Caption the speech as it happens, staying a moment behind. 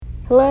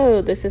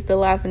Hello, this is the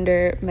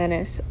Lavender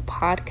Menace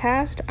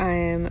podcast. I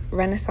am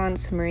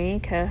Renaissance Marie,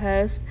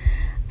 co-host.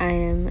 I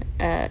am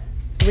a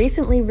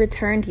recently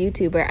returned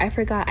YouTuber. I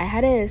forgot, I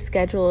had a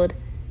scheduled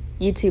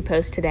YouTube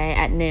post today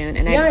at noon,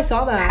 and I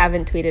saw that.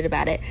 Haven't tweeted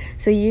about it.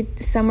 So,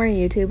 summer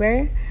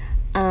YouTuber,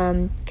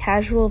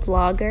 casual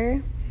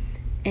vlogger,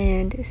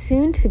 and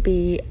soon to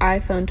be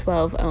iPhone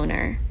 12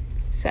 owner.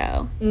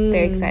 So,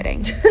 very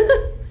exciting.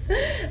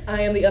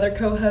 I am the other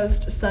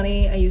co-host,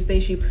 Sunny. I use they,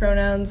 she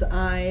pronouns.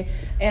 I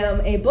am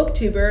a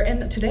booktuber,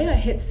 and today I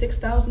hit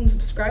 6,000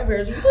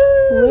 subscribers.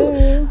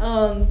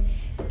 Woo!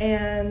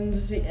 And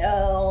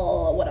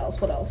what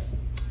else?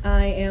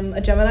 I am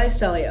a Gemini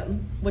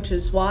stellium, which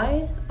is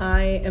why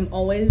I am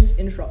always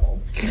in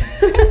trouble.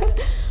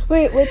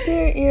 Wait, what's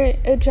you're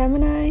a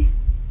Gemini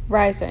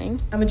rising?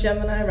 I'm a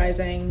Gemini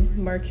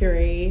rising,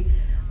 Mercury,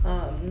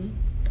 and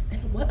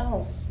what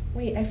else?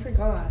 Wait, I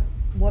forgot.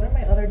 What are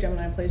my other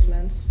Gemini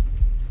placements?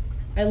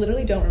 I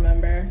literally don't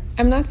remember.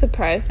 I'm not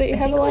surprised that you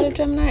have a lot of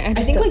Gemini. I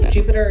think don't know.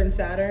 Jupiter and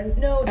Saturn.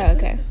 No,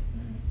 okay.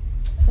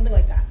 Something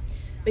like that.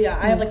 But yeah,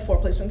 I have 4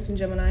 placements in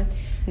Gemini.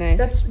 Nice.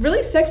 That's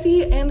really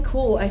sexy and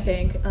cool, I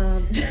think.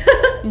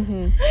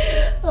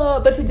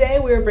 But today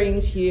we're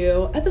bringing to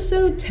you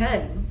episode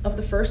 10 of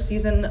the first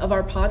season of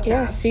our podcast.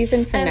 Yes,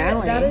 season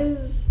finale. And that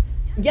is,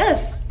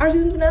 our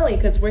season finale,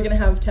 because we're going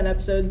to have 10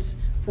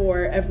 episodes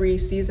for every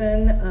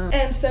season.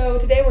 And so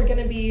today we're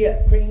going to be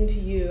bringing to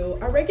you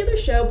our regular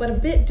show, but a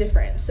bit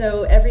different.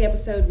 So every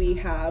episode we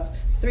have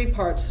 3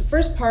 parts. The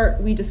first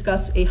part, we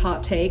discuss a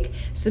hot take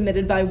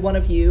submitted by one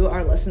of you,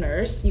 our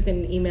listeners. You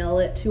can email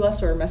it to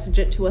us or message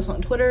it to us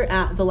on Twitter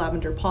at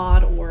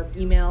thelavenderpod, or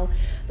email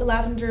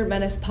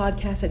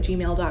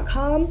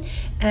thelavendermenacepodcast@gmail.com,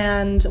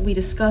 and we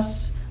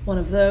discuss one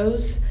of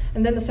those.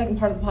 And then the second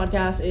part of the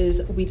podcast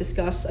is we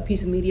discuss a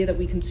piece of media that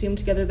we consumed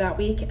together that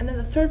week. And then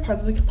the third part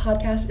of the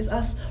podcast is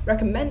us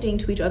recommending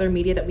to each other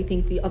media that we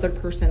think the other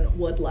person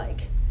would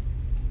like.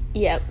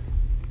 Yep,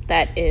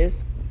 that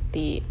is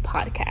the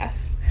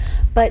podcast.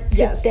 But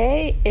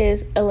today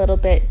is a little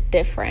bit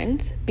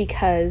different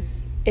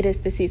because it is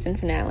the season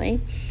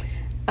finale.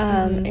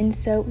 And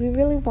so we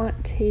really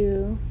want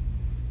to,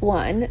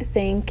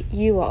 thank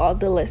you all,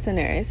 the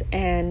listeners,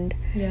 and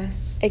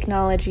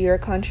acknowledge your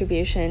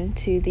contribution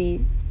to the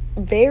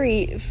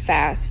very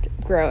fast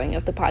growing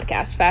of the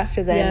podcast,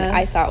 faster than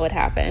I thought would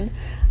happen.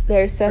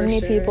 There's so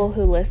many people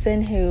who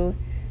listen who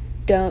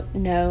don't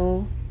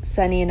know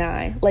Sunny and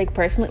I,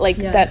 personally,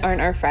 that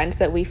aren't our friends,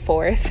 that we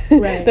force,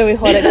 that we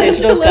hold at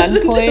digital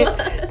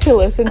gunpoint to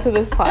listen to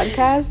this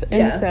podcast.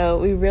 And so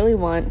we really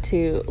want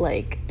to,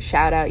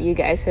 shout out you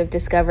guys who have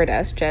discovered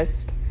us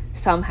just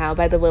somehow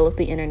by the will of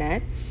the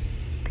internet.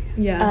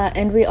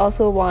 And we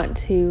also want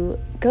to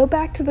go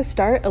back to the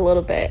start a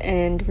little bit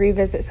and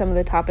revisit some of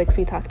the topics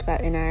we talked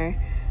about in our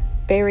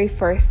very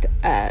first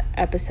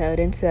episode.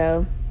 And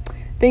so I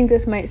think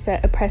this might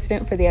set a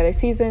precedent for the other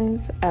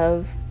seasons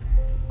of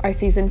our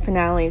season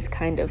finales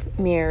kind of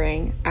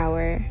mirroring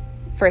our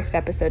first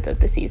episodes of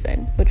the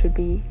season, which would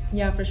be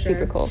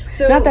super cool.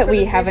 So not that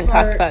we haven't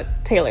talked about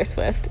Taylor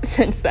Swift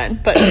since then,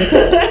 but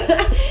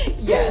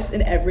yes,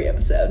 in every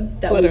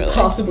episode that we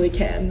possibly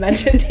can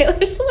mention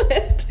Taylor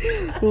Swift.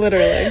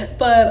 Literally.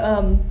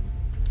 But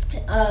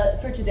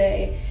for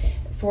today,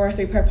 for our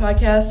 3-part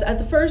podcast, at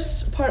the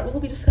first part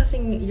we'll be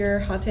discussing your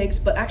hot takes,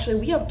 but actually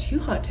we have 2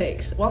 hot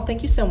takes. Well,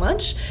 thank you so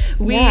much.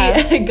 We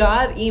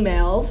got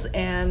emails,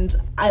 and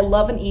I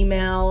love an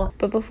email.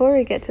 But before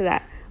we get to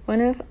that,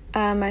 one of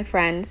my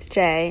friends,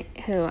 Jay,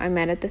 who I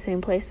met at the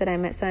same place that I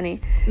met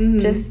Sunny,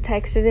 just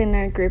texted in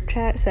our group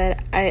chat,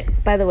 said,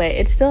 by the way,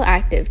 it's still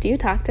active. Do you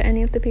talk to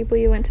any of the people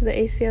you went to the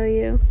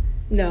ACLU?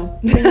 No.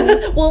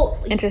 Well,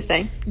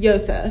 interesting.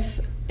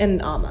 Yosef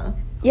and Amma.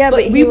 Yeah,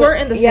 but we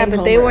weren't in the same homeroom. Yeah,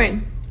 but they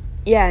weren't.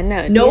 Yeah,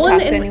 no. No one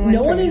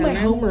in my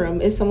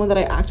homeroom is someone that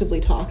I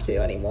actively talk to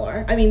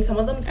anymore. I mean, some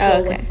of them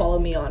still follow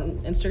me on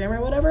Instagram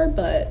or whatever,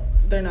 but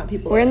they're not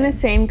people. We're in the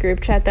same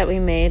group chat that we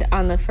made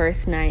on the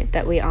first night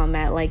that we all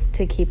met,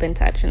 to keep in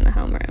touch in the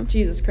homeroom.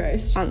 Jesus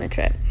Christ. On the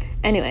trip.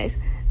 Anyways,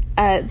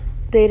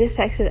 they just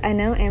texted, I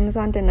know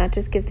Amazon did not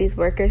just give these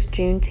workers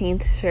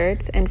Juneteenth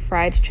shirts and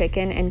fried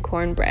chicken and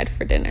cornbread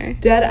for dinner.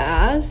 Dead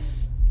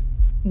ass?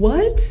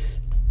 What?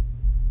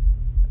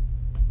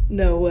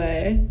 No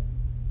way.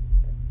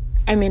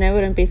 I mean, I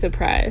wouldn't be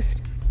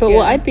surprised. But,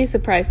 I'd be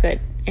surprised that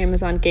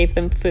Amazon gave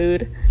them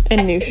food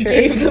and new shirts.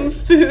 Gave them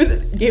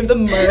food, gave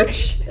them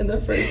merch in the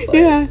first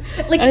place. Yeah.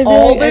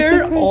 All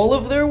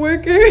of their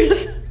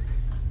workers?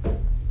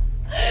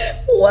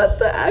 What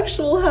the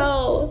actual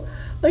hell?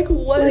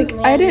 What is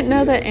wrong I didn't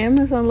know that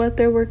Amazon let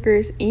their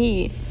workers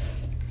eat.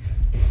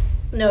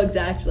 No,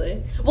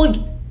 exactly.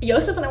 Well,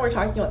 Yosef and I were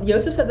talking about,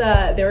 Yosef said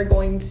that they were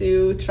going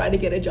to try to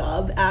get a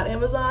job at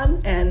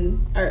Amazon,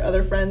 and our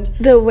other friend.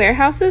 The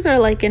warehouses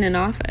are in an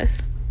office.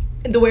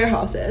 The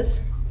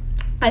warehouses.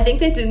 I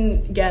think they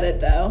didn't get it,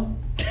 though.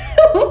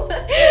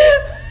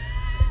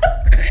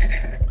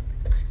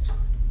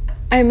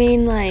 I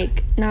mean,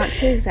 not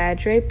to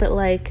exaggerate, but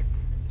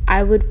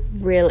I'd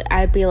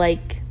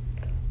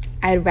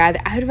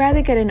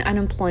rather get an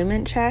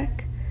unemployment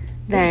check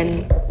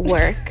than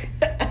work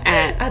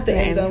at the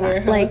Amazon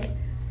warehouse. Like,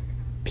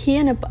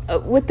 pee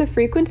with the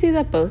frequency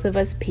that both of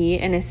us pee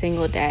in a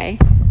single day,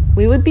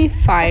 we would be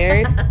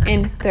fired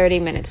in 30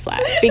 minutes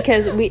flat,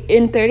 because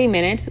in 30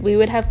 minutes we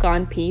would have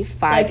gone pee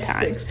 5 times.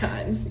 6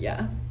 times,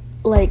 yeah.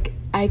 Like,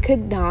 I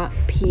could not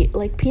pee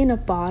in a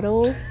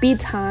bottle, be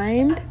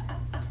timed.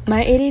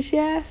 My ADHD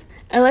ass,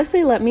 unless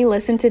they let me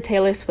listen to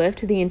Taylor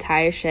Swift the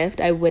entire shift,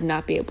 I would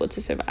not be able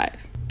to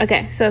survive.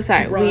 Okay, so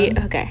sorry.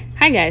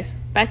 Hi guys.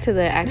 Back to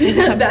the actual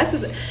topic. Back to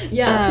the,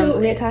 yeah. So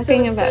we're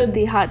talking about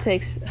the hot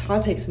takes.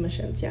 Hot take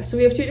submissions, yeah. So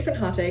we have 2 different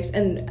hot takes,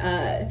 and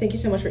thank you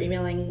so much for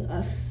emailing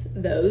us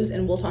those,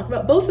 and we'll talk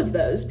about both of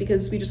those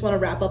because we just want to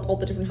wrap up all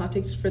the different hot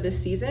takes for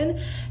this season.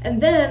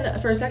 And then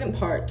for a second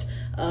part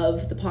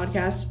of the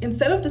podcast,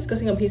 instead of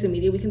discussing a piece of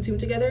media we consume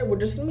together, we're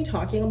just going to be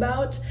talking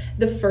about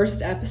the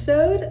first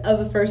episode of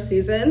the first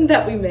season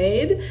that we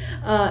made,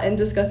 and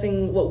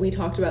discussing what we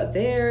talked about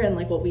there and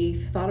like what we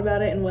thought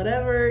about it and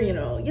whatever,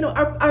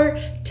 our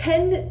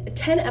 10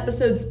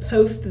 episodes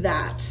post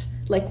that,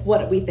 like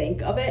what we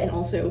think of it, and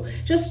also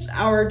just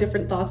our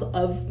different thoughts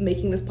of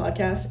making this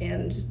podcast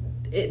and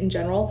it in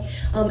general.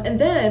 And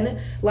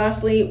then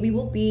lastly, we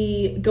will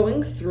be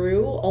going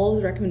through all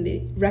of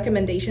the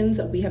recommendations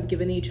that we have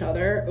given each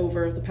other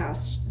over the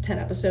past 10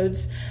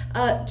 episodes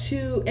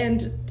to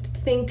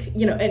think,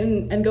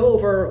 and go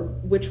over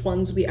which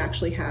ones we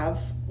actually have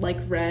like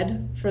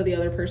read for the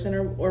other person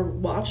or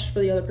watched for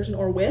the other person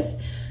or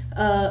with.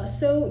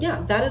 So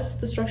yeah, that is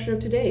the structure of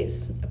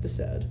today's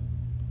episode.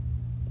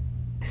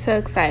 So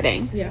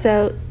exciting. Yeah.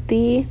 So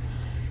the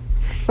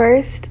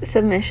first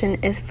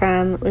submission is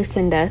from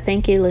Lucinda.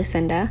 Thank you,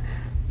 Lucinda,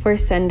 for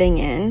sending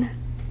in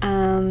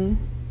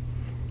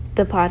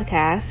the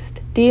podcast.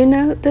 Do you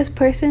know this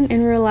person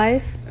in real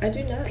life? I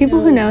do not.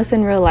 People who know us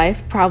in real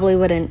life probably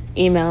wouldn't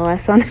email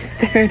us on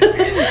their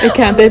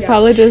account. They'd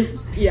probably just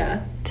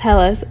tell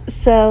us.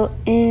 So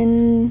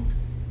the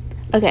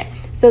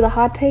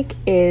hot take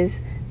is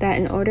that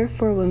in order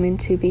for women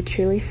to be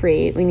truly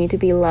free, we need to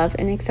be loved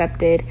and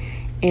accepted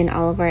in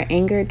all of our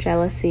anger,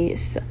 jealousy,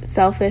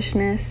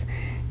 selfishness,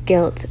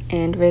 guilt,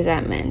 and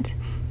resentment.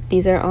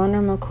 These are all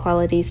normal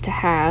qualities to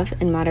have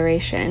in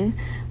moderation,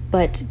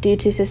 but due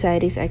to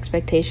society's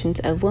expectations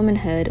of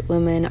womanhood,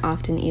 women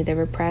often either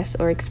repress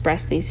or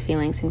express these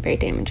feelings in very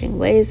damaging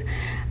ways.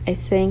 I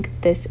think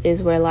this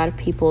is where a lot of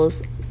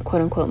people's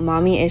quote-unquote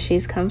mommy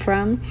issues come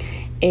from.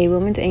 A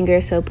woman's anger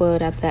is so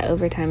boiled up that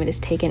over time it is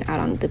taken out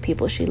on the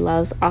people she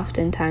loves,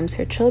 oftentimes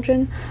her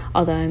children,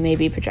 although I may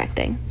be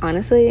projecting.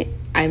 Honestly,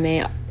 I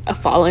may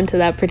fall into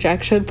that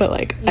projection,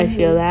 but I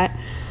feel that.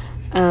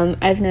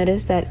 I've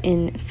noticed that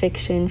in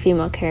fiction,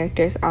 female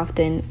characters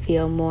often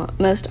feel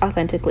most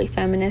authentically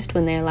feminist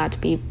when they're allowed to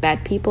be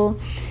bad people.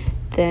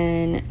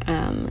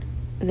 Then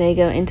they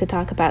go in to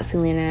talk about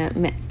Selena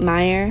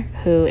Meyer,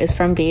 who is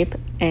from Veep,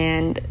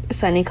 and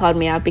Sunny called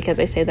me out because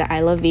I say that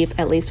I love Veep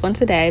at least once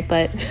a day,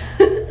 but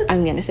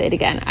I'm going to say it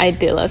again. I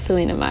do love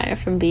Selena Meyer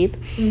from Veep.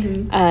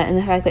 And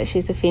the fact that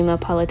she's a female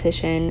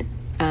politician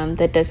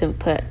that doesn't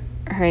put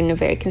her in a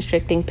very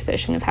constricting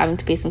position of having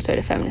to be some sort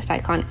of feminist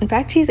icon. In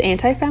fact, she's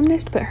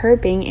anti-feminist, but her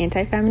being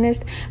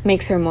anti-feminist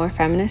makes her more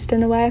feminist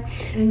in a way.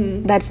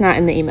 That's not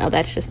in the email.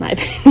 That's just my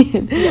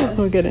opinion. Yes.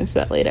 We'll get into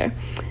that later.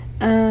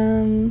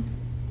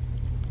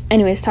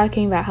 Anyways,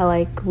 talking about how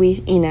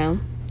we,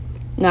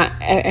 not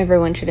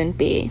everyone shouldn't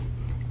be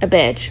a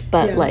bitch,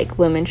 but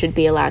women should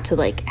be allowed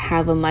to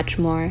have a much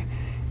more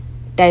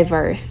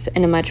diverse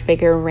and a much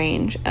bigger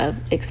range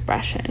of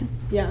expression.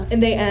 Yeah,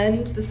 and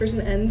this person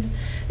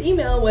ends the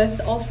email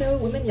with, also,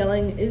 women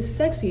yelling is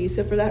sexy,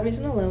 so for that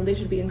reason alone, they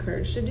should be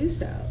encouraged to do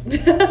so.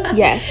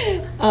 Yes,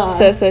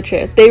 so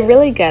true. They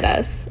really get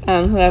us,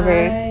 whoever.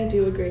 I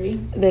do agree.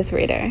 This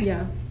reader.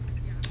 Yeah.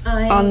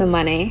 On the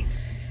money.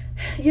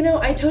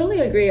 I totally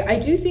agree. I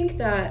do think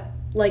that,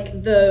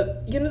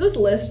 those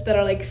lists that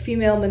are,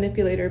 female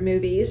manipulator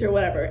movies or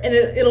whatever, and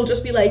it'll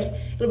just be,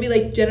 it'll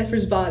be,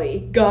 Jennifer's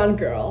Body, Gone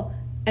Girl,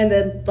 and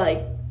then,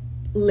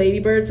 Lady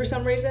Bird for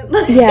some reason.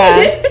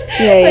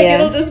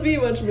 It'll just be a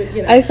bunch of,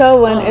 I saw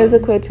one, it was a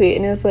quote tweet,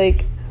 and it was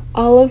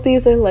all of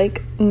these are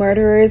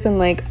murderers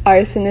and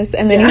arsonists,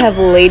 and then you have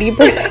Lady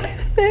Bird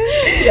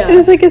there. Yeah. And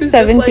it's a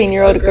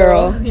 17-year-old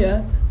girl.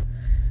 Yeah.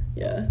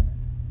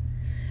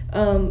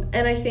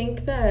 And I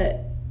think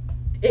that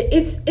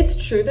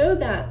it's true though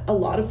that a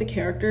lot of the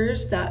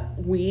characters that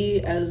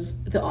we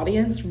as the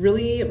audience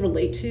really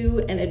relate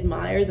to and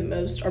admire the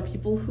most are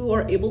people who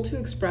are able to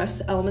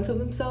express elements of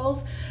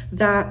themselves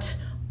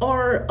that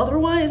are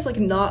otherwise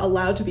not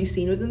allowed to be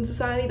seen within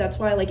society. That's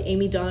why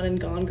Amy Dunn in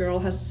Gone Girl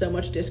has so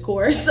much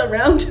discourse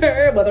around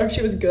her, whether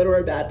she was good or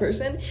a bad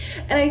person.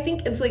 And I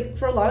think it's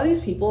for a lot of these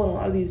people and a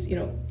lot of these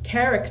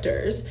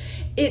characters,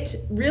 it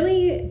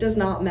really does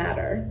not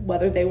matter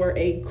whether they were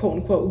a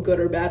quote-unquote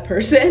good or bad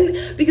person,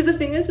 because the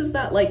thing is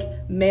that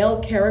male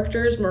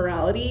characters'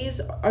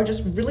 moralities are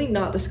just really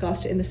not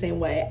discussed in the same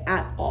way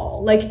at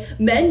all.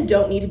 Men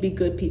don't need to be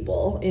good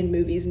people in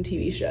movies and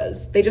TV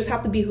shows. They just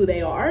have to be who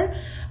they are,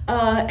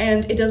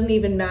 and it doesn't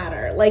even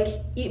matter.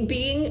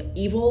 Being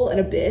evil and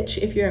a bitch,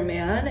 if you're a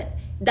man,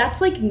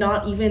 that's like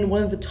not even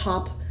one of the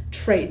top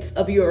traits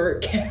of your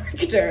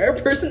character,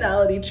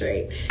 personality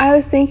trait. I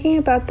was thinking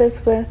about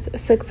this with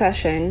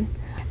Succession,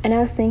 and I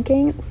was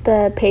thinking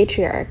the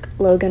patriarch,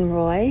 Logan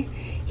Roy,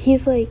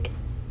 he's an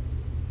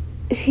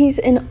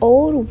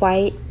old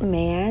white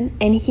man,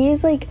 and he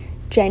is like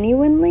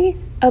genuinely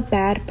a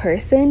bad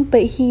person,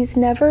 but he's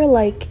never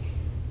like,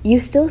 you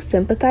still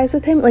sympathize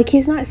with him. Like,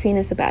 he's not seen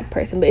as a bad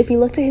person, but if you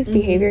looked at his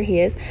behavior, he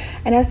is.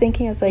 And I was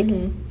thinking, I was like,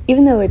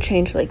 even though it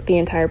changed like the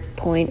entire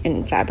point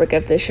and fabric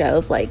of the show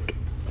of like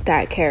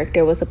that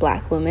character was a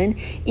black woman,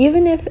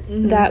 even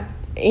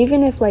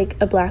if like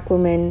a black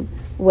woman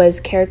was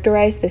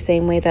characterized the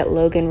same way that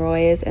Logan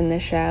Roy is in the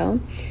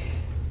show,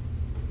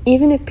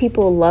 even if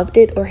people loved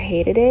it or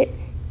hated it,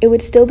 it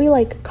would still be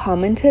like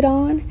commented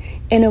on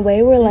in a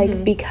way where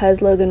like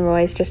because Logan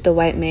Roy is just a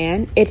white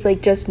man, it's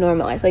like just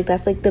normalized. Like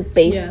that's like the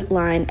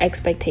baseline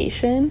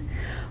expectation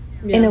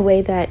in a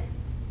way that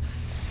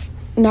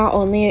not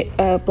only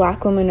a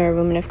black woman or a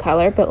woman of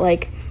color, but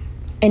like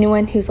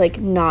anyone who's like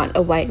not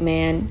a white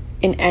man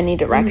in any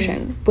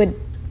direction would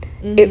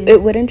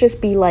it wouldn't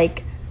just be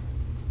like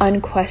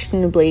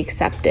unquestionably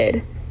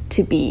accepted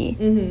to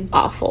be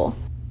awful.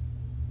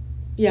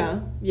 Yeah.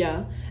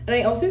 And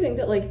I also think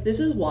that, like,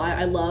 this is why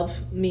I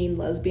love mean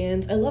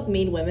lesbians. I love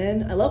mean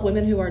women. I love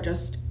women who are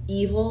just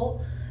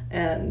evil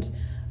and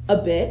a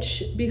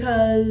bitch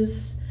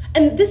because...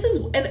 And this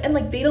is... And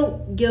like, they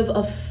don't give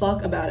a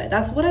fuck about it.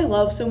 That's what I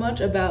love so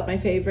much about my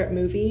favorite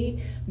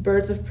movie,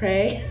 Birds of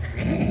Prey.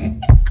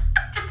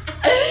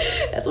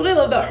 That's what I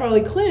love about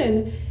Harley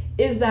Quinn,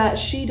 is that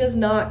she does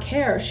not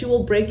care. She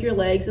will break your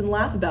legs and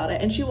laugh about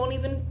it, and she won't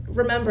even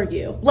remember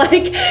you.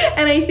 Like,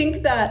 and I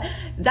think that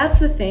that's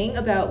the thing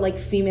about like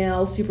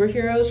female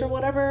superheroes or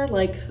whatever,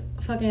 like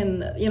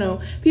fucking, you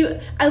know, people.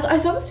 I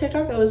saw this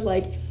TikTok that was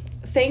like,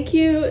 thank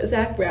you,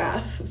 Zach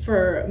Braff,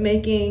 for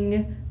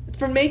making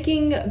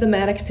the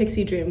manic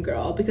pixie dream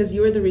girl, because you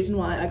were the reason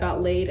why I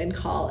got laid in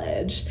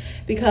college,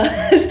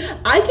 because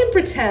I can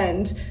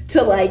pretend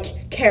to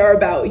like care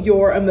about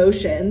your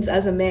emotions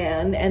as a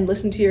man and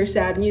listen to your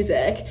sad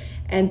music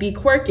and be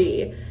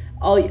quirky.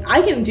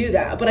 I can do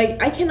that, but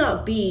I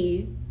cannot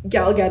be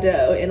Gal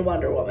Gadot in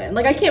Wonder Woman.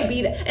 Like, I can't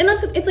be that. And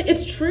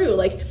it's true.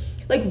 Like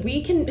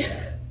we can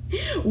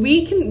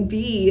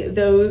be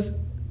those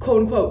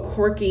quote unquote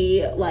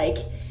quirky, like,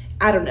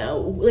 I don't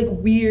know, like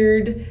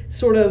weird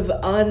sort of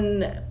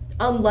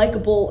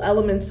unlikable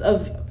elements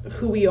of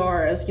who we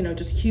are as, you know,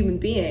 just human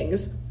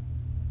beings,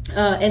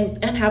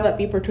 and have that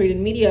be portrayed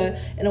in media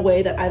in a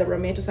way that either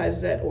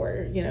romanticizes it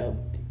or, you know,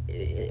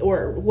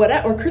 or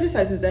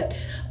criticizes it,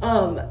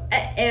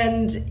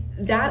 and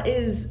that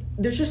is,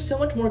 there's just so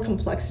much more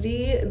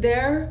complexity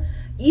there,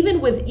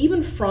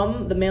 even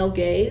from the male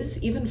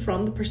gaze, even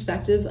from the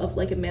perspective of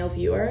like a male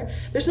viewer.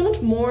 There's so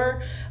much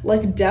more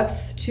like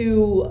depth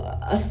to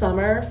a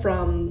Summer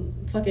from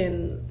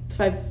fucking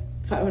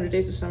 500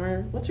 Days of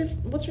Summer. What's her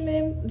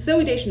name?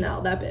 Zooey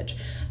Deschanel, that bitch.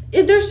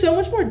 There's so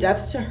much more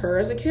depth to her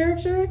as a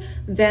character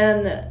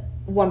than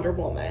Wonder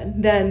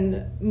Woman,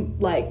 than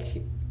like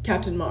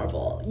Captain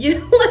Marvel. You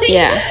know,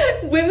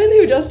 like, women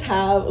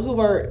who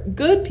are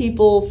good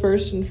people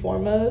first and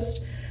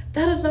foremost.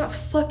 That is not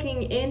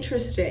fucking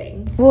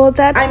interesting. Well,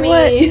 that's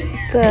what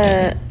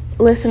the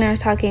listener was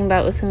talking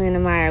about with Selena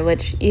Meyer,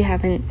 which you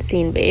haven't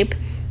seen, Babe.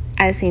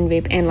 I've seen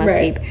Babe and love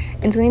Babe.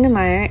 And Selena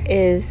Meyer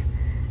is,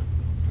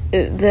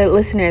 the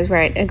listener is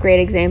right, a great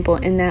example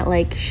in that,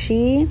 like,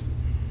 she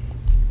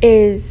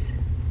is,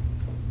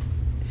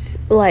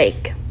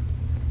 like,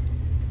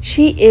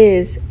 she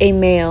is a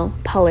male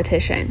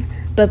politician.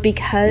 But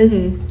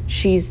because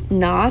she's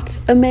not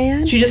a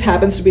man, she just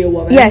happens to be a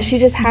woman. Yeah, she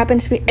just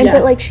happens to be. And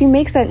but like, she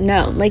makes that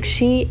known. Like,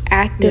 she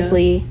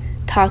actively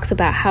talks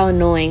about how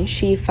annoying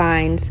she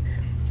finds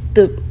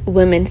the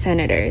women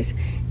senators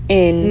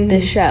in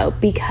the show,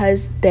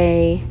 because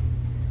they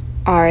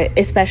are,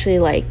 especially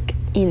like,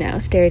 you know,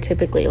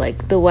 stereotypically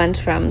like the ones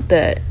from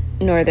the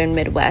northern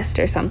Midwest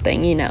or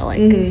something, you know,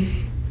 like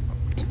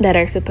that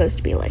are supposed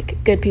to be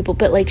like good people.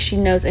 But like, she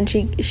knows, and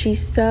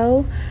she's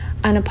so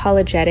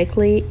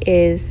unapologetically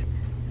is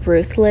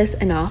ruthless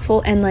and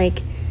awful, and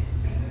like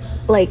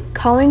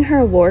calling her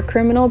a war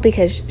criminal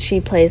because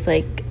she plays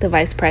like the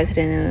vice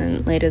president and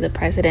then later the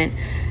president,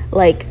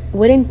 like,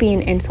 wouldn't be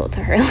an insult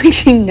to her. Like,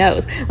 she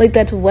knows, like,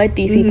 that's what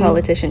DC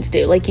politicians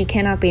do. Like, you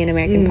cannot be an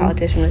American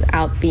politician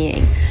without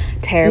being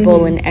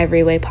terrible in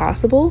every way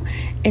possible.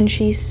 And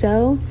she's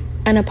so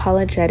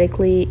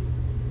unapologetically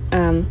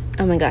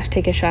oh my gosh,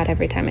 take a shot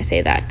every time I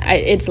say that.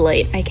 It's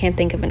late, I can't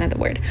think of another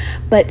word,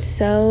 but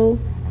so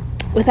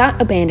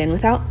without abandon,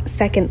 without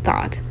second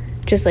thought,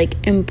 just like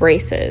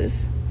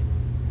embraces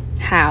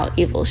how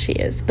evil she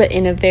is, but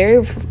in a very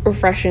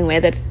refreshing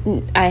way.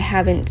 I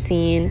haven't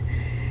seen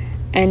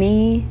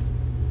any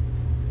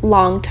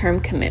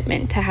long-term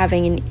commitment to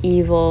having an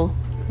evil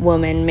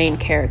woman main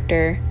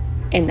character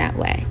in that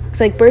way. It's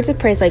like Birds of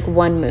Prey is like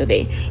one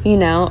movie, you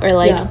know, or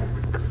like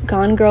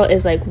Gone Girl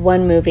is like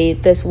one movie,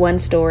 this one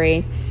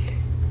story,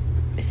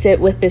 sit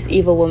with this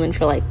evil woman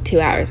for like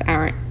 2 hours,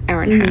 hour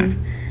and a half.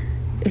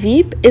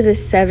 Veep is a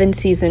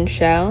 7-season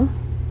show,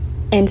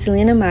 and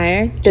Selena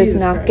Meyer does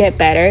not get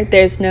better.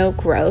 There's no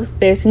growth.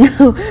 There's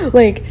no,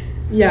 like...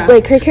 Yeah.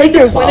 Like, her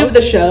character the point of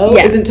the show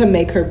isn't to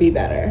make her be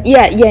better.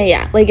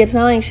 Yeah. Like, it's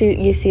not like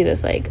you see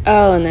this, like,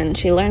 oh, and then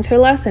she learns her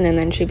lesson, and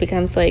then she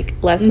becomes, like,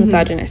 less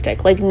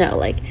misogynistic. Like, no,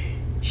 like,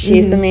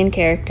 she's the main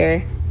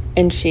character,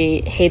 and she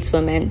hates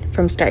women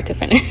from start to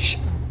finish.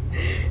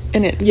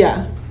 And it's...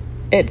 Yeah.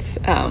 It's,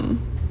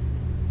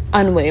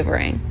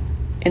 unwavering.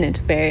 And it's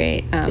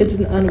very, it's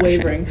an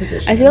unwavering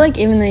position. I feel like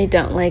even though you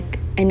don't like...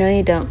 I know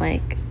you don't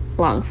like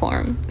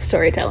long-form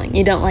storytelling.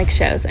 You don't like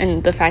shows,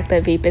 and the fact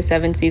that Veep is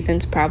 7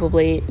 seasons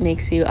probably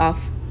makes you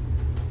off,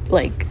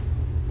 like...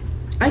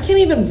 I can't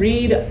even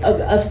read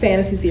a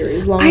fantasy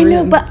series longer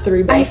than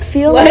 3 books. I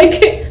feel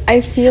like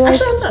actually,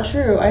 that's not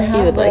true. I have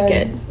you would like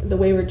it. The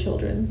Wayward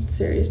Children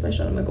series by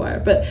Shauna Maguire,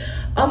 but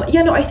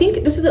I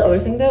think this is the other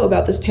thing though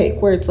about this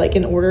take, where it's like,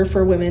 in order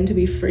for women to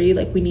be free,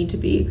 like, we need to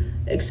be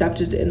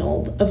accepted in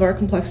all of our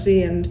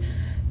complexity and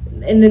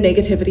in the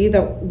negativity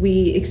that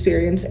we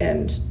experience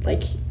and,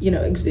 like,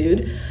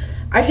 exude.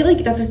 I feel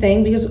like that's a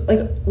thing because, like,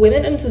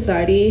 women in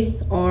society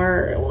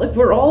are, like,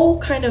 we're all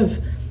kind of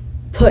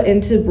put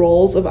into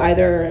roles of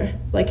either,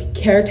 like,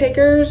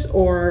 caretakers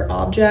or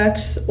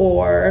objects,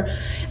 or,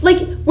 like,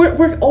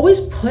 we're always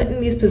put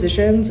in these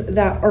positions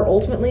that are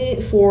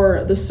ultimately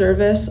for the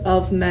service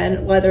of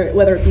men, whether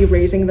it be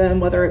raising them,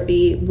 whether it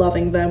be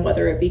loving them,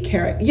 whether it be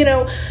caring,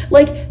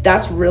 like,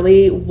 that's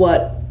really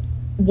what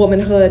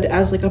womanhood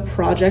as, like, a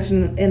project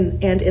and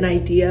an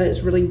idea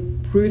is really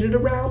rooted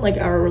around, like,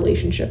 our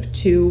relationship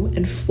to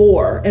and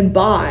for and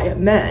by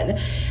men.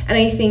 And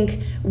I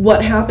think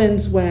what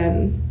happens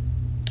when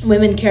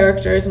women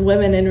characters and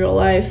women in real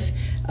life,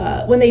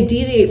 when they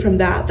deviate from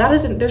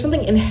there's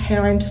something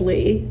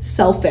inherently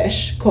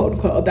selfish, quote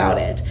unquote, about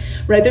it,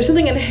 right? There's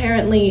something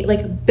inherently,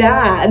 like,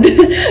 bad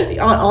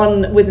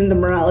on within the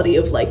morality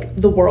of, like,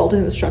 the world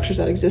and the structures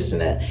that exist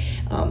in it.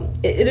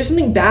 There's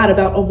something bad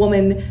about a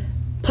woman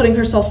putting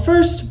herself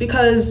first,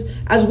 because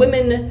as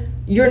women,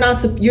 you're not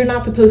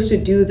supposed to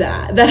do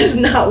that. That is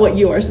not what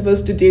you are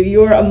supposed to do.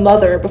 You are a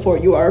mother before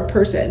you are a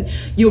person.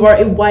 You are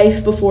a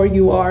wife before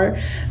you are,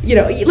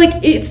 like,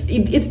 it's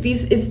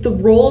the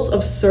roles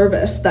of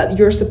service that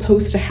you're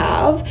supposed to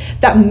have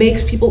that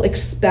makes people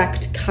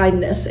expect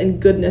kindness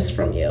and goodness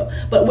from you.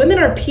 But women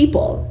are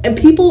people, and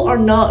people are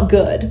not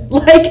good.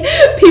 Like,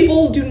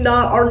 people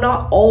are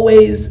not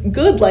always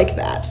good like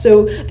that.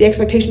 So the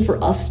expectation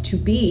for us to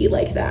be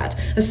like that,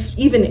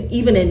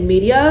 even in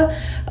media,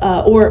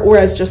 or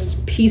as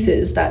just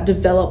pieces that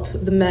develop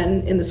the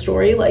men in the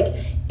story, like,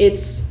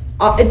 it's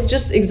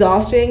just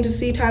exhausting to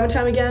see time and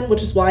time again,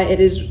 which is why it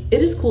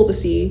is cool to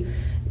see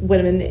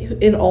women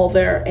in all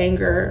their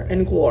anger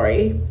and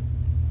glory.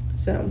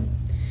 So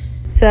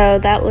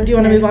that list. Do you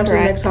want to move on to the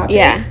next hot take?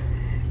 Yeah.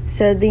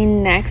 So the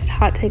next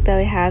hot take that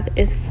we have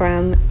is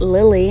from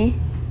Lily.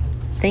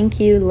 Thank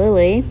you,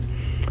 Lily.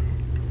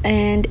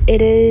 And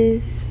it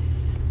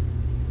is...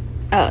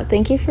 Oh,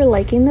 thank you for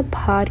liking the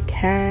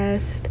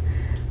podcast.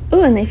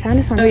 Oh, and they found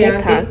us on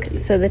TikTok. Yeah,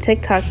 so the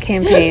TikTok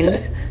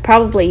campaigns,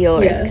 probably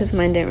yours, because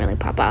mine didn't really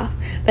pop off.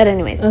 But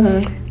anyways,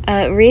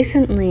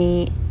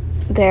 recently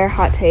their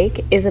hot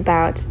take is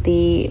about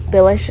the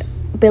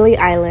Billie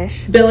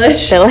Eilish.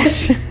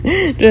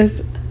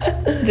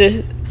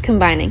 just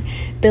combining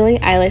Billie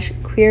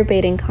Eilish queer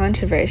baiting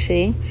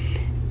controversy,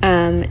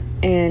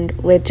 and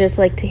would just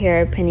like to hear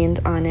our opinions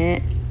on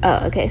it.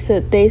 Oh, okay.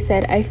 So they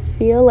said, I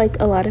feel like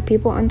a lot of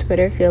people on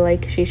Twitter feel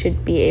like she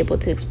should be able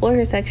to explore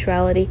her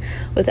sexuality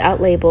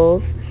without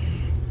labels.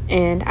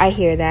 And I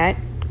hear that,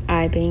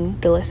 I being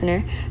the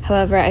listener.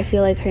 However, I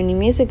feel like her new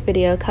music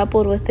video,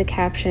 coupled with the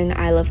caption,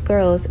 I love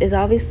girls, is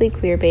obviously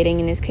queer baiting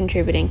and is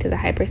contributing to the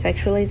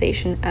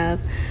hypersexualization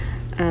of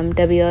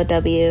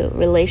WLW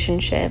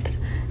relationships.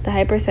 The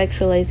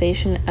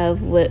hypersexualization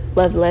of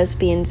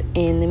lesbians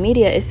in the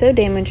media is so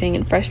damaging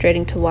and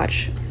frustrating to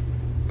watch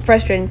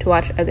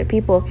other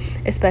people,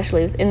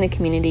 especially within the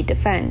community,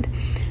 defend.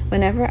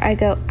 Whenever I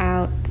go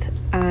out,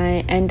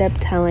 I end up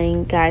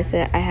telling guys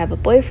that I have a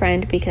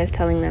boyfriend, because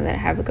telling them that I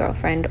have a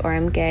girlfriend or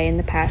I'm gay in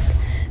the past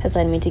has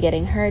led me to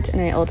getting hurt,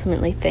 and I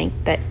ultimately think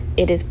that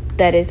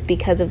that is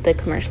because of the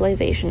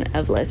commercialization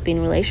of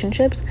lesbian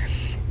relationships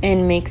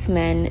and makes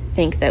men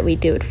think that we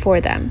do it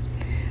for them.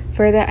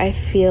 Further, I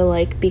feel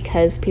like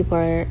because people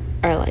are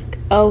like,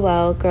 oh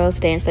well, girls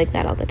dance like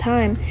that all the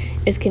time,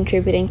 is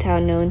contributing to how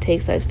no one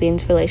takes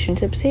lesbians'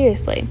 relationships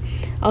seriously.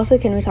 Also,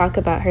 can we talk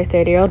about her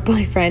 30-year-old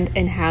boyfriend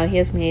and how he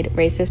has made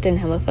racist and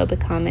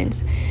homophobic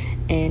comments,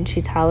 and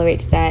she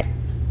tolerates that,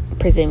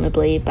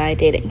 presumably, by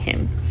dating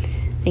him.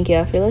 Thank you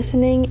all for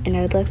listening, and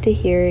I would love to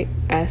hear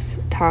us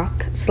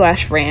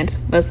talk/rant,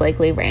 most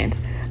likely rant,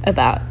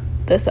 about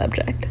the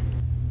subject.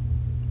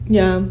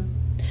 Yeah.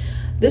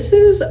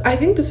 I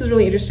think this is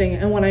really interesting,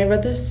 and when I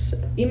read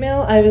this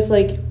email, I was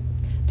like,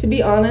 to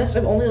be honest,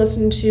 I've only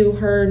listened to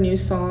her new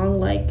song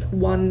like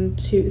 1,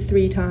 2,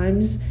 3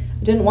 times.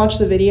 I didn't watch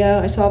the video.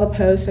 I saw the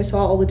post. I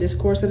saw all the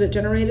discourse that it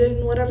generated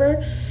and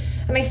whatever.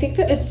 And I think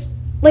that it's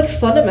like,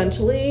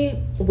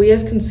 fundamentally, we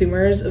as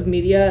consumers of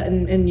media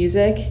and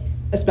music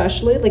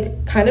especially,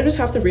 like, kind of just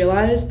have to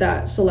realize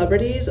that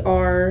celebrities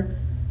are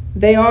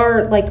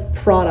like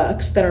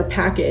products that are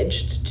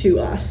packaged to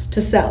us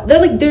to sell.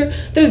 They're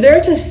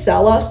there to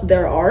sell us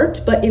their art,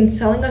 but in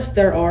selling us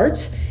their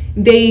art,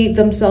 they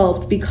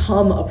themselves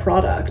become a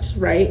product,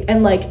 right?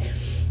 And like,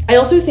 I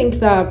also think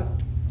that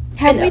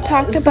have we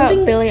talked about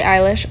Billie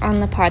Eilish on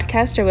the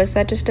podcast, or was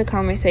that just a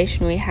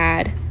conversation we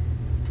had?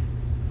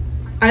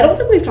 I don't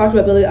think we've talked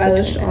about Billie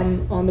Eilish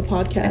on the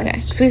podcast. Okay,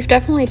 because we've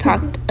definitely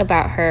talked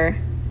about her,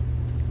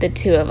 the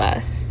two of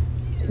us.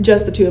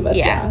 Just the two of us,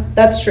 yeah.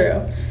 That's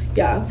true.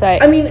 Yeah. So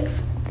I mean,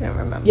 I don't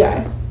remember.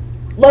 Yeah.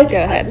 Like,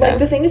 go ahead, like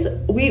the thing is,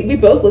 we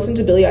both listen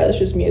to Billie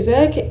Eilish's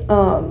music,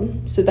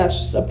 so that's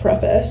just a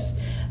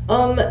preface.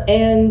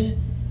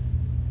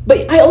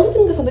 But I also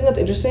think that something that's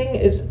interesting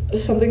is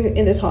something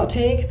in this hot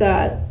take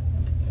that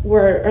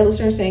where our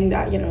listeners saying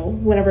that, you know,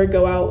 whenever I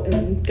go out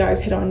and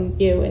guys hit on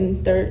you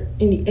and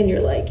and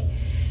you're like,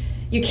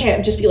 you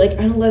can't just be like,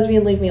 I'm a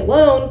lesbian, leave me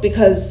alone,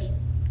 because,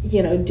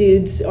 you know,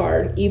 dudes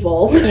are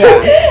evil.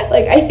 Yeah.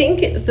 Like, I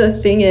think the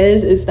thing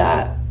is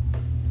that,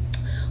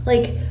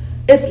 like,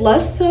 it's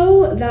less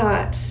so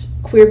that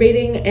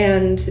queerbaiting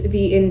and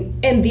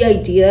the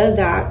idea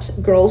that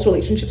girls'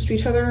 relationships to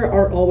each other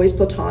are always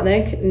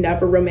platonic,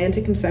 never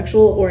romantic and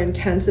sexual or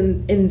intense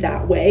in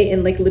that way,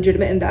 and like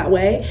legitimate in that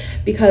way,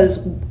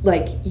 because,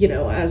 like, you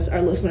know, as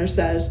our listener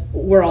says,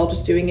 we're all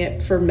just doing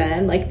it for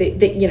men. Like,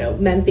 they you know,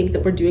 men think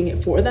that we're doing it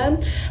for them.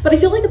 But I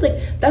feel like it's like,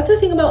 that's the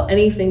thing about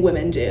anything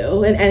women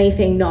do and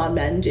anything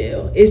non-men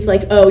do, is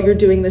like, oh, you're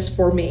doing this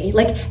for me.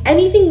 Like,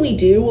 anything we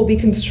do will be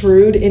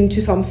construed into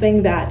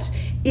something that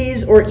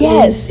is or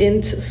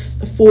isn't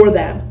for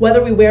them,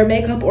 whether we wear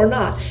makeup or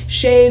not,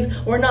 shave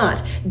or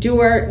not,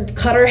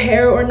 cut our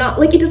hair or not.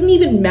 Like, it doesn't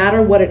even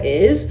matter what it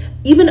is.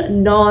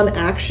 Even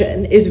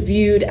non-action is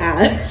viewed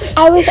as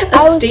I was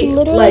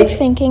literally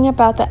thinking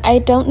about that. I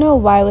don't know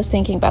why I was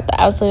thinking about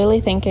that. I was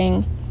literally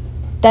thinking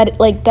that,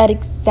 like, that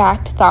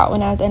exact thought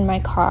when I was in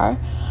my car,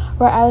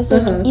 where I was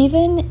like,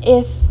 even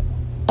if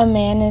a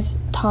man is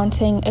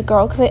taunting a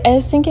girl, because I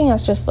was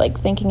just like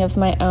thinking of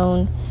my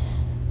own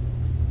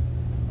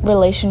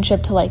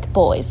relationship to, like,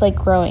 boys, like,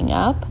 growing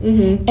up,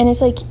 and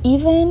it's like,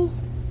 even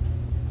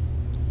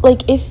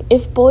like,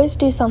 if boys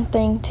do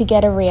something to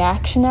get a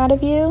reaction out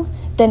of you,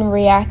 then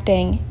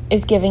reacting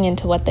is giving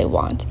into what they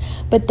want.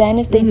 But then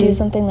if they do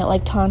something that,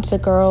 like, taunts a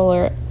girl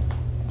or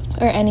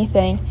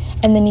anything,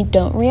 and then you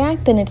don't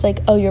react, then it's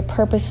like, oh, you're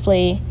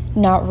purposefully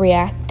not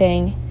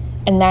reacting,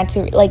 and that's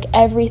like,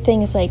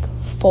 everything is like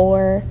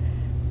for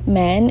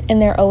men,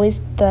 and they're always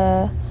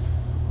the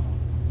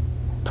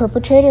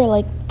perpetrator,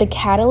 like the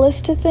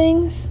catalyst to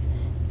things,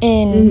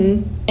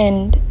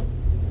 and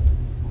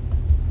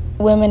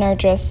women are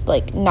just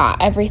like,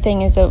 not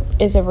everything is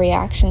a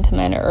reaction to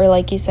men, or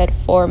like you said,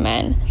 for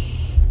men.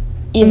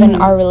 Even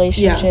our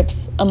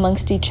relationships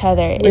amongst each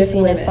other is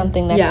seen as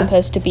something that's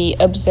supposed to be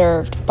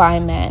observed by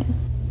men.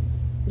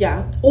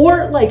 Yeah.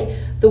 Or like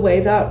the way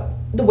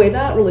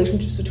that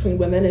relationships between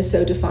women is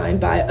so defined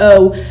by,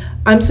 oh,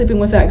 I'm sleeping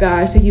with that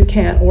guy, so you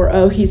can't, or,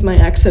 oh, he's my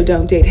ex, so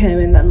don't date him,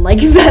 and then, like,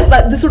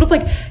 that the sort of,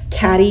 like,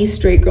 catty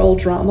straight girl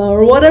drama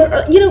or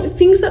whatever, you know,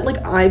 things that, like,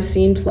 I've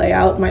seen play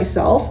out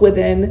myself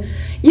within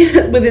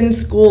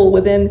school,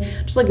 within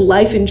just, like,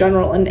 life in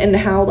general, and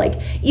how, like,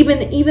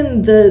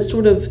 even the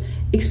sort of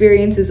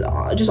experiences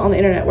just on the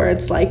internet where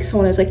it's like,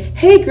 someone is like,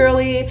 hey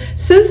girly,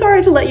 so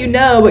sorry to let you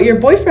know, but your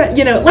boyfriend,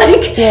 you know,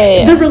 like,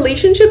 the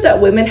relationship that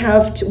women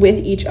have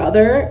with each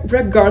other,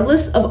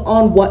 regardless of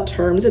on what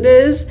terms it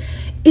is,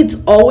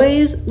 it's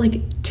always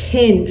like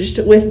tinged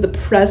with the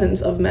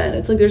presence of men.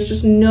 It's like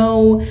there's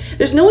no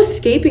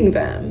escaping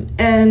them.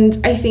 And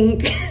I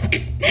think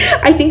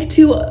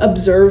to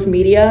observe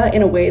media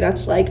in a way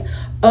that's like,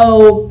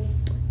 oh,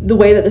 the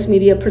way that this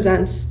media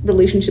presents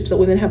relationships that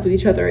women have with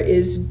each other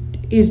is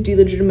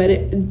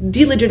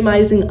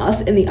delegitimizing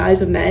us in the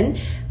eyes of men,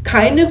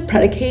 kind of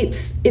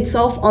predicates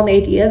itself on the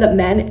idea that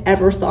men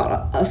ever thought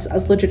us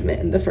as legitimate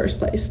in the first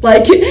place.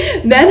 Like,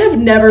 men have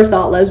never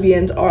thought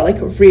lesbians are, like,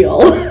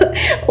 real,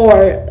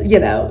 or, you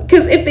know,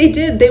 because if they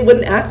did, they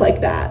wouldn't act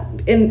like that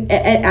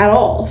at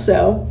all.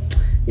 So,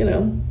 you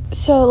know.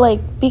 So, like,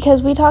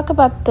 because we talk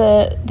about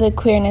the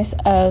queerness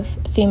of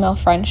female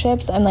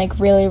friendships and, like,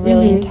 really,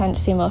 really intense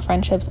female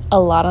friendships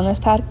a lot on this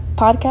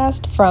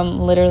podcast, from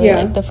literally,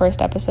 like, the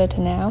first episode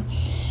to now.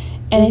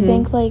 And I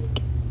think, like,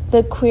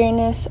 the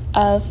queerness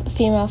of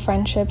female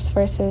friendships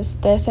versus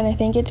this, and I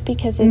think it's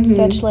because it's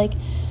such, like,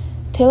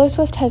 Taylor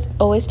Swift has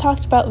always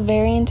talked about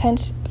very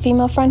intense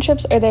female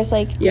friendships, or there's,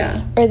 like,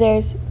 or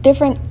there's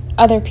different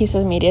other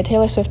pieces of media.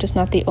 Taylor Swift is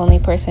not the only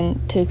person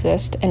to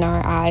exist in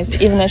our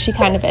eyes, even though she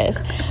kind of is.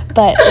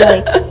 But,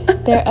 like,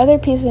 there are other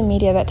pieces of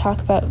media that talk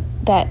about,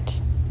 that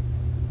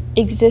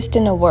exist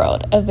in a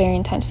world of very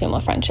intense female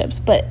friendships,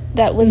 but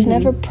that was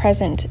never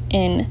present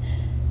in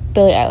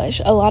Billie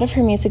Eilish. A lot of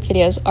her music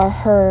videos are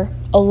her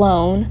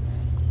alone,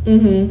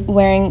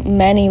 wearing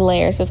many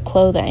layers of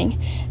clothing,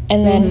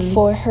 and then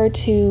for her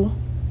to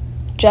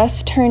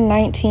just turn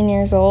 19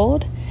 years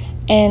old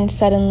and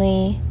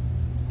suddenly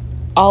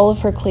all of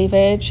her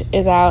cleavage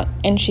is out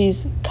and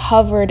she's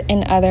covered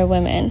in other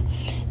women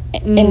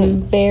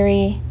in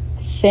very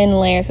thin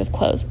layers of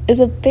clothes is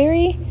a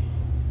very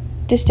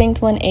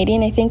distinct 180,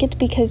 and I think it's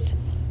because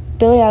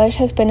Billie Eilish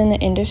has been in the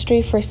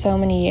industry for so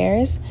many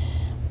years.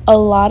 A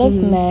lot of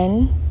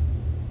men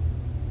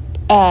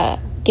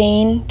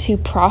gain to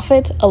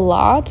profit a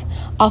lot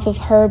off of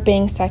her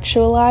being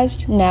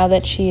sexualized now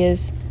that she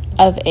is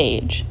of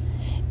age,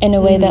 in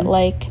a way that,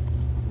 like,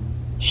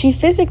 she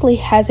physically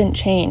hasn't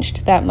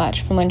changed that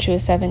much from when she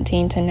was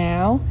 17 to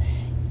now,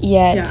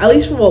 yet... Yeah, at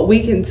least from what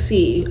we can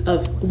see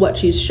of what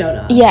she's shown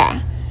us.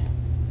 Yeah.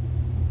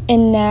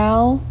 And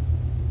now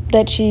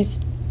that she's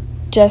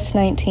just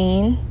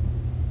 19,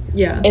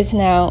 is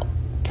now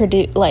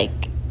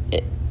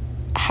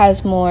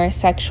has more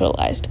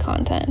sexualized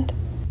content.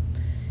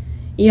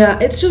 Yeah,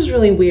 it's just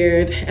really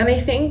weird. And I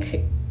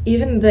think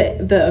even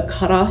the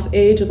cutoff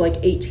age of, like,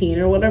 18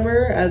 or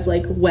whatever, as,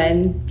 like,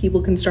 when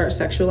people can start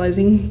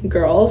sexualizing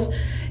girls,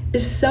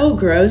 is so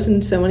gross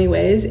in so many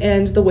ways.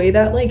 And the way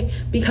that, like,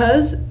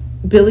 because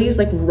Billie's,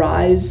 like,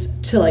 rise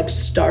to, like,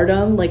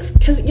 stardom, like,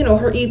 because, you know,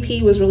 her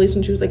EP was released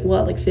when she was, like,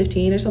 what, like,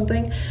 15 or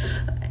something?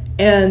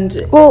 And...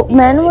 Well,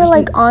 men were,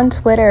 like, on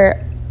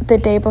Twitter the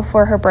day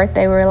before her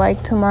birthday, were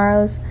like,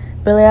 tomorrow's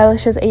Billie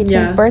Eilish's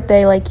 18th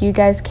birthday, like, you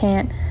guys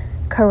can't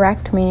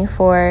correct me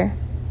for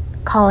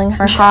calling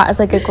her hot as,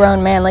 like, a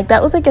grown man. Like,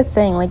 that was, like, a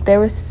thing. Like, there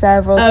were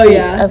several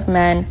tweets of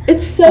men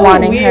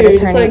wanting her to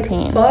turn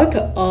 18. Fuck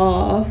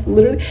off,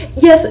 literally.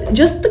 Yes,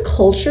 just the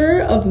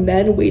culture of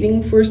men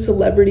waiting for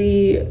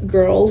celebrity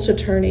girls to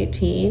turn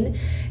 18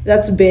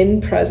 that's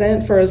been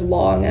present for as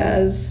long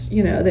as,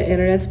 you know, the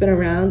internet's been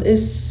around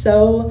is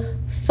so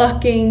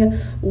fucking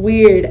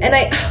weird. And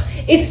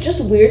it's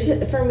just weird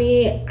for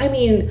me. I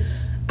mean,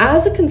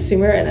 as a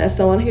consumer and as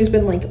someone who's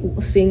been, like,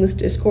 seeing this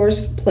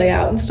discourse play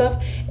out and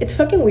stuff, it's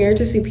fucking weird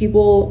to see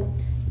people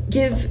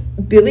give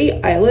Billie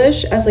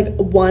Eilish as, like,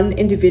 one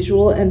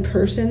individual and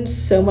person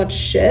so much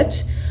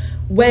shit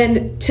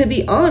when, to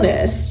be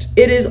honest,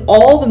 it is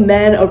all the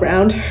men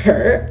around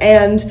her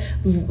and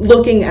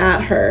looking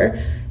at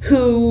her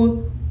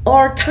who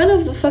are kind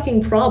of the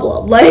fucking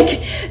problem.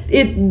 Like,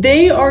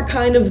 they are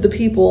kind of the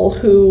people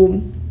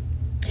who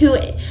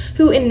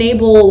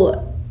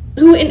enable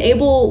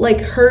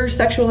like her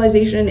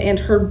sexualization and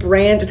her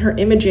brand and her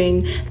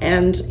imaging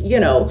and, you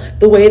know,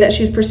 the way that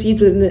she's perceived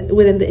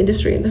within the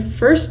industry in the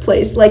first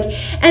place. Like,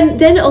 and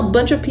then a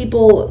bunch of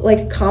people,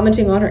 like,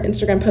 commenting on her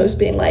Instagram post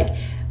being like,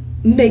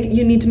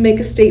 you need to make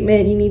a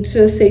statement, you need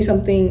to say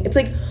something. It's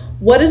like,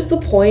 what is the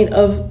point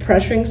of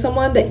pressuring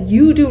someone that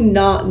you do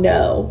not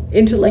know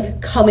into,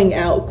 like, coming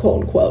out,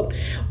 quote unquote,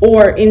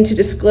 or into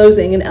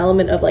disclosing an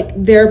element of, like,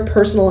 their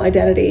personal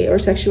identity or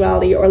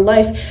sexuality or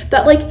life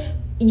that, like,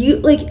 you,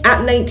 like,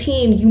 at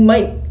 19 you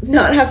might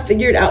not have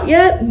figured out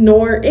yet,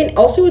 and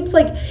also it's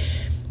like,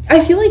 I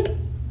feel like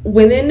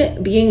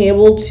women being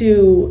able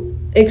to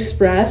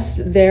express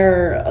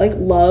their, like,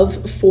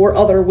 love for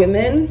other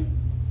women,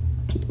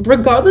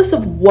 regardless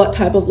of what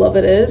type of love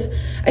it is,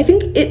 I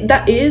think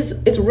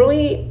it's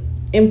really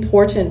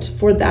important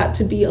for that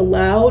to be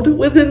allowed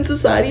within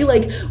society.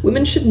 Like,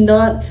 women should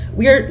not,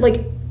 we are,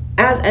 like,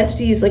 as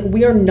entities, like,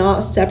 we are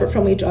not separate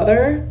from each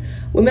other.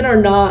 Women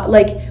are not,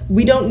 like,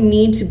 we don't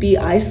need to be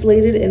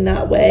isolated in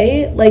that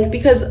way, like,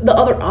 because the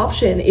other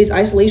option is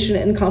isolation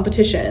and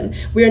competition.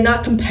 We are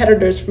not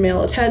competitors for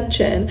male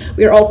attention.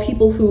 We are all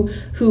people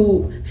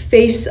who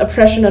face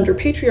oppression under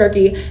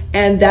patriarchy,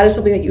 and that is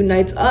something that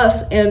unites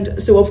us.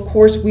 And so, of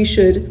course,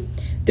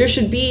 there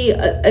should be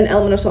an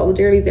element of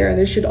solidarity there, and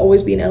there should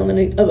always be an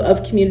element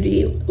of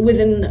community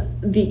within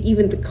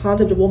even the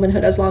concept of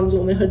womanhood, as long as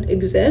womanhood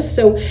exists.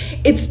 So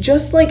it's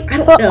just, like, I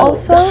don't know. But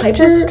also,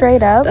 just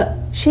straight up,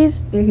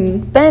 she's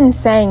been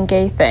saying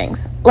gay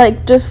things,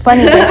 like, just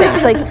funny gay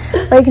things,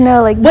 like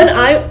no, like,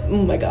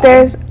 oh my god,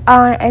 there's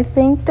I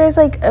think there's,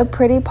 like, a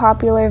pretty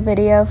popular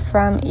video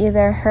from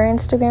either her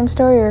Instagram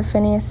story or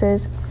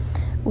Phineas's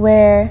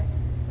where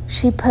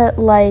she put,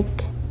 like,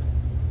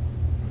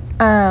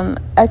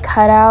 a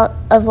cutout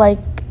of, like,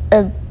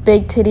 a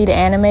big tittied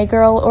anime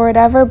girl or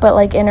whatever, but,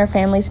 like, in her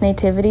family's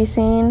nativity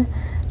scene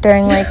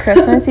during, like,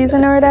 Christmas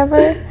season or whatever.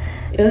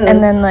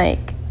 And then,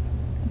 like,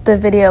 the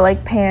video,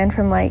 like, panned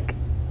from, like,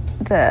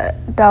 the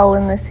doll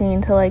in the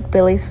scene to, like,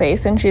 Billie's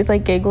face, and she's,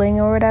 like, giggling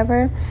or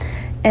whatever.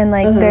 And,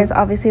 like, there's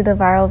obviously the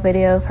viral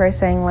video of her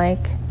saying,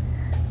 like,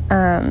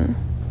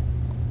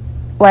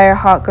 why are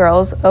hot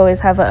girls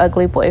always have an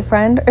ugly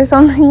boyfriend or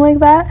something like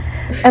that.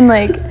 And,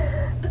 like,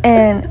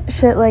 and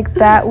shit like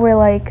that, where,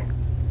 like,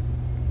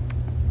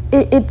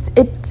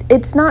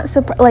 it's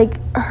not like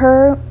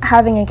her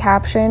having a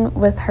caption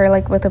with her,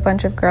 like, with a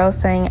bunch of girls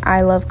saying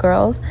I love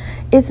girls,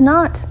 it's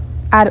not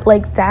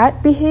like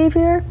that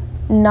behavior,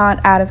 not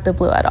out of the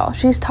blue at all.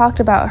 She's talked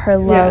about her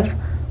love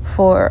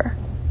for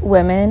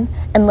women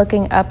and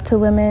looking up to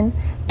women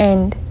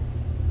and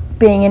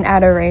being in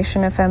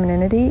adoration of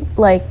femininity,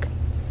 like,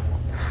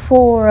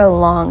 for a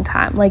long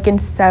time, like, in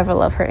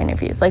several of her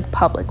interviews, like,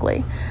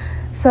 publicly.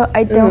 So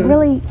I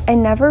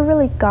never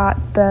really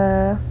got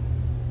the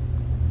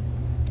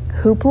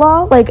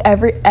hoopla. Like,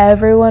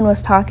 everyone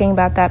was talking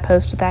about that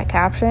post with that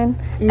caption,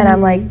 and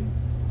I'm like,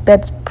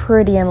 that's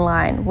pretty in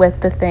line with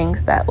the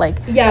things that, like...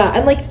 Yeah,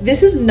 and, like,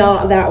 this is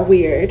not that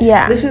weird.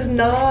 Yeah. This is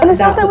not... And it's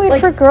not that weird,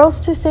 like, for girls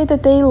to say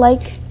that they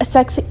like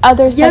sexy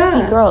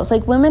girls.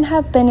 Like, women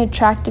have been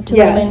attracted to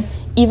women,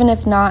 even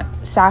if not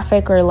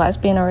sapphic or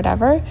lesbian or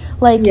whatever.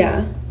 Like,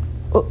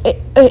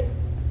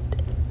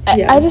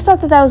 I just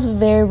thought that was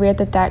very weird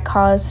that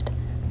caused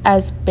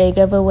as big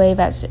of a wave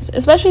as it is.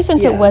 Especially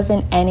since it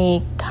wasn't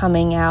any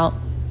coming out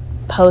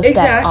post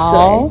at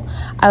all.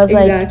 I was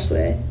like...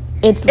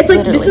 It's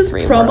like, this is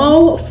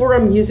promo for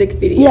a music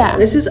video. Yeah.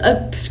 This is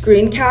a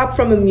screen cap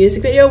from a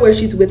music video where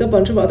she's with a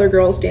bunch of other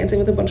girls, dancing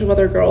with a bunch of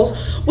other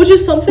girls, which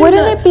is something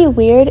Wouldn't it be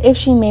weird if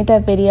she made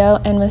that video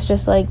and was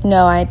just like,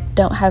 no, I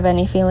don't have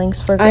any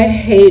feelings for... I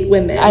hate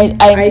women.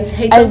 I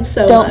hate them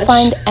so much. I don't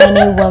find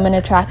any woman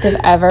attractive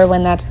ever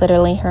when that's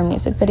literally her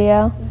music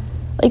video.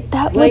 Like,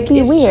 that would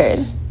be weird.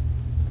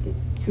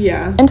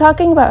 Yeah. And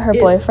talking about her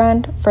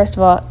boyfriend, first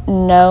of all,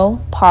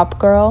 no pop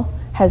girl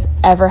has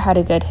ever had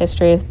a good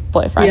history with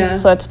boyfriends. Yeah.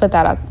 So let's put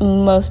that out.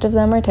 Most of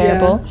them are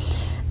terrible.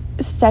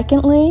 Yeah.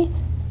 Secondly,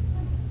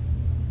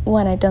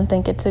 one, I don't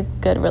think it's a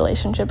good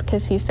relationship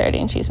because he's 30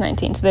 and she's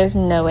 19. So there's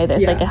no way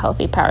there's, like, a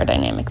healthy power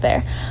dynamic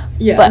there.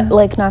 Yeah. But,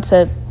 like, not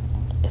to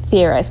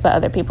theorize about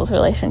other people's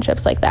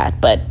relationships like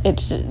that, but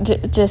it's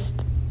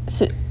just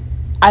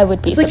I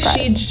would be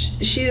surprised.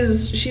 Like,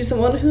 she's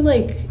someone who,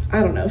 like,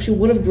 I don't know, she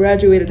would have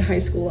graduated high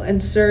school,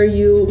 and sir,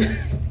 you...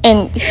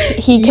 And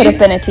he could have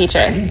been a teacher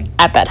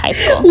at that high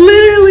school.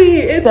 Literally,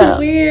 it's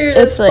weird.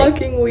 It's like,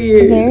 fucking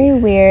weird. Very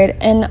weird.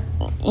 And,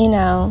 you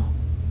know,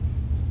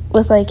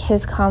 with, like,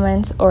 his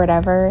comments or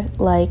whatever,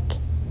 like,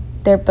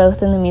 they're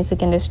both in the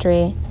music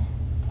industry.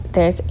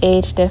 There's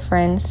age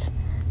difference,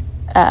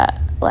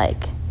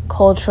 like,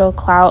 cultural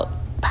clout,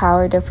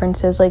 power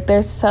differences. Like,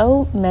 there's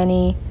so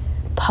many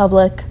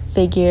public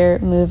figure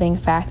moving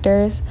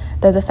factors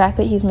that the fact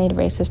that he's made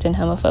racist and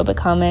homophobic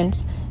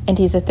comments and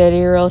he's a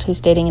 30-year-old who's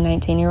dating a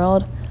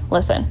 19-year-old,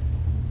 listen,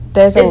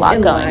 there's a lot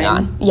going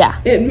on.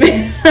 Yeah.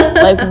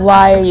 Like,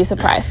 why are you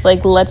surprised?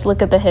 Like, let's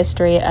look at the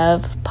history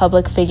of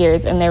public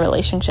figures and their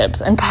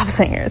relationships and pop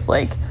singers.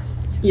 Like,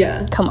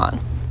 yeah, come on.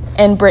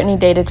 And Britney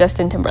dated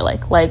Justin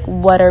Timberlake. Like,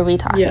 what are we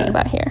talking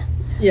about here?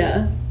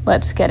 Yeah.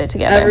 Let's get it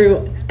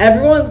together.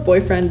 Everyone's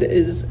boyfriend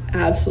is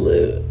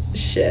absolute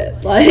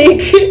shit. Like,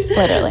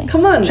 literally.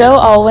 Come on. Joe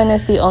Alwyn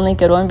is the only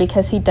good one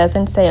because he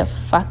doesn't say a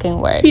fucking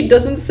word. He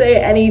doesn't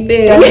say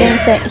anything.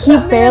 He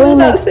barely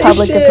makes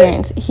public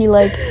appearance. He,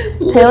 like,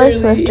 Taylor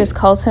Swift just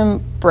calls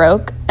him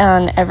broke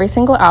on every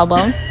single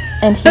album,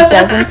 and he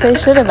doesn't say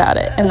shit about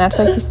it. And that's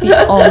why he's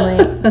the only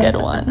good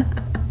one.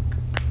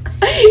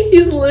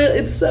 He's literally,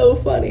 it's so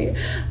funny.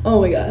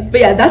 Oh my god.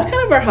 But yeah, that's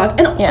kind of our hot.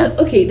 And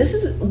okay, this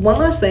is one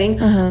last thing.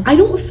 Mm-hmm. I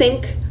don't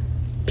think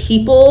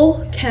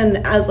people can,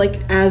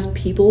 as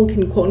people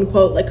can quote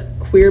unquote, like,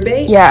 queer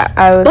bait. Yeah,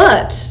 I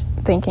was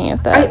thinking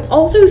of that. I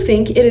also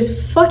think it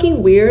is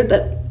fucking weird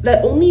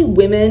that only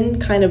women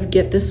kind of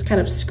get this kind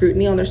of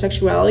scrutiny on their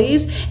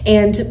sexualities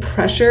and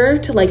pressure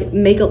to, like,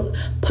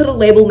 put a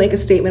label, make a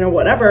statement or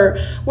whatever,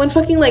 when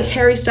fucking, like,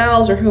 Harry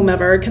Styles or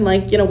whomever can,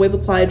 like, you know, wave a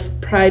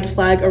pride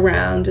flag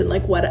around and,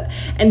 like, what,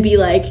 and be,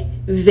 like,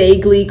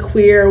 vaguely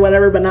queer or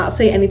whatever, but not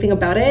say anything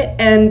about it.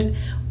 And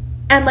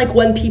like,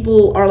 when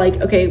people are like,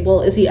 okay,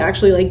 well, is he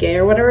actually, like, gay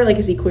or whatever, like,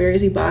 is he queer,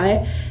 is he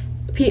bi,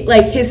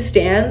 like, his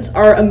stands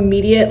are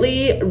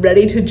immediately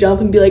ready to jump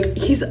and be like,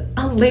 he's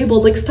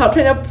unlabeled, like, stop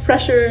trying to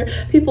pressure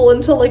people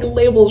into, like,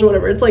 labels or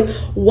whatever. It's like,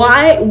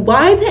 why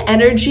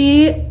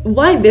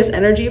this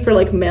energy for,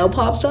 like, male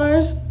pop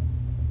stars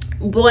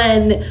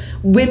when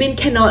women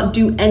cannot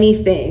do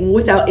anything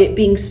without it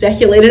being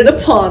speculated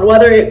upon,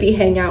 whether it be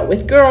hang out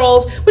with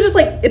girls, which is,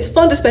 like, it's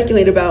fun to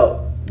speculate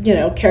about, you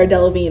know, Cara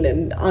Delevingne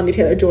and Anya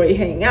Taylor-Joy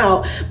hanging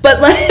out,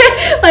 but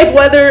like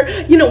whether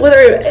it be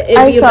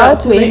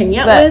about who they're hanging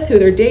out with, who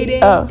they're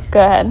dating. Oh, go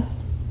ahead.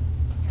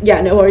 Yeah,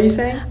 no, what were you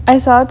saying? I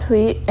saw a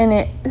tweet and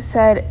it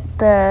said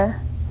the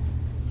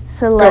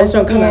girls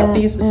don't come out.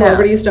 These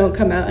celebrities don't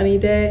come out any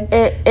day.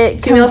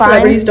 It female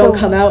celebrities don't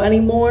come out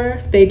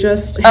anymore. They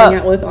just hang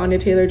out with Anya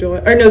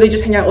Taylor-Joy, or no, they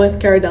just hang out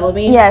with Cara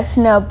Delevingne. Yes,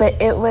 no, but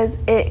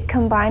it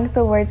combined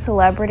the word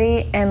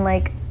celebrity and,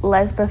 like,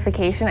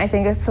 lesbification. I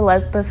think it was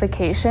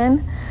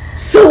celesbification.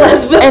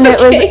 And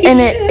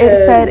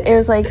it said, it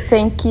was like,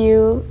 thank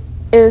you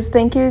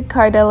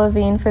Cara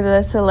Delevingne for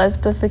the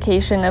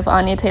celesbification of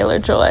Anya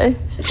Taylor-Joy.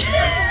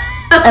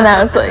 And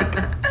I was like,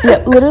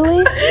 yeah,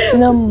 literally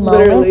the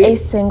moment a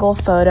single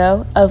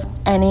photo of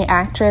any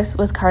actress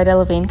with Cara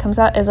Delevingne comes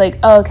out is like,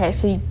 oh, okay,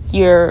 so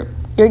you're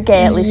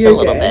gay at least a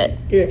little bit.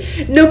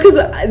 Yeah. No, because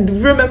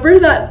remember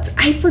that,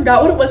 I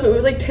forgot what it was, but it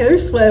was like Taylor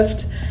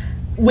Swift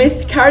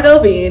with Cara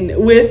Delevingne,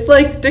 with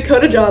like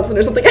Dakota Johnson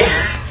or something.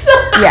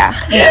 yeah.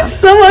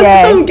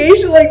 Some gay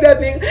shit like that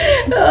being,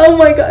 oh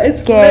my god,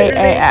 it's gay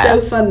literally AF. so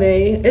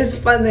funny. It's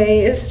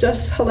funny. It's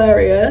just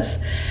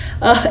hilarious.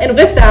 And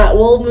with that,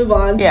 we'll move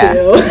on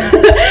to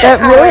that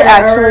really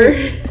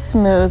actually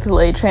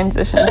smoothly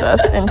transitions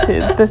us into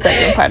the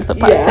second part of the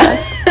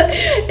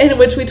podcast, in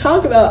which we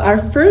talk about our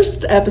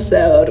first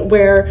episode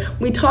where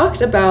we talked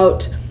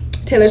about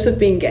Taylor Swift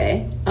being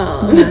gay.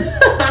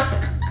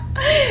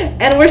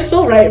 And we're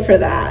still right for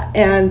that.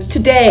 And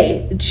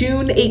today,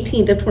 June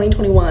 18th of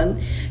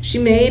 2021, she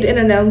made an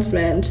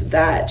announcement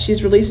that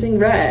she's releasing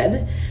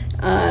Red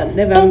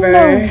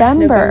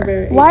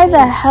November. Why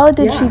the hell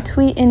did she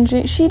tweet in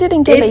June? She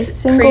didn't give a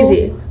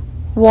single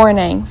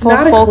warning for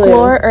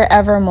Folklore or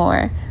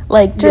Evermore.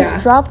 Like,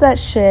 just drop that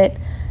shit.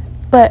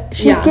 But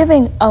she's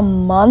giving a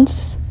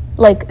month's,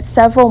 like,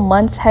 several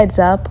months heads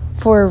up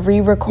for a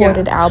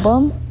re-recorded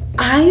album.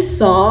 I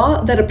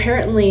saw that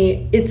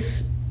apparently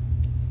it's,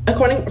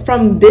 according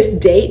from this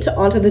date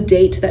onto the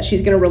date that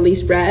she's going to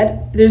release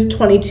Red, there's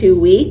 22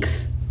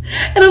 weeks.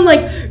 And I'm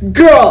like,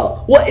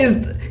 girl, what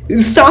is...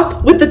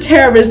 Stop with the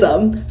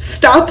terrorism.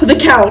 Stop the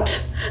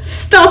count.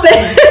 Stop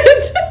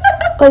it.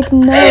 Like,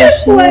 no,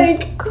 she's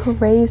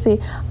crazy.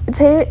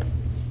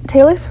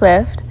 Taylor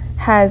Swift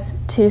has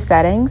two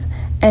settings,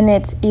 and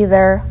it's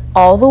either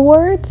all the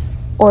words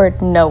or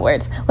no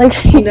words. Like,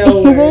 she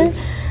either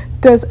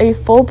does a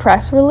full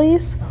press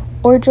release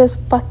or just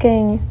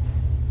fucking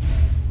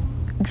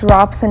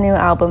drops a new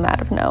album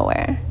out of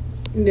nowhere.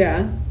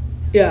 Yeah.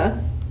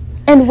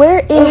 And where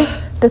is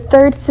the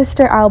third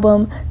sister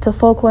album to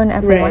Folklore and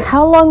Evermore? Right.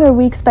 How long are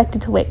we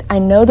expected to wait? I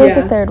know there's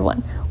a third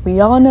one. We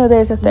all know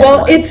there's a third one.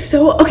 Well, it's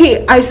so...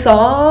 Okay, I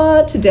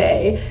saw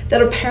today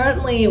that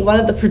apparently one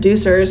of the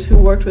producers who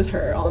worked with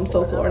her on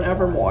Folklore and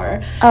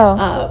Evermore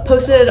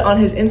posted on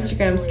his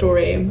Instagram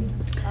story,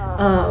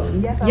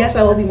 yes,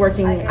 I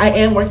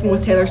am working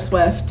with Taylor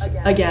Swift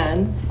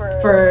again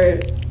for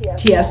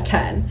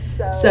TS10.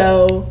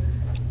 So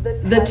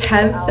the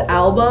 10th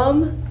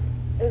album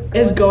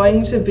is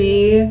going to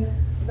be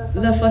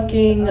the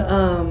fucking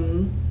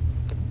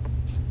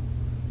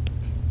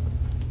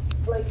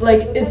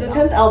it's the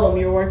 10th album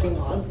you're working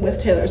on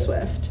with Taylor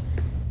Swift,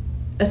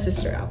 a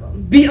sister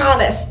album. Be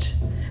honest.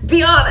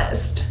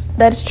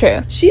 That's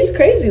true. She's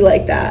crazy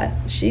like that.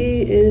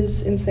 She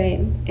is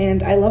insane,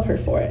 and I love her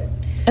for it.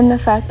 And the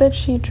fact that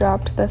she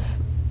dropped the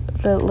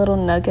little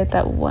nugget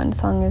that one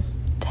song is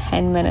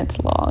 10 minutes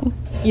long.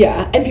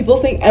 Yeah, and people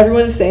think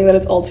everyone is saying that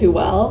it's All Too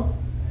Well.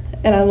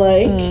 And I'm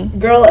like,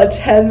 girl, a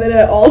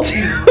 10-minute All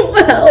Too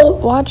Well.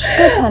 Watch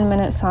the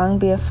 10-minute song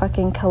be a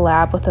fucking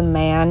collab with a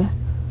man.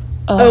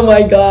 Ugh. Oh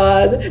my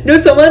god. No,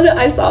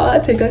 I saw a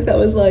TikTok that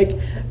was like,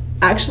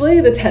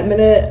 actually, the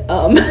 10-minute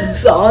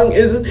song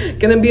is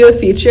gonna be a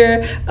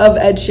feature of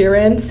Ed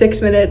Sheeran,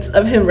 6 minutes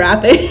of him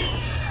rapping.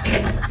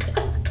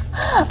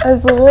 I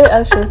was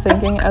just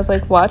thinking, I was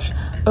like, watch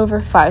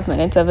over 5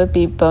 minutes of it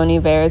be Bon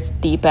Iver's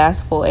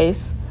deep-ass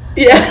voice.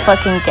 Yeah.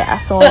 Fucking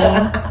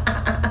gasoline.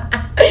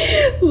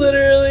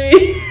 Literally.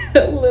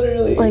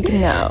 Like,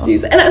 no.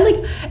 Jeez. And I'm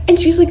like, and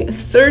she's like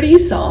 30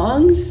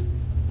 songs?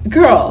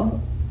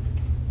 Girl.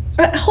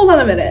 Hold on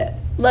a minute.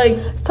 Like,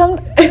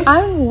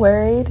 I'm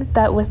worried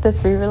that with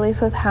this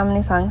re-release, with how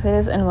many songs it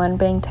is and one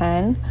being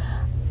 10,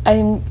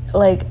 I'm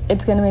like,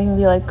 it's gonna make me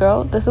be like,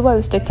 girl, this is why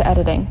we stick to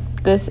editing.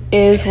 This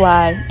is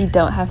why you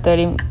don't have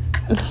 30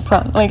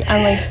 songs. Like,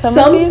 I'm like,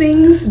 some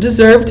things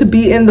deserve to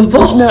be in the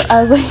vault. No,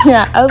 I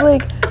was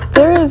like,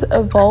 there is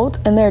a vault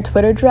and there are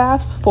Twitter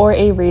drafts for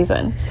a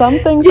reason. Some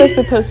things are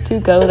supposed to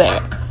go there.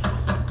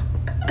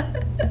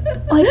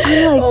 Like,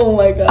 oh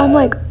my god. I'm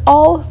like,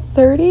 all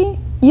 30?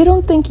 You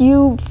don't think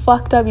you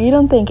fucked up? You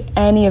don't think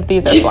any of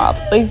these are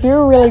flops? Like,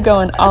 you're really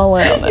going all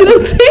in on this. You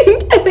don't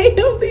think any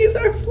of these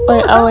are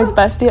flops? Like, I'm like,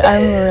 bestie,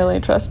 I'm really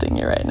trusting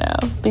you right now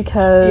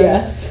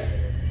because...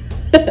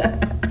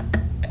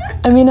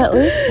 I mean, at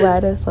least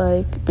Red is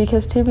like,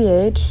 because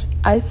TBH,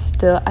 I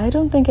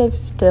don't think I've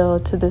still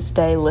to this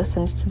day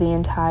listened to the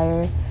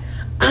entire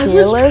Fearless.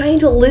 I was trying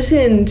to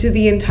listen to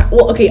the entire,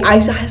 well, okay, I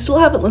still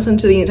haven't listened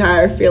to the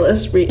entire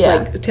Fearless,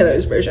 like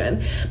Taylor's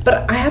version,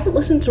 but I haven't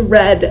listened to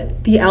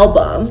Red, the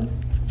album,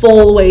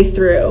 full way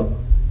through,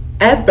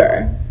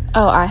 ever.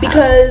 Oh, I have.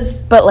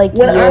 Because but like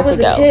when years I was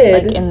ago, a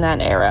kid, like in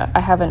that era, I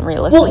haven't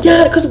re-listened. Well,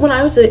 yeah, because when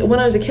I was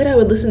a kid, I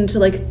would listen to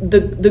like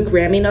the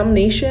Grammy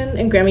nomination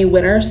and Grammy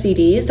winner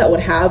CDs that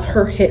would have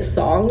her hit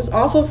songs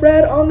off of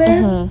Red on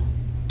there.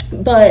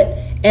 Mm-hmm. But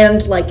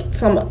and like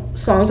some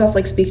songs off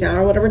like Speak Now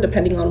or whatever,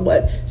 depending on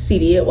what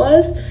CD it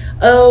was.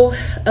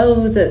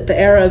 The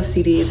era of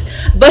CDs,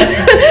 but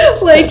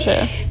like.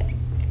 So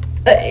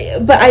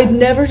but I'd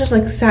never just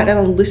like sat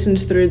down and listened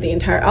through the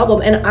entire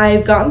album, and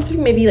I've gotten through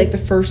maybe like the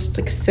first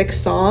like 6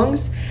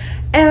 songs,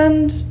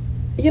 and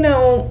you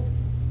know,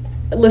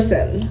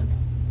 listen,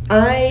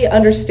 I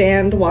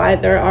understand why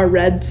there are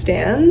Red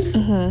stans,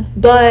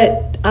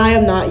 but I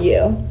am not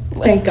you,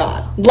 thank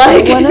God.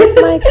 Like one of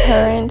my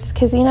currents,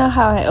 because you know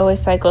how I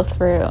always cycle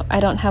through, I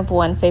don't have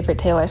one favorite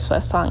Taylor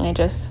Swift song, I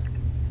just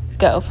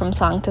go from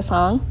song to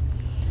song.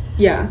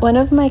 Yeah. One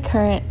of my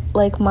current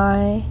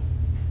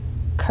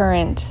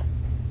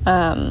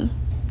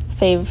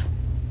fave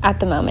at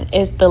the moment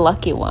is The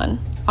Lucky One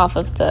off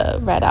of the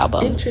Red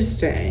album.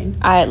 Interesting.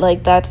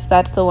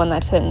 That's the one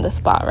that's hitting the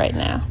spot right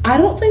now. I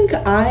don't think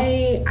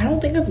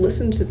I've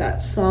listened to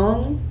that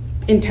song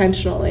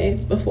intentionally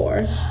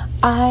before.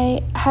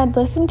 I had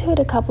listened to it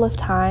a couple of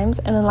times,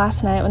 and then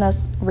last night when I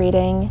was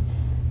reading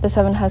The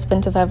 7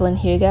 Husbands of Evelyn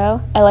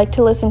Hugo, I like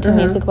to listen to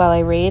music while I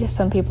read.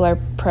 Some people are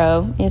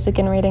pro music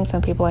and reading,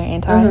 some people are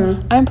anti.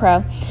 I'm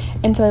pro.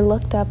 And so I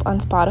looked up on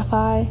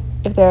Spotify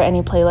if there are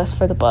any playlists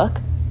for the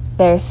book.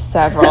 There's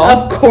several.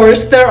 Of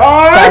course there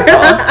are.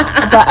 Several.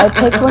 But I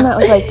picked one that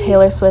was like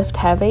Taylor Swift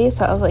heavy,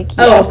 so I was like,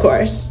 yes. Oh, of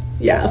course.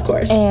 Yeah, of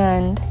course.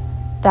 And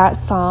that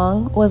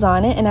song was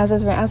on it, and as I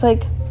was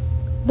like,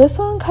 this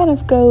song kind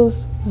of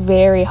goes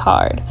very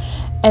hard.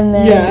 And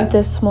then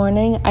this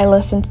morning I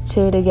listened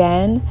to it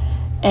again,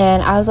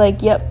 and I was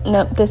like, yep,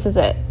 nope, this is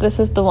it. This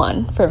is the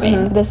one for me.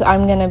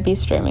 I'm going to be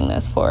streaming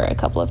this for a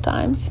couple of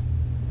times.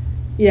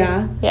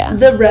 Yeah. Yeah.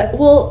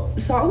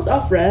 Songs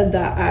off Red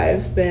that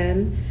I've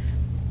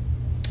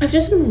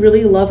just been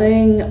really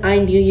loving. I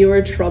Knew You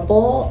Were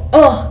Trouble.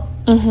 Oh,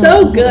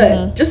 so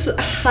good. Just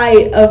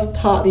height of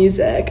pop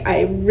music,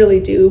 I really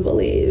do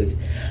believe.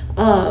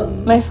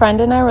 My friend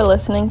and I were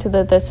listening to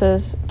the This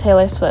Is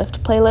Taylor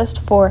Swift playlist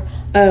for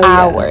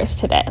hours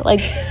today.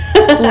 Like,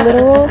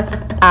 literal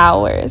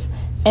hours.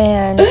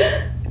 And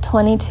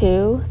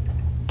 22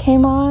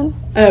 came on.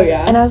 Oh,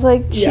 yeah. And I was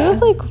like, she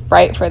was, like,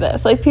 right for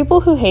this. Like,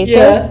 people who hate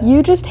this,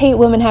 you just hate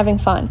women having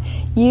fun.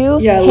 You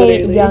hate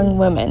literally. Young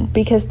women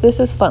because this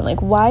is fun.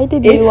 Like, why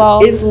did you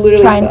all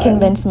try and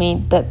convince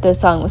me that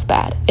this song was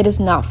bad? It is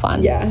not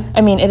fun. Yeah.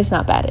 I mean, it is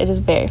not bad. It is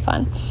very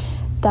fun.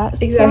 That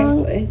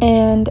song,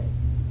 and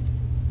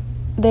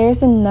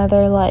there's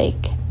another, like...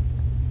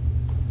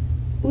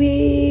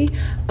 We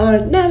are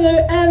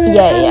never,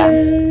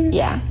 ever,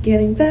 yeah.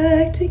 getting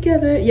back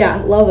together. Yeah,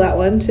 love that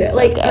one too. So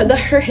like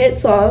her hit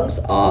songs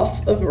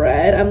off of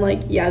Red, I'm like,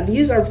 yeah,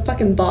 these are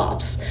fucking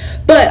bops.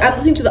 But I'm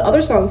listening to the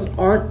other songs that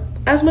aren't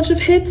as much of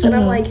hits, and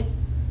I'm like,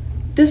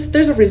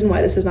 there's a reason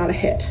why this is not a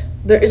hit.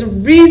 There is a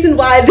reason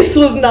why this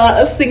was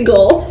not a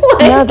single.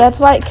 No, that's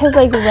why, because,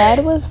 like,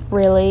 Red was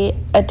really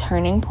a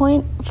turning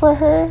point for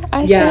her,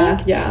 I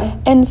think. Yeah.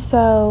 And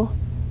so,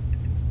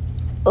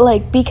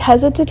 like,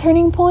 because it's a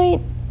turning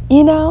point,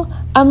 you know,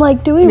 I'm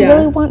like, do we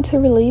really want to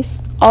release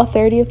all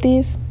 30 of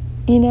these,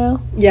 you know?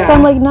 Yeah. So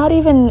I'm like, not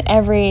even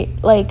every,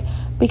 like,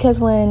 because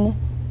when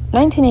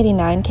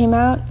 1989 came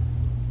out,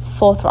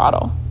 Full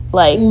Throttle,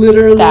 like,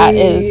 literally, that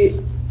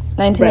is,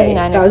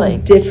 1989 that is, was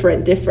like...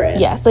 different.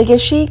 Yes, like, if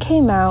she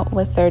came out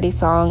with 30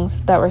 songs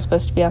that were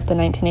supposed to be off the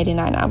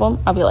 1989 album,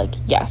 I'll be like,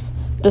 yes.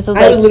 This is,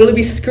 like, I would literally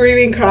be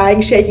screaming, crying,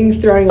 shaking,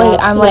 throwing up.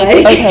 I'm like,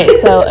 okay,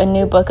 so a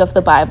new book of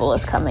the Bible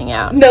is coming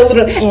out. No,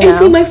 literally. And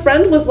so my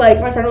friend was like,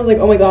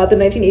 oh my god, the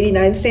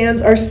 1989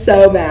 stans are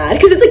so mad.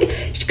 Because it's like,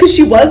 because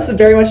she was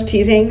very much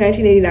teasing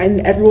 1989,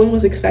 and everyone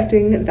was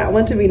expecting that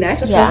one to be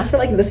next, especially for,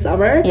 like, the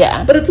summer.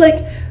 Yeah. But it's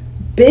like,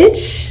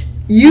 bitch,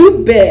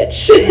 you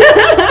bitch.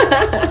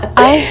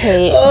 I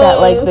hate that,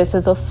 like, this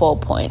is a full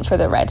point for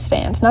the Red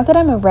stand. Not that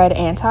I'm a Red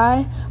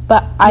anti,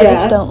 but I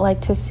just don't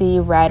like to see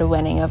Red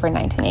winning over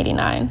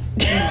 1989.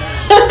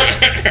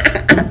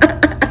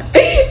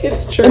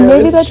 It's true. And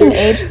maybe that's an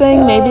age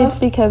thing. Maybe it's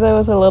because I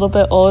was a little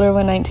bit older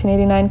when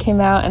 1989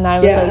 came out, and I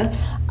was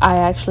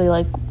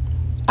like,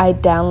 I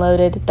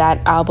downloaded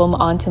that album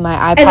onto my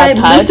iPod Touch.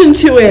 And I listened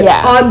to it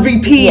on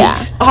repeat. Yeah.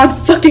 On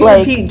fucking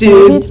repeat,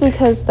 dude. Maybe it's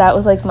because that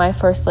was, like, my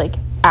first, like,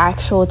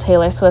 actual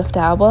Taylor Swift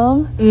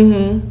album.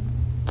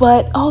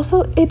 But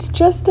also, it's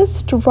just a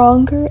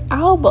stronger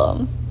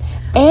album.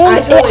 And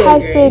it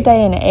has the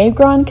Diana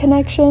Agron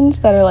connections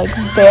that are, like,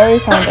 very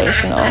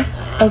foundational.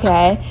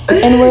 Okay?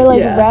 And where,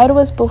 like, Red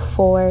was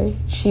before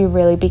she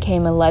really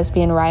became a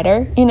lesbian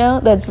writer, you know?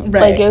 That's,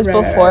 like, it was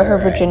before her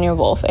Virginia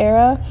Woolf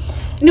era.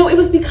 No, it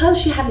was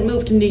because she hadn't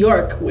moved to New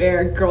York,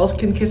 where girls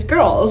can kiss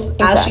girls,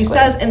 as she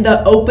says in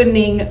the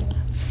opening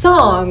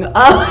song of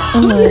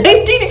 19...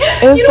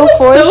 It was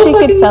before she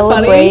could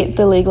celebrate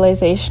the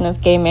legalization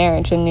of gay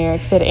marriage in New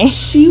York City.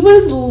 She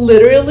was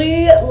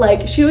literally,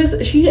 like, she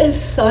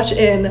is such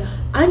an...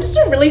 I'm just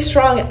a really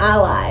strong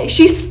ally.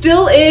 She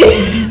still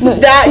is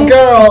that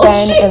girl.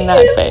 She is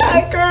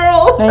that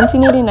girl.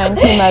 1989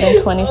 came out in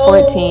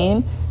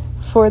 2014.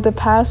 For the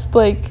past,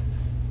 like,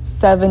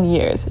 7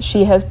 years,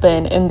 she has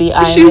been in the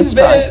I am a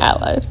strong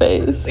ally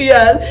phase.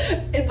 Yeah.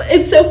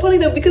 It's so funny,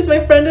 though, because my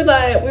friend and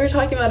I, we were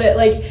talking about it,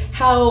 like,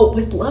 how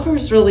with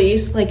Lover's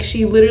release, like,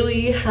 she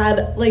literally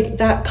had, like,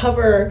 that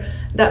cover,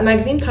 that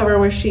magazine cover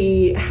where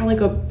she had,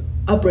 like,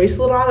 a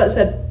bracelet on that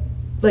said,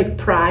 like,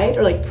 pride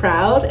or, like,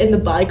 proud in the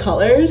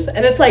bicolors.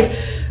 And it's like,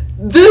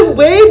 the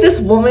way this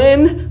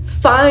woman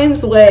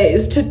finds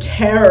ways to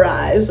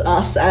terrorize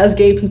us as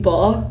gay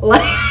people,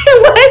 like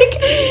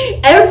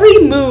every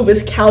move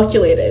is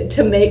calculated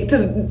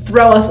to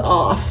throw us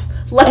off.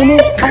 Like,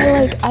 and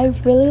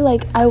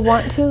I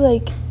want to,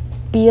 like,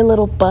 be a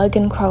little bug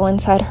and crawl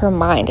inside her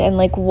mind and,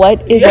 like,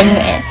 what is in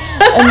there,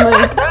 and,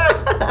 like,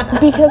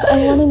 because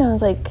I want to know,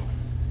 is, like,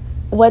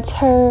 what's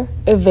her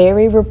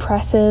very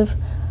repressive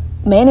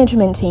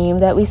management team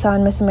that we saw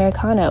in Miss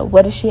Americana?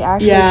 What is she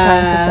actually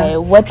trying to say?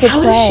 What's a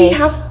play? Does she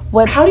have?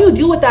 How do you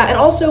deal with that? And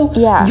also,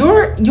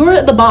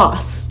 you're the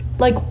boss.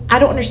 Like, I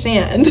don't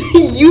understand.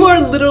 You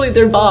are literally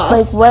their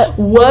boss. Like,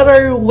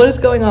 what is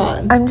going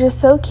on? I'm just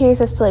so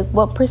curious as to, like,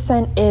 what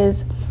 %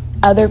 is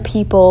other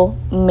people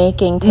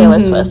making Taylor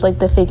Swift, like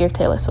the figure of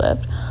Taylor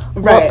Swift?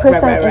 What %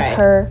 is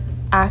her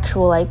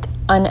actual, like,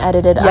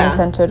 unedited,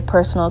 uncensored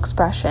personal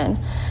expression?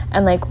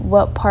 And, like,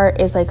 what part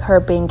is, like, her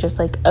being just,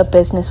 like, a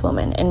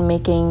businesswoman and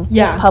making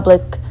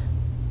public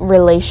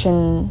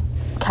relation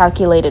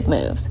calculated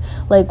moves?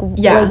 Like,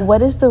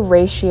 what is the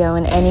ratio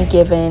in any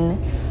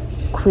given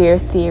queer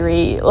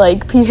theory,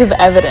 like, piece of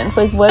evidence?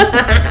 Like, what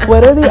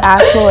are the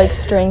actual, like,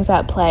 strings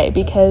at play?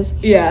 Because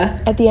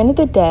at the end of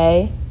the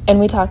day, and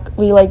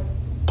we like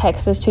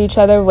text this to each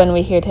other when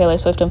we hear Taylor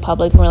Swift in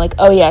public, and we're like,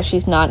 oh yeah,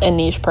 she's not a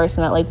niche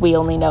person that, like, we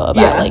only know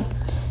about. Like,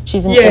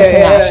 she's an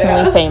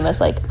internationally famous,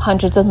 like,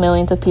 hundreds of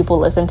millions of people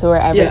listen to her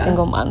every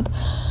single month.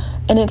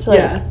 And it's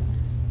like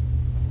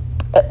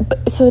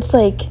so it's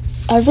like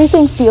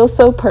everything feels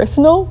so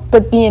personal,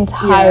 but the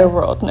entire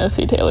world knows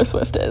who Taylor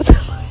Swift is.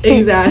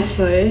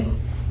 Exactly.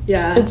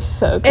 Yeah, it's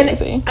so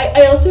crazy. And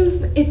I also,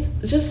 it's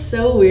just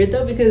so weird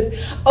though, because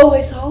I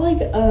saw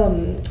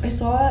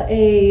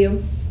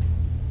a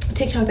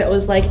TikTok that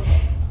was like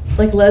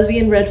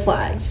lesbian red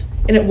flags,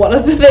 and one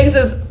of the things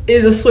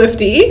is a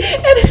Swiftie.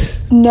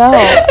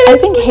 I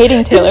think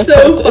hating Taylor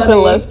Swift is a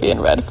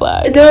lesbian red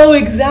flag. No,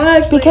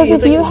 exactly. Because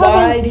if you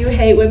why do you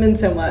hate women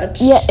so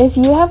much? Yeah, if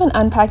you haven't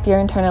unpacked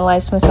your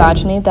internalized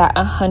misogyny, that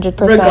 100%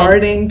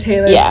 regarding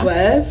Taylor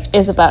Swift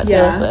is about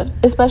Taylor Swift,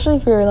 especially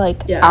if you're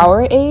like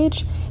our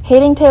age.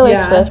 Hating Taylor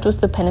Swift was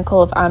the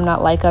pinnacle of I'm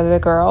not like other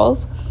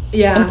girls.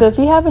 Yeah. And so if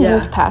you haven't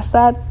moved past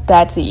that,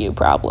 that's a you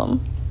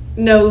problem.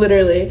 No,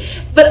 literally.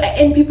 But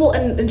and people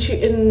and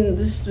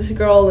this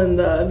girl in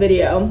the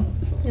video,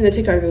 in the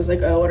TikTok, it was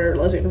like, oh, what are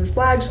lesbian red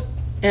flags?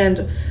 And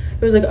it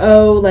was like,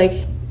 oh, like,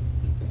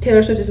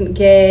 Taylor Swift isn't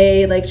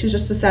gay, like, she's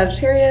just a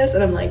Sagittarius.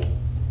 And I'm like,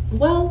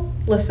 well,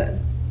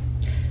 listen,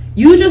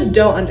 you just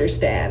don't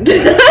understand.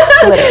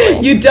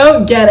 You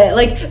don't get it.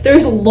 Like,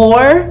 there's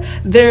lore,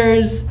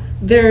 there's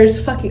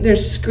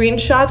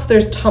screenshots,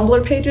 there's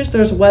Tumblr pages,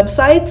 there's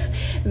websites,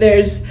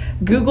 there's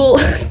Google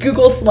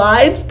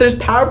Slides, there's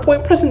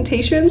PowerPoint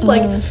presentations.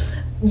 Like,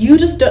 you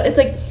just don't. It's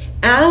like,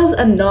 as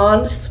a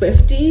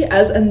non-Swiftie,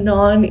 as a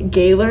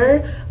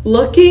non-Gaylor,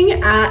 looking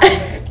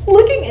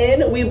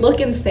in, we look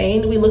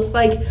insane. We look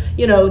like,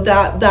 you know,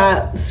 that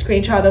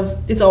screenshot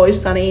of It's Always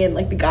Sunny, and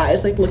like the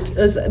guys like look,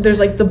 there's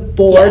like the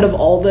board of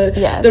all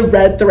the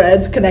red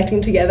threads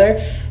connecting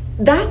together.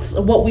 That's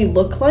what we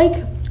look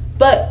like.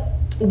 But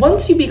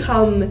once you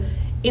become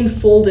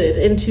enfolded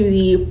into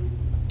the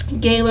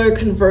Gaylor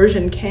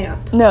conversion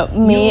camp. No,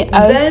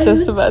 I was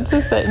just about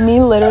to say, me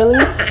literally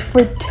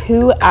for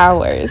 2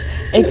 hours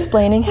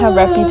explaining how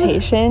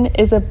Reputation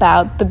is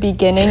about the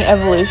beginning,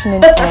 evolution,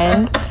 and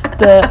end,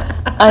 the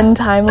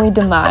untimely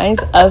demise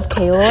of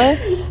Gaylor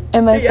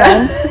and my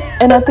friend.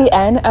 And at the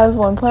end, at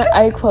one point,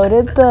 I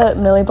quoted the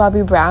Millie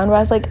Bobby Brown, where I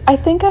was like, I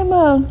think I'm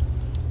a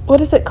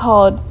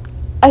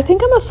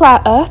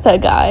flat earther,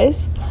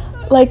 guys.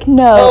 Like,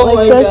 no,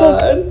 like, there's,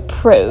 like,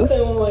 proof.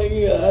 Oh, my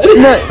God.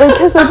 No,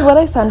 because that's what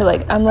I sounded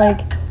like. I'm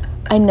like,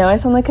 I know I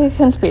sound like a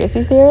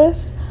conspiracy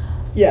theorist.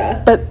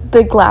 Yeah. But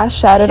the glass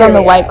shattered on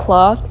the white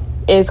cloth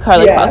is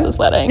Carly Kloss's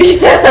wedding.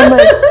 I'm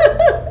like,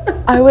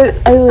 I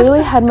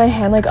literally had my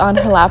hand, like, on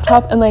her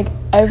laptop, and, like,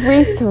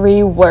 every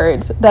 3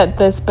 words that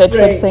this bitch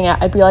would sing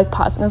out, I'd be, like,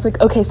 pausing. I was like,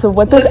 okay, so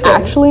what this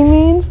actually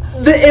means?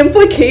 The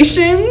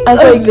implications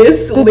of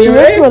this lyric? The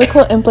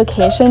geopolitical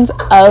implications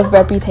of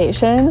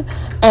Reputation,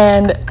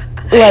 and...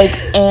 like,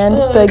 and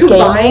the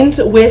combined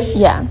gayness, with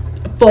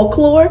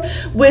folklore,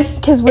 with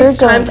It's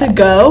Time to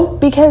Go.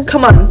 Because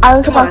come on, I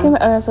was talking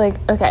about, I was like,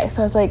 okay,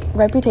 so I was like,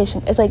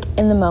 Reputation is like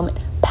in the moment,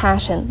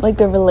 passion, like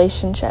the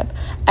relationship,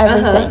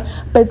 everything.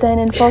 But then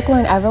in Folklore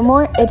and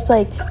Evermore, it's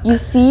like you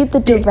see the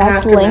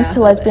direct links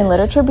to lesbian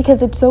literature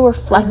because it's so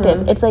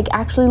reflective. It's like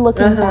actually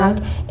looking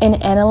back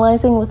and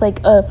analyzing with like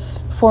a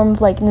form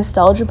of like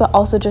nostalgia, but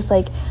also just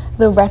like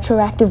the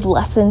retroactive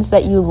lessons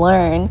that you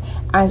learn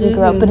as you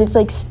grow up. But it's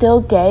like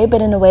still gay,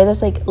 but in a way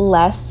that's like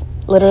less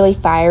literally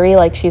fiery,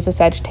 like she's a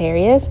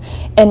Sagittarius.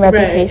 And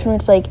Reputation,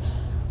 it's like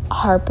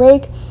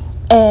heartbreak.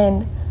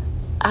 And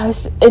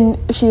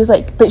she was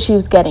like, but she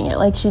was getting it.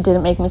 Like, she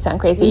didn't make me sound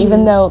crazy.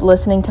 Even though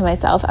listening to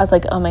myself, I was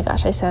like, oh my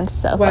gosh, I sound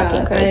so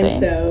fucking crazy.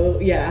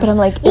 But I'm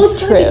like, it's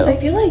true. Because I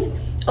feel like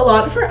a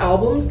lot of her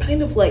albums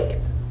kind of like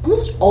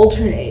almost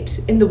alternate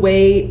in the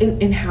way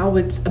in how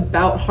it's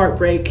about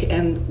heartbreak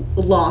and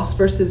loss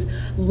versus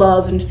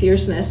love and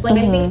fierceness. Like,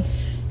 I think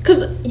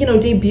because, you know,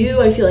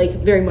 Debut, I feel like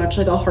very much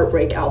like a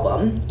heartbreak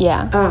album.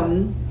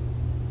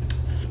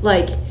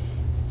 Like,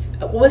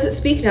 was it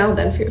Speak Now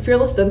then?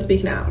 Fearless then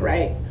Speak Now,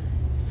 right?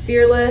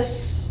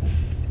 Fearless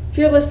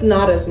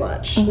not as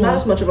much. Not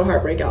as much of a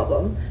heartbreak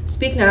album.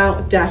 Speak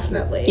Now,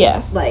 definitely.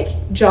 Yes. Like,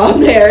 John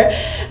Mayer.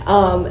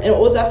 And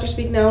what was after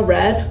Speak Now?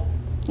 Red?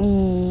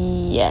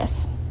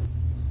 Yes. Yes.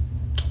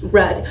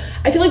 Red.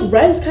 I feel like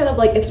Red is kind of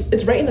like,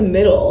 it's right in the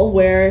middle,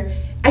 where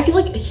I feel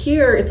like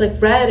here it's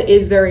like Red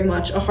is very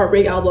much a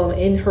heartbreak album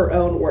in her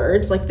own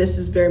words. Like, this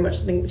is very much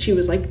something she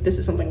was like, this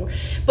is something.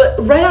 But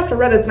right after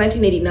Red, it's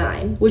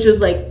 1989, which is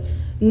like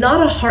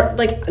not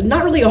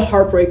really a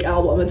heartbreak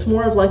album. It's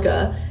more of like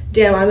a,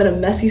 damn, I'm in a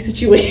messy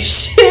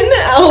situation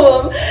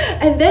album.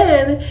 And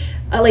then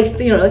like,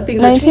 you know, like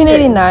things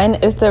 1989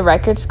 is the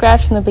record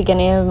scratch in the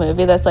beginning of a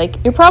movie that's like,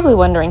 you're probably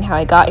wondering how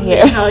I got here.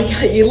 Yeah, how I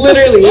got you,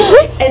 literally.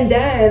 And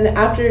then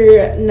after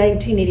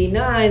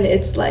 1989,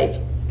 it's like,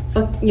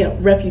 you know,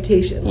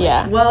 Reputation. Like,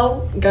 yeah.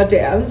 Well,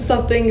 goddamn,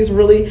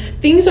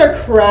 things are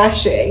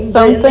crashing.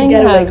 Something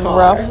has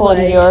ruffled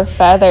your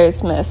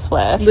feathers, Miss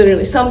Swift.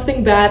 Literally,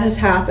 something bad has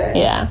happened.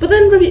 Yeah. But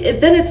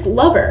then it's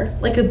Lover.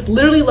 Like, it's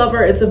literally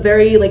Lover. It's a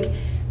very, like,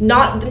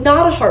 not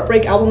a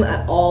heartbreak album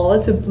at all.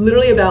 It's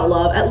literally about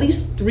love. At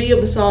least 3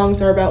 of the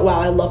songs are about, wow,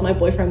 I love my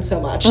boyfriend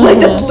so much. Like,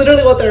 that's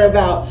literally what they're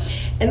about.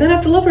 And then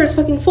after Lover, it's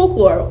fucking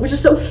Folklore, which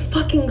is so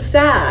fucking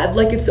sad.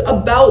 Like, it's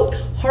about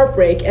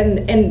heartbreak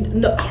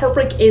and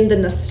heartbreak in the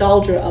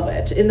nostalgia of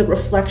it, in the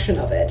reflection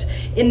of it,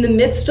 in the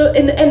midst of,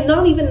 and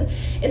not even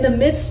in the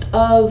midst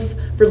of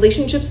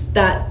relationships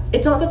that,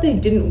 it's not that they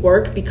didn't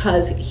work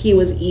because he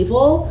was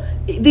evil.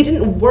 They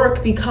didn't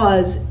work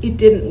because it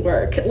didn't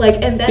work.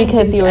 Like, and then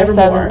because you were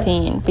Evermore.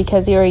 17,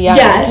 because you were young,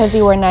 yes. Because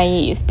you were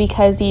naive,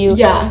 because you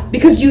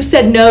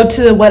said no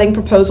to the wedding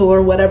proposal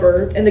or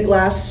whatever, and the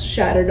glass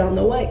shattered on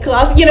the white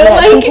cloth. You know, yeah,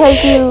 like,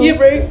 because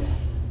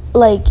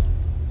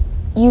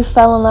you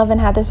fell in love and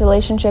had this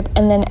relationship,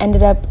 and then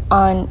ended up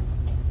on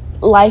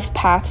life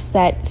paths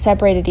that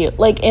separated you,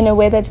 like, in a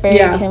way that's very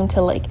akin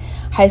to like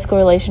high school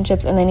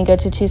relationships, and then you go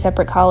to 2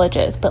 separate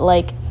colleges, but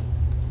like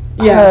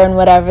her and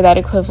whatever that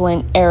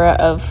equivalent era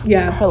of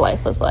her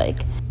life was like.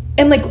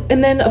 And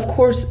then of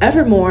course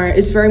Evermore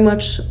is very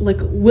much like,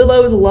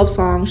 Willow is a love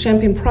song.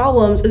 Champagne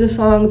Problems is a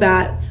song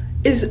that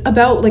is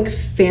about like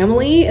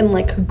family and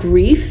like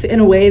grief in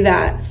a way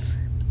that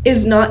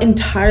is not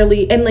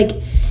entirely, and like,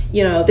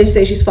 you know, they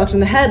say she's fucked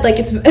in the head. Like,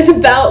 it's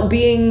about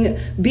being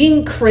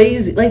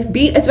crazy. Like,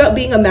 it's about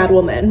being a mad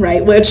woman,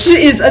 right? Which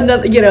is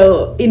another, you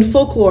know, in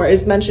Folklore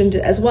is mentioned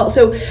as well.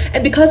 So,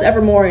 and because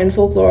Evermore and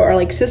Folklore are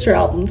like sister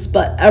albums,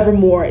 but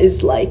Evermore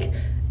is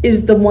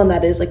the one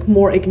that is like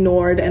more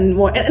ignored and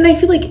more, and I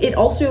feel like it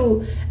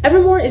also,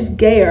 Evermore is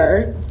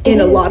gayer in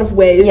a lot of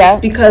ways,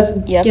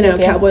 because you know,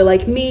 Cowboy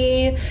Like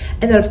Me, and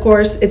then of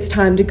course It's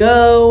Time to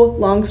Go,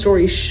 Long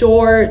Story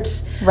Short,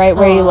 Right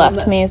Where You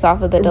Left Me is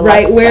off of the deluxe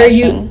Right Where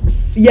version.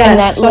 Yes, and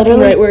that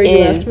literally Right Where You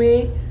is Left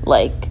Me,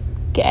 like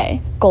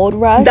gay. Gold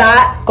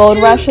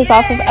Rush is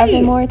off of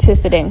Evermore.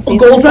 'Tis the Damn Season.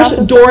 Gold Rush,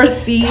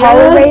 Dorothea,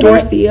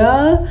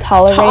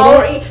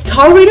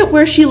 Tolerate It,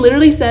 where she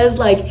literally says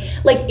like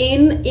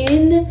in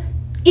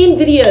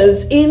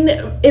videos, in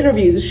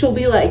interviews, she'll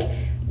be like,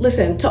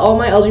 listen, to all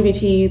my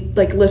LGBT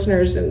like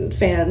listeners and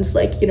fans,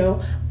 like, you know,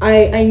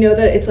 I know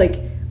that it's like,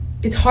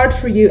 it's hard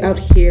for you out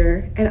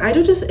here, and I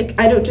don't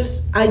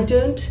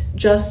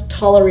just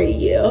tolerate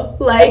you,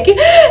 like,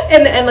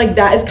 and like,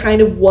 that is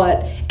kind of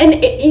what,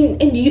 and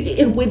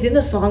within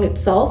the song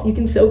itself, you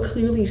can so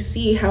clearly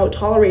see how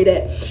Tolerate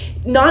It,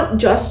 not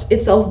just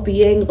itself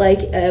being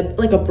like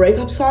a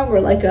breakup song, or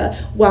like a,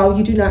 wow,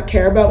 you do not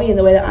care about me in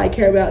the way that I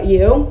care about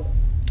you,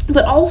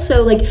 but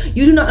also like,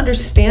 you do not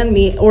understand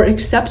me or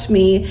accept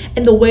me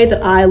in the way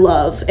that I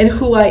love and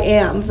who I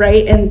am,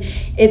 right? And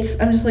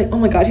I'm just like, oh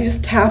my god, you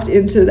just tapped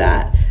into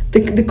that,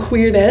 the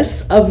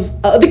queerness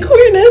of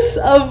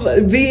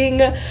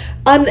being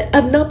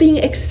of not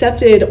being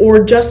accepted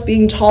or just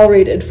being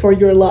tolerated for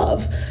your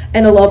love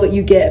and the love that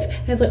you give.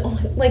 And it's like, oh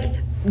my, like,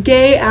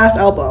 gay ass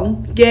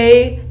album.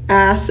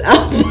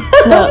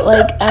 No,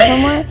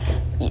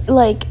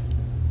 like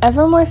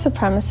Evermore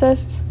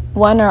supremacists,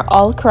 one, are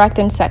all correct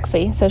and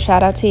sexy, so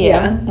shout out to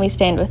you. We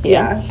stand with you.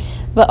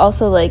 But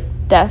also, like,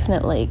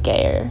 definitely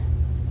gayer.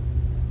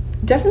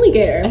 I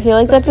feel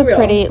like that's a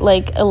pretty,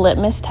 like, a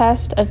litmus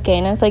test of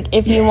gayness. Like,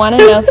 if you want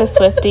to know if a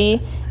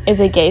Swiftie is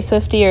a gay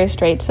Swiftie or a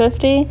straight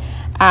Swiftie,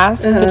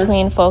 ask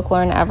between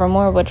Folklore and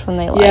Evermore which one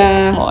they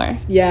like more.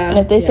 And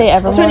if they say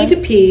Evermore, also, I need to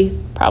pee.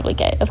 Probably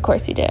gay. Of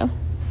course you do.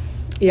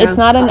 It's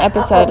not an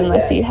episode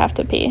unless you have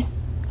to pee.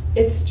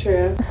 It's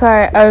true.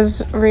 Sorry, I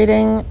was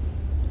reading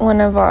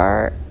one of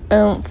our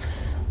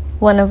oomphs.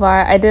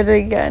 I did it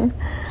again.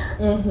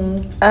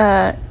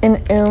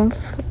 An oomph,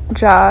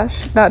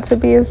 Josh, not to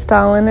be a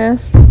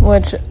Stalinist,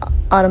 which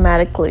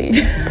automatically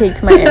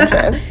piqued my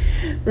interest.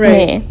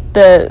 Me,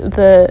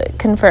 the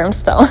confirmed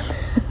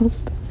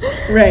Stalinist.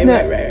 Right.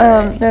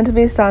 Not to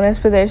be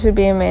Stalinist, but there should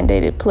be a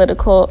mandated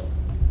political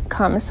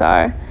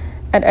commissar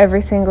at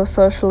every single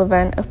social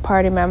event of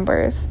party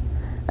members.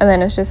 And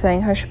then it's just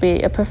saying how it should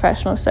be a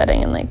professional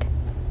setting, and like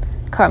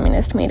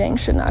communist meetings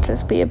should not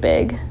just be a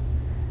big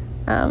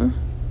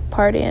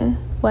party and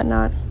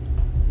whatnot,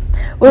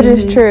 which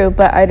is true,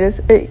 but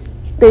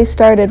they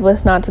started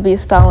with not to be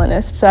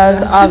Stalinist, so I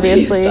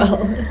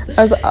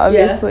was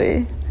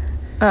obviously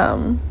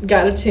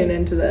gotta tune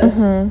into this.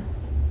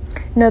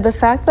 No, the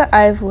fact that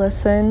I've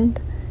listened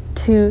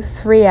to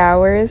 3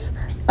 hours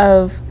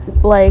of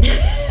like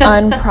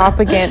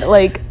unpropaganda,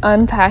 like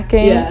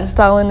unpacking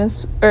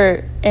Stalinist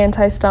or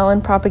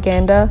anti-Stalin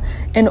propaganda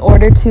in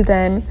order to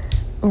then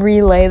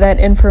relay that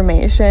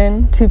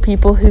information to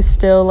people who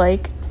still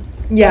like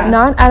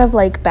not out of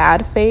like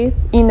bad faith,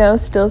 you know,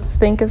 still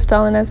think of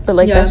Stalin as, but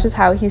like that's just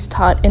how he's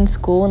taught in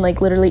school, and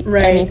like literally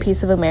any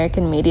piece of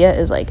American media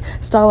is like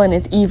Stalin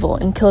is evil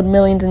and killed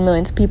millions and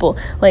millions of people.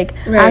 Like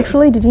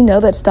actually, did you know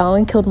that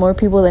Stalin killed more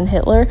people than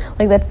Hitler?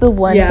 Like that's the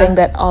one thing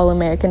that all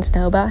Americans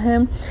know about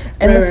him,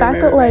 and the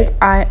fact that like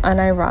I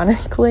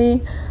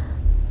unironically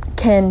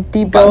can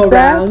debunk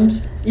that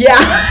is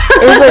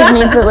like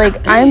means that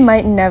like I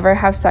might never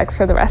have sex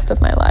for the rest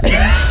of my life.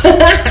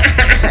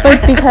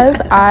 Like, because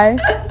I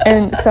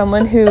am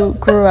someone who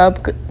grew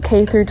up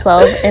K through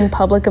 12 in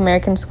public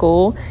American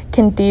school,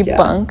 can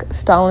debunk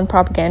Stalin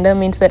propaganda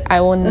means that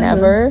I will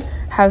never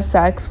have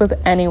sex with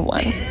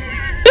anyone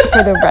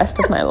for the rest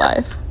of my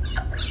life.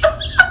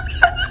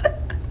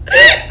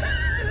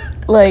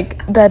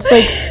 Like, that's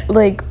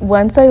like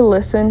once I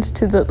listened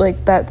to the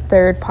like that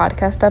third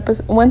podcast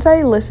episode, once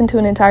I listened to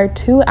an entire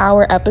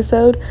 2-hour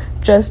episode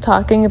just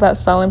talking about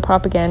Stalin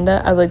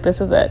propaganda, I was like,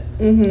 this is it.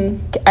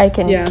 I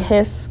can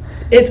kiss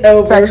it's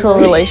over. Sexual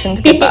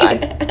relations goodbye.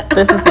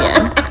 This is the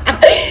end.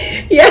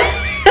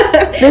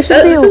 This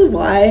is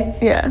why.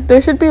 Yeah,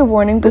 there should be a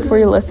warning before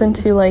you listen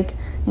to like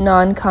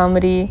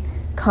non-comedy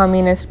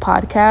communist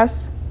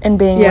podcasts and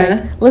being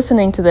like,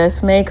 listening to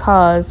this may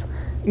cause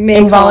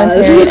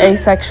involuntary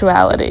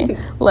asexuality,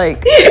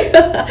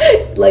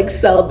 like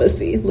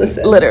celibacy.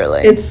 Listen,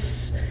 literally,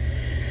 it's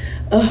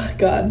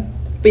god.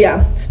 But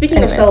yeah,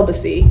 speaking of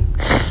celibacy,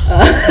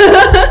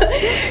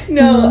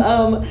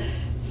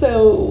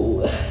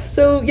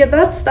 So yeah,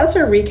 that's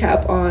our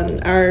recap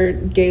on our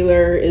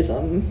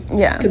Gaylerism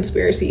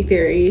conspiracy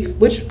theory,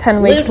 which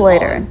 10 weeks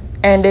later,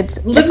 and it's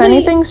if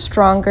anything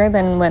stronger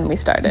than when we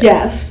started.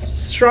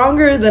 Yes,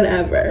 stronger than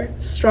ever.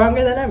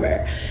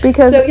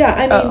 Because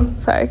I mean,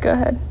 sorry, go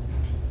ahead.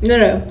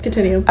 No,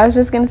 continue. I was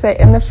just gonna say,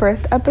 in the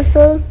first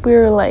episode, we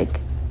were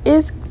like,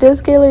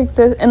 does Gaylor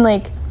exist? And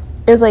like,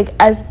 is like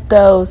as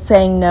though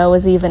saying no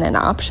is even an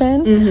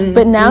option.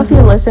 But now if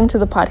you listen to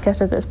the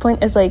podcast at this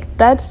point, it's like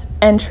that's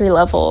entry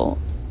level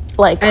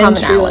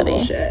commonality.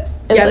 Shit.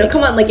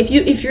 Come on, like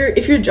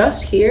if you're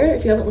just here,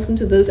 if you haven't listened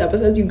to those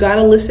episodes, you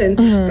gotta listen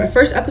to our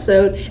first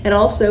episode and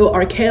also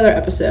our Kaylor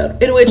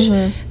episode, in which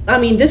I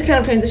mean this kind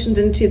of transitions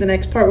into the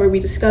next part where we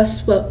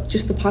discuss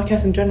just the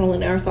podcast in general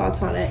and our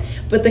thoughts on it.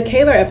 But the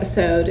Kaylor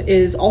episode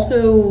is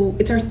also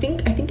I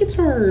think it's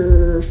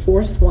our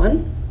fourth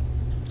one.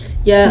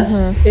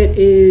 Yes, it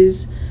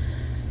is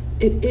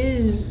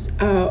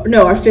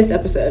our fifth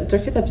episode. It's our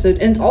fifth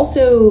episode, and it's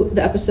also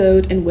the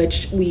episode in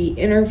which we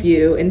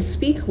interview and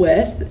speak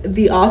with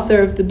the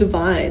author of The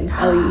Divines,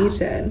 Ellie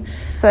Eaton.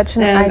 Such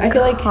an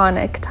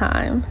iconic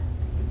time.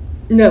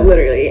 No,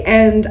 literally.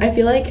 And I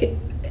feel like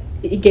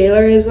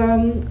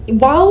Gaylerism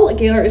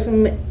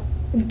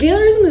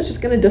is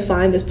just going to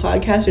define this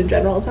podcast in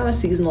general. It's not a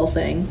seasonal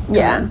thing.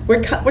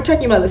 We're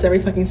talking about this every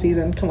fucking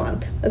season. Come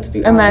on. Let's be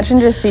honest. Imagine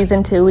just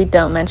season 2, we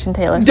don't mention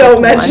Taylor Swift.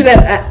 Don't mention it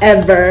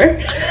ever.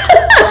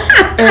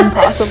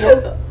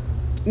 Impossible.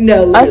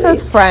 No, literally. Us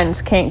as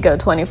friends can't go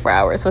 24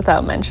 hours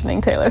without mentioning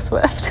Taylor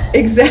Swift.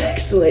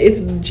 Exactly.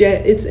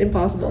 It's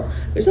impossible.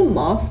 There's a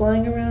moth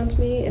flying around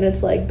me, and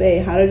it's like,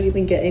 babe, how did you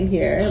even get in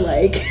here?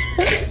 Like,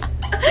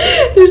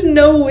 there's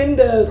no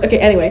windows. Okay,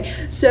 anyway.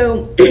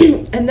 So,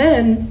 and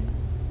then...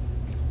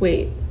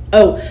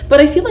 but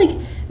I feel like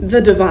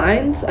The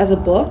Divines as a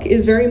book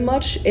is very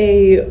much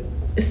a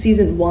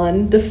season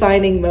 1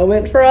 defining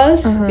moment for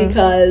us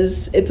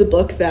because it's a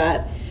book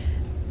that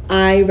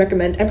I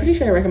recommend. I'm pretty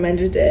sure I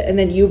recommended it, and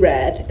then you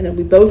read, and then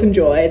we both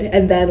enjoyed,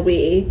 and then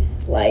we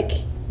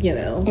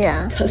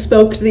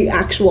spoke to the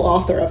actual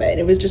author of it. And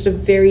it was just a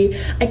very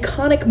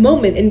iconic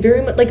moment, and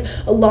very much like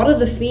a lot of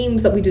the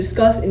themes that we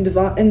discuss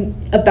about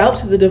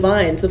The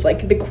Divines, of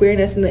like the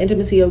queerness and the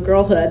intimacy of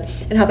girlhood,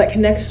 and how that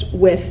connects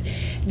with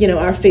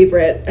our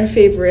favorite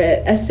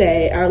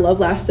essay, Our Love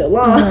Lasts So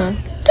Long.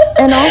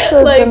 And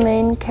also the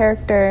main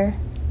character,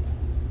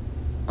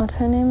 what's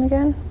her name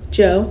again?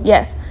 Jo.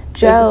 Yes,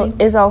 Jo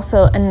is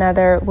also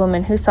another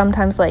woman who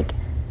sometimes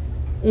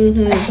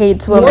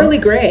hates women, morally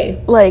gray,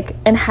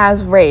 and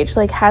has rage,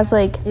 has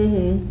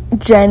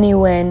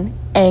genuine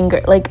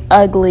anger,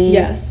 ugly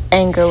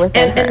anger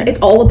within her. And it's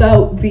all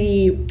about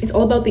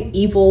the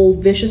evil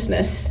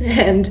viciousness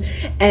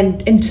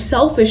and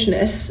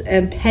selfishness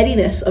and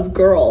pettiness of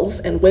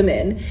girls and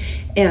women,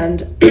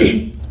 and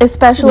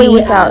especially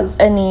without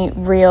any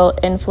real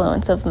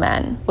influence of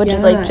men, which is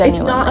genuinely,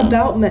 it's not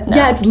about men.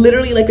 No. It's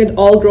literally like an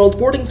all-girls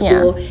boarding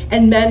school,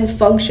 and men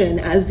function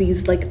as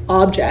these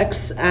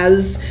objects,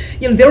 as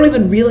they don't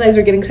even realize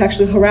they're getting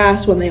sexually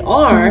harassed when they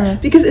are,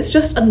 because it's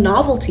just a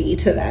novelty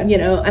to them,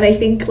 and I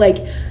think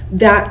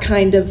that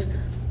kind of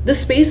the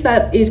space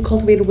that is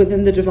cultivated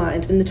within The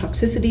Divines, and the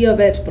toxicity of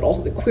it, but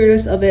also the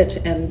queerness of it,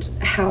 and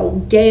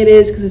how gay it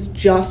is because it's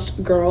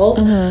just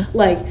girls,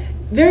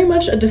 very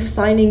much a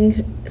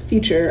defining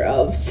feature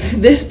of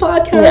this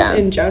podcast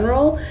in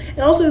general,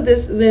 and also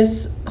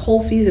this whole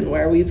season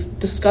where we've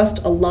discussed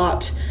a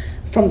lot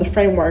from the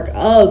framework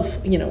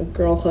of, you know,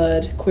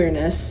 girlhood,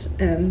 queerness,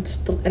 and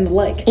the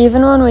like.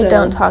 Even when we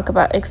don't talk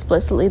about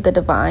explicitly the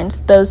divines,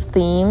 those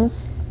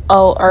themes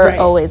are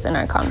always in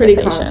our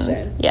conversations. Pretty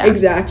constant. Yeah,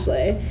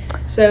 exactly.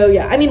 So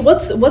yeah, I mean,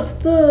 what's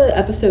the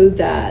episode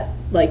that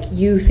like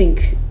you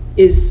think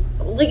is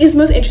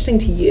most interesting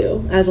to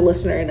you as a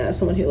listener and as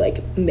someone who like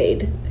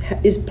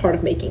is part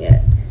of making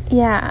it?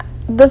 Yeah,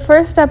 the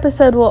first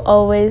episode will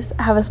always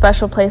have a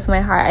special place in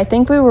my heart. I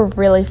think we were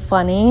really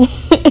funny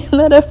in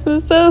that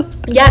episode.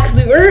 Yeah,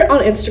 because we were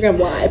on Instagram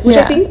Live, which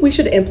I think we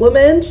should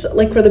implement,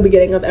 like, for the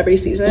beginning of every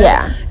season.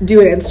 Yeah.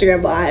 Do an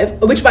Instagram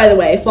Live, which, by the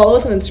way, follow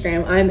us on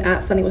Instagram. I'm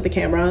at Sunny with a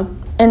Camera.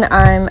 And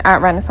I'm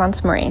at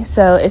Renaissance Marie.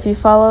 So if you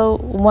follow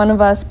one of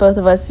us, both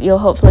of us, you'll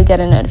hopefully get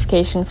a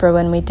notification for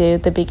when we do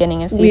the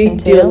beginning of season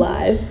 2. We do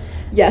live.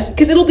 Yes,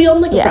 because it'll be on,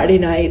 like, Friday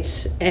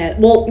night,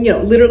 and, well, you know,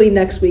 literally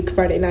next week,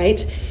 Friday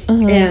night,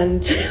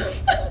 and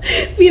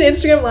be an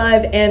Instagram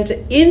Live, and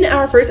in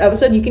our first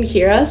episode, you can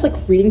hear us, like,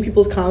 reading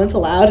people's comments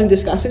aloud and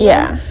discussing them.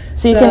 Yeah,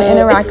 so you can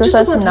interact with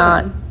us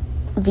not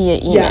via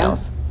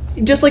emails.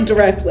 Yeah, just, like,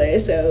 directly,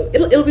 so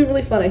it'll be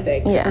really fun, I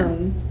think. Yeah.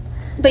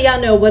 But yeah,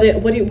 no,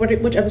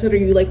 which episode are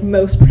you, like,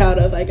 most proud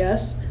of, I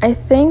guess? I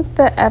think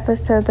the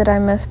episode that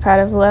I'm most proud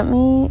of, let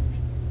me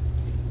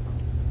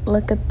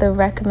look at the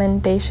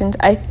recommendations.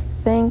 I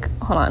think,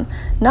 hold on,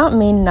 not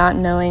me not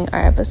knowing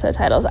our episode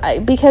titles,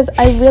 because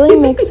I really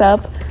mix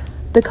up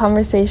the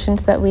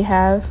conversations that we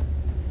have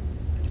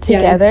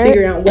together,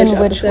 figuring out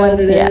which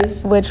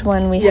ones, which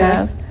one we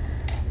have.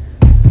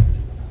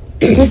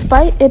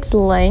 Despite its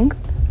length,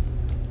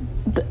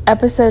 the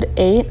episode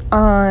 8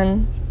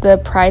 on the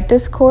Pride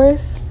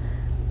discourse,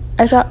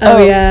 I thought,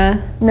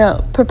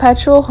 no,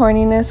 perpetual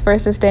horniness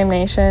versus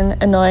damnation,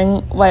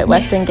 annoying white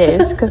Western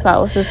gays,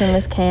 Catholicism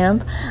is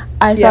camp.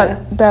 I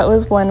thought that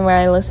was one where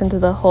I listened to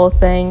the whole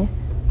thing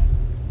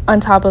on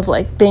top of,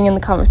 like, being in the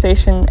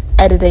conversation,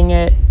 editing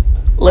it,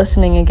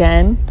 listening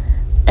again,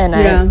 and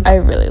I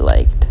really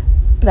liked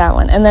that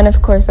one. And then,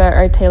 of course,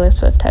 our Taylor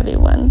Swift heavy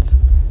ones.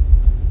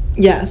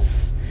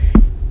 Yes.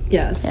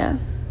 Yeah.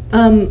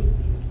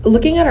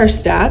 Looking at our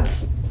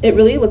stats, it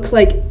really looks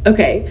like,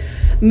 okay,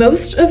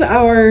 most of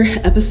our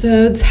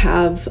episodes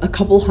have a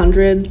couple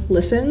hundred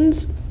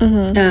listens,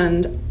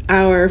 and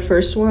our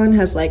first one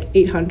has like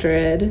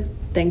 800.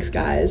 Thanks,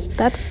 guys.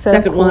 That's so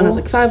Second cool. one has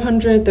like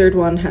 500. Third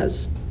one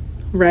has,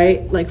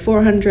 like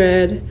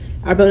 400.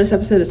 Our bonus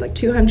episode is like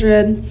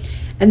 200.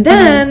 And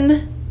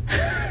then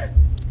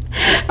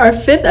our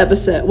fourth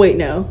episode,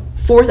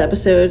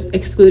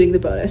 excluding the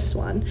bonus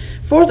one.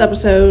 Fourth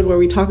episode where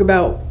we talk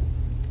about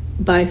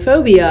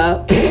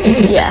biphobia.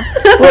 Yeah.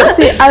 Well,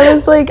 see, I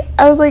was like,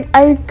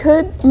 I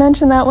could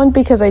mention that one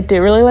because I do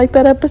really like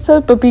that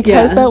episode, but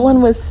because that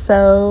one was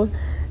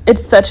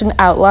it's such an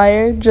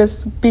outlier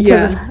just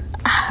because of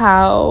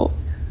how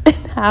it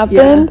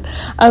happened.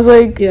 I was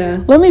like,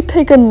 let me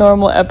pick a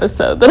normal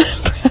episode that I'm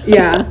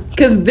proud of.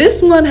 Because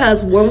this one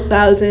has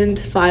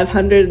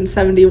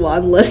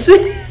 1,571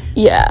 listens.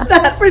 Yeah.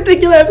 That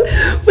particular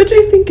episode, which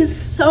I think is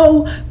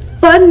so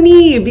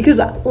funny because,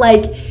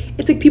 like,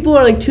 it's like people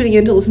are like tuning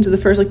in to listen to the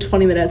first like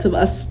 20 minutes of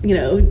us, you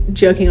know,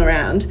 joking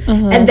around,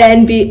 and then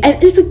and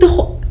it's like the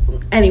whole.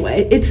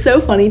 Anyway, it's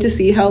so funny to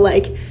see how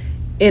like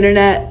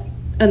internet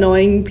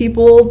annoying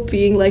people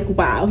being like,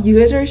 wow, you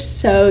guys are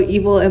so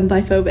evil and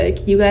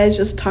biphobic. You guys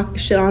just talk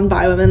shit on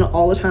bi women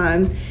all the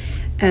time,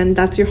 and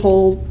that's your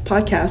whole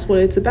podcast, what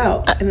it's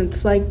about. And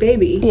it's like,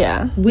 baby, we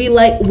are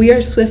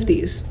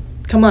Swifties.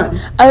 Come on.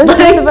 I was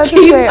just about to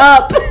say,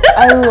 up.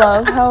 I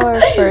love how our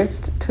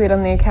first tweet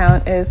on the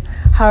account is,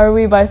 how are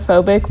we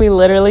biphobic? We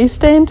literally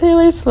stan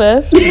Taylor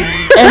Swift.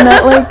 And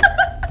that, like,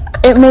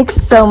 it makes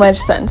so much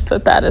sense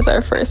that is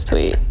our first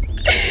tweet.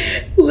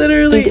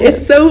 Literally,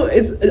 it's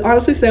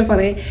honestly so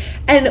funny.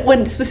 And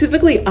when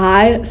specifically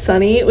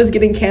Sunny, was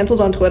getting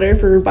canceled on Twitter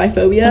for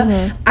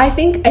biphobia, I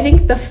think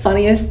the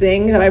funniest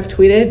thing that I've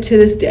tweeted to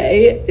this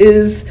day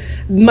is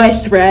my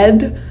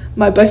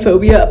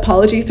biphobia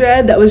apology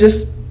thread that was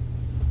just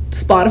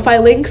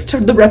Spotify links to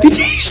the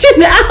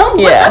Reputation album.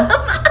 Yeah.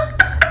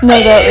 No,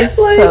 that was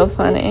like, so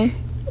funny.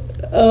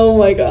 Oh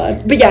my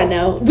god. But yeah,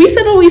 no. We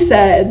said what we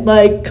said.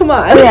 Like, come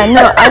on. Oh yeah,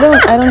 no, I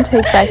don't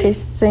take back a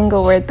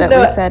single word that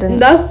we said in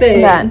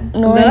nothing. That,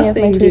 nor any of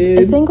my tweets. Dude.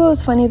 I think what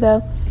was funny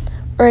though,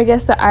 or I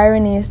guess the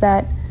irony is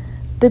that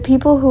the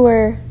people who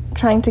are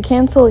trying to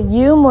cancel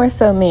you, more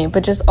so me,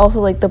 but just also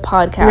like the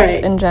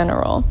podcast in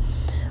general,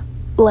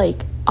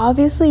 like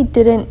obviously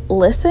didn't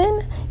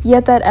listen,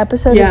 yet that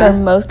episode is our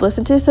most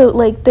listened to. So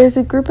like there's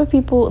a group of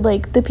people,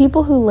 like the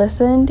people who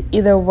listened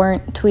either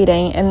weren't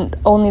tweeting, and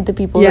only the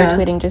people who were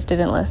tweeting just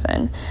didn't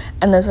listen,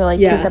 and those were like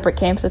two separate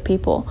camps of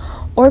people,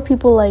 or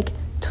people like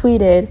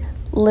tweeted,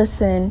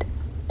 listened,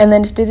 and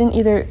then just didn't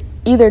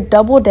either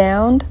double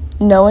down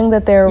knowing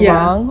that they were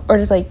wrong, or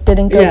just like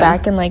didn't go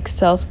back and like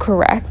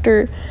self-correct,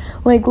 or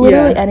like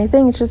literally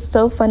anything. It's just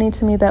so funny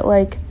to me that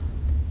like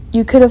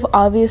you could have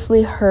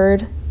obviously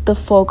heard the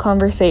full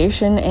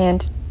conversation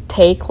and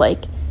take,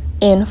 like,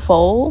 in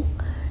full,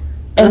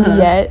 and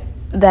yet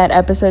that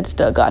episode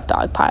still got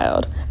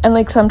dogpiled. And,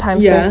 like,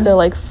 sometimes there's still,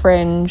 like,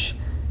 fringe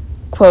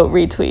quote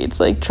retweets,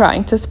 like,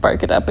 trying to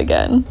spark it up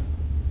again.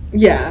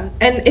 Yeah,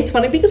 and it's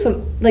funny because,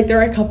 like, there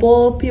are a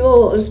couple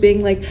people just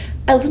being like,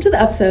 I listened to the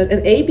episode,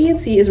 and A, B, and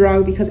C is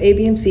wrong because A,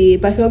 B, and C,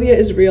 biphobia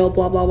is real,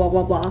 blah, blah, blah,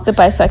 blah, blah. The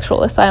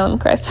bisexual asylum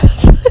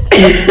crisis.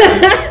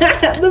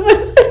 The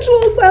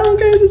bisexual asylum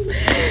crisis.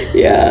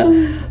 Yeah.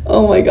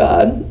 Oh, my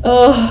God.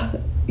 Oh,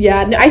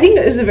 yeah. No, I think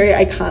this is a very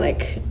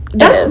iconic...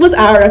 That was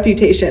our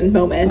reputation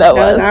moment. That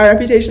was our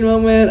reputation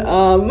moment.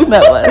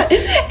 That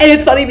was. And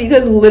it's funny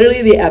because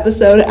literally the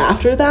episode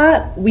after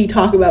that, we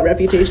talk about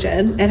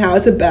Reputation and how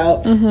it's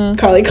about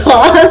Karlie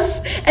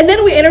Kloss. And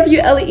then we interview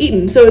Ellie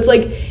Eaton. So it's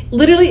like,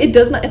 literally, it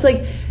does not, it's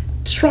like,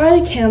 try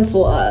to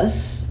cancel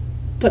us,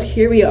 but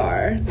here we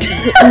are.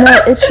 No,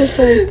 it's just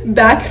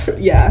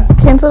like...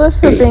 Cancel us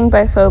for being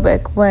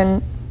biphobic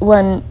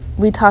when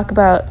we talk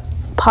about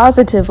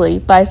positively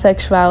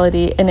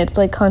bisexuality and its,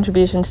 like,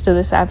 contributions to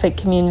the sapphic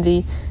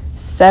community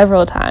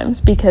several times,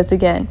 because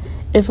again,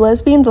 if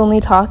lesbians only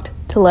talked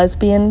to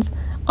lesbians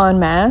en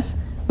masse,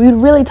 we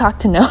would really talk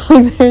to no.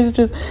 There's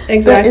just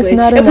exactly.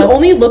 If we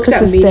only looked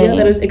at media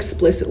that is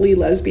explicitly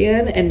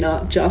lesbian and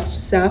not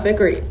just sapphic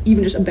or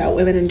even just about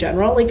women in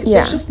general, like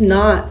there's just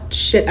not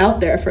shit out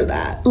there for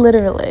that.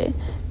 Literally.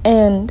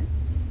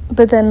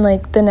 But then,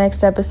 like, the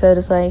next episode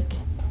is, like,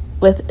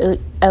 with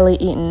Ellie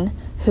Eaton,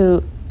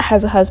 who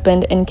has a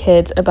husband and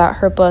kids, about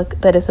her book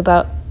that is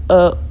about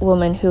a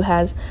woman who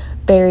has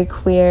very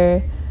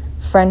queer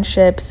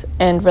friendships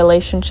and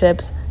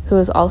relationships, who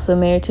is also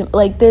married to,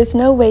 like, there's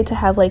no way to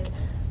have, like,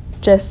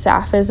 just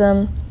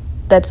sapphism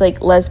that's,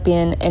 like,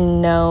 lesbian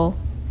and no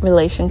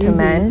relation to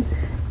men.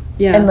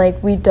 Yeah. And,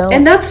 like, we don't...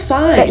 And that's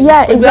fine.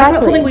 Exactly. That's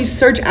not something we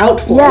search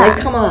out for. Like,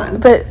 come on.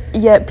 But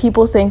yet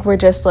people think we're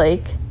just,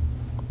 like,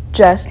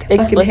 just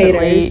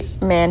explicitly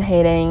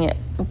man-hating,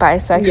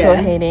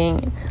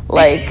 bisexual-hating,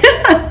 like,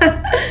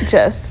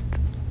 just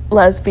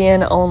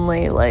lesbian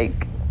only,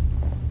 like,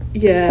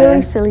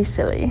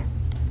 silly.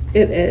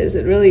 It is.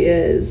 It really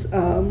is.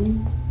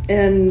 And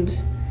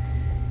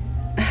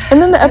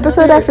then the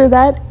episode after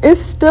that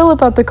is still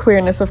about the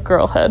queerness of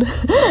girlhood.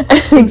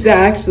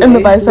 Exactly. And the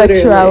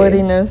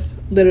bisexualityness.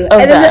 Literally.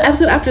 And then the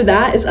episode after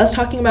that is us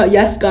talking about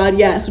Yes, God,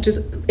 Yes, which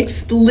is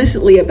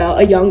explicitly about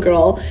a young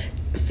girl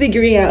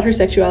figuring out her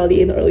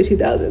sexuality in the early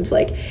 2000s.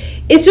 Like,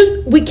 it's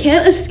just, we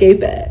can't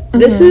escape it.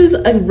 This is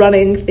a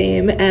running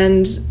theme,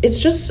 and it's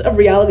just a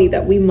reality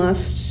that we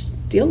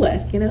must deal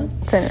with, you know?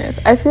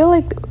 I feel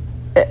like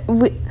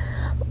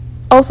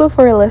also,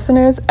 for our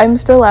listeners, I'm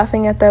still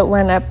laughing at that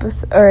one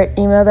episode or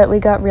email that we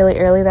got really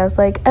early that was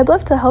like, I'd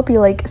love to help you,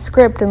 like,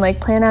 script and, like,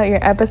 plan out your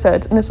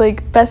episodes. And it's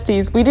like,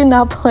 besties, we did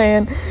not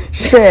plan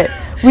shit.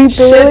 We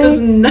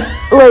barely,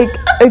 like,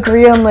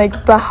 agree on,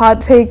 like, the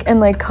hot take and,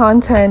 like,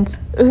 content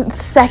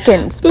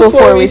seconds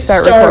before we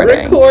start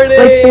recording.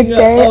 Like, the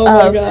day of.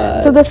 My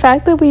God. So the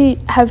fact that we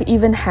have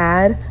even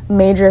had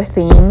major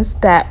themes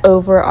that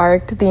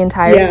overarched the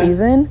entire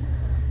season,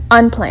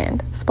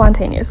 unplanned,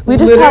 spontaneous. We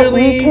just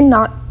we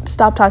cannot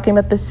stop talking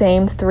about the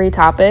same 3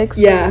 topics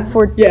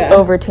for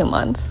over 2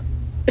 months.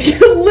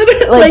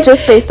 Literally, like,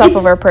 just based off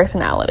of our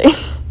personality.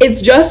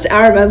 It's just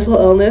our mental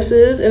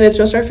illnesses, and it's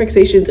just our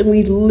fixations, and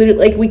we literally,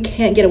 like, we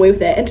can't get away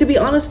with it. And to be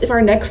honest, if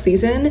our next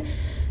season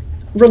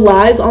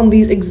relies on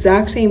these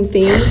exact same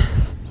themes,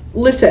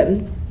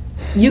 listen,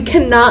 you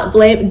cannot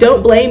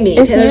don't blame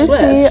me, Taylor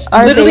Swift. If you see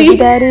our baby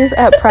daddies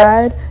at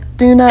Pride,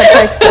 do not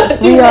text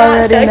us. We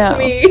already know.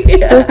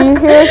 Me. So if you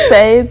hear us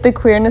say the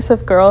queerness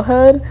of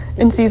girlhood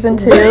in season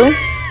 2, we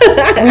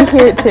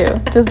hear it too.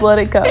 Just let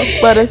it go.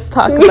 Let us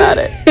talk about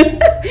it.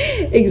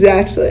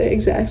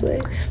 Exactly.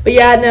 But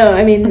yeah, no,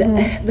 I mean,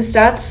 the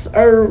stats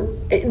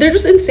they're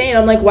just insane.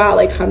 I'm like, wow,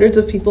 like, hundreds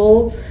of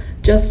people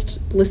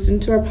just listen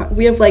to our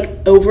we have, like,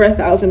 over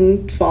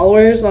 1,000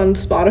 followers on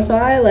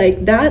Spotify.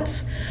 Like,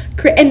 that's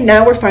and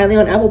now we're finally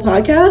on Apple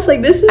Podcasts.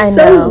 Like, this is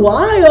so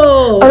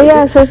wild. Oh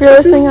yeah, so if you're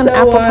listening on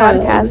Apple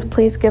Podcasts,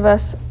 please give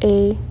us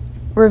a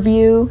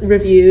review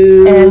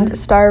and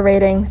star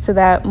rating so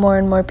that more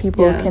and more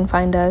people can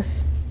find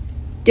us.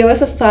 Give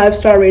us a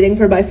 5-star rating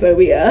for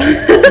biphobia.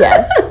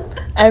 Yes.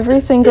 Every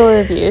single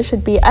review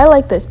should be, I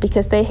like this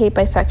because they hate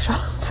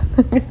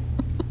bisexuals.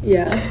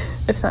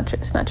 Yes. It's not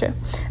true.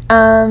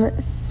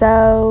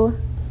 So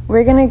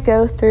we're going to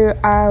go through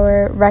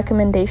our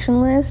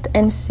recommendation list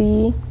and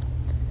see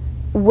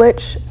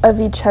which of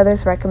each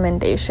other's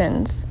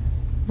recommendations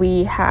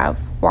we have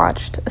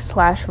watched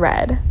 /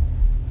 read.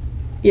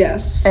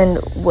 Yes. And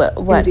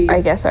what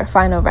I guess our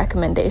final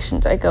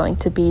recommendations are going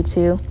to be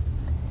to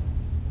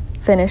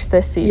finish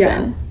this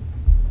season.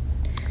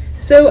 Yeah.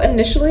 So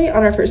initially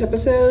on our first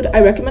episode, I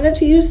recommended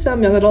to you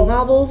some young adult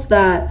novels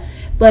that,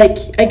 like,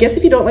 I guess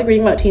if you don't like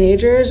reading about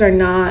teenagers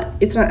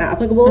it's not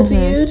applicable to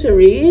you to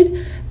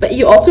read. But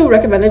you also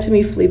recommended to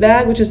me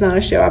Fleabag, which is not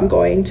a show I'm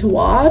going to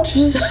watch.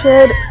 You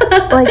should,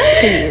 like,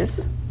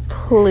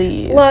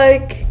 please.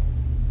 Like,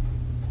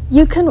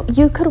 you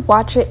could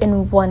watch it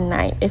in one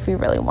night if you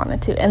really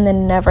wanted to, and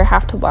then never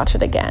have to watch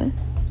it again.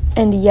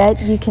 And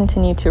yet you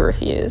continue to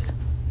refuse.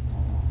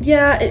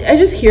 Yeah, I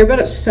just hear about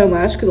it so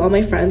much because all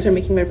my friends are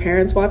making their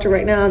parents watch it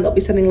right now, and they'll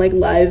be sending like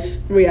live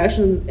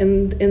reaction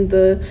in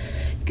the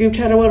group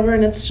chat or whatever,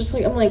 and it's just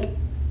like, I'm like,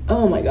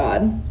 oh my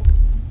god,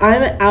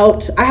 I'm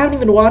out. I haven't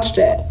even watched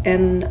it,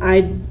 and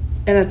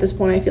at this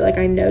point I feel like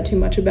I know too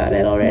much about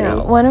it already.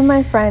 No, one of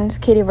my friends,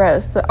 Katie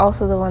Rose,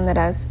 also the one that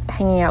I was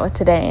hanging out with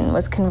today and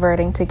was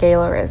converting to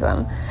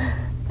Gaylorism,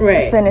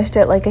 right, finished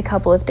it like a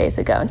couple of days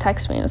ago and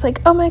texted me and was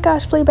like, oh my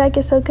gosh, Fleabag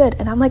is so good.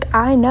 And I'm like,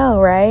 I know,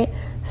 right?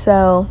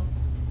 So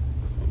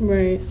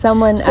right,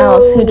 someone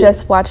else who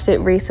just watched it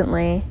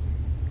recently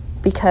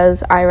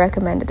because I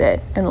recommended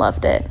it and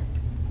loved it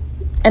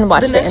and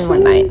watched it in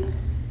one night.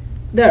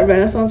 That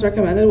Renaissance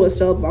recommended was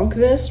Stella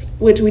Blomkvist,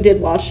 which we did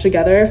watch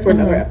together for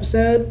another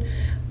episode.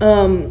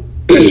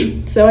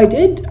 So I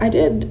did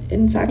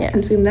in fact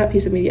consume that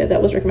piece of media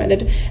that was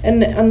recommended.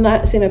 And on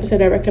that same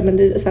episode I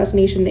recommended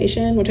Assassination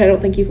Nation, which I don't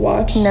think you've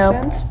watched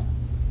since.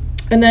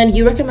 And then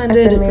you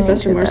recommended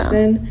Professor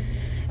Marston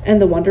and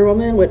the Wonder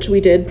Woman, which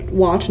we did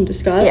watch and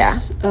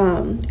discuss.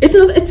 Yeah.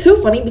 It's so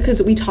funny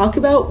because we talk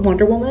about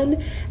Wonder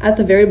Woman at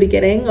the very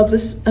beginning of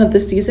this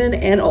season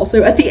and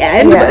also at the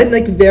end, but in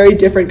like very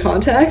different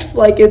contexts.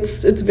 Like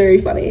it's very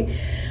funny.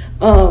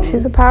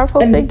 She's a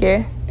powerful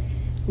figure.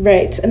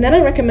 Right. And then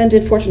I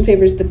recommended Fortune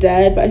Favors the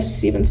Dead by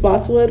Stephen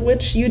Spotswood,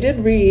 which you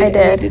did read and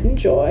I did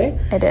enjoy.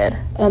 I did.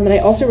 And I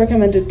also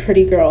recommended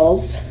Pretty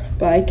Girls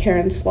by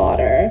Karen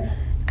Slaughter,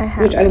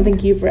 which I don't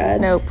think you've read.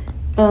 Nope.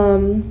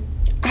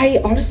 I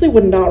honestly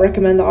would not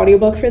recommend the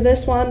audiobook for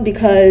this one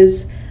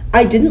because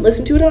I didn't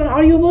listen to it on an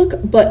audiobook,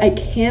 but I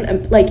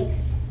can't, like,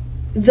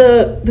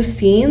 the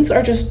scenes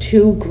are just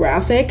too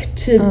graphic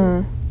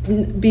to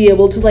be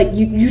able to, like,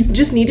 you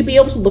just need to be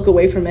able to look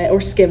away from it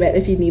or skim it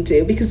if you need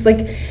to, because,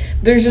 like,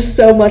 there's just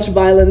so much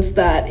violence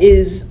that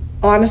is,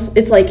 honest.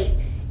 It's like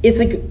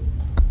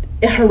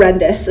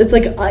horrendous. It's,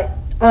 like,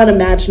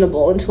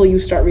 unimaginable until you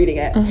start reading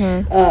it.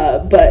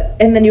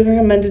 And then you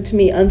recommended to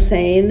me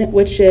Unsane,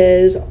 which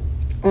is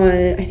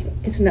I think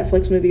it's a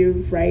Netflix movie,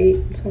 right?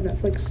 It's on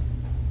Netflix.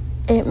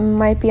 It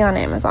might be on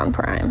Amazon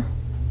Prime.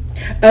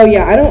 Oh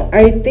yeah,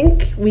 I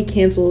think we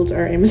canceled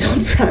our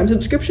Amazon Prime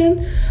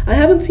subscription. I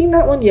haven't seen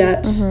that one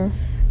yet.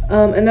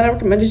 And then I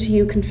recommended to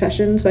you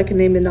Confessions by Kane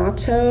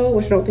Minato,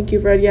 which I don't think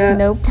you've read yet.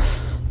 Nope.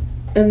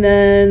 And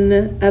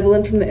then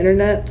Evelyn from the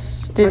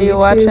Internets. Did you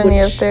watch any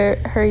of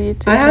her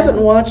YouTube I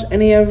haven't watched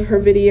any of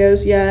her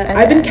videos yet. Okay.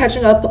 I've been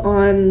catching up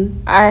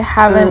on I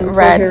haven't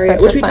read Harriet,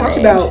 Such which a we Fun talked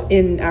Age. about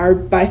in our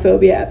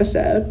biphobia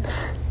episode.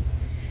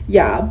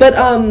 Yeah, but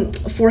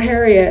For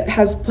Harriet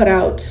has put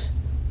out,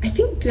 I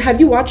think,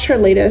 have you watched her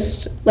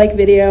latest like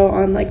video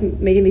on like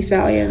Megan Thee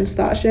Stallion's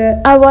Thought Shit?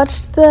 I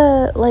watched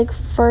the like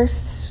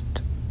first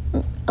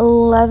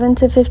 11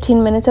 to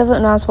 15 minutes of it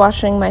when I was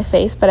washing my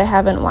face, but I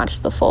haven't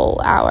watched the full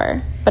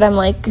hour. But I'm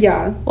like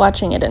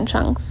watching it in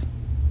chunks.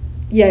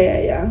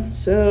 Yeah.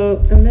 So,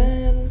 and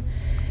then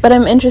but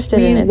I'm interested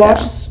in it though.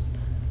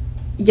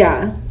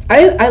 Yeah.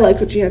 I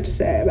liked what you had to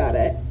say about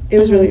it. It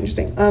was really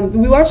interesting.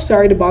 We watched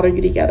Sorry to Bother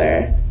You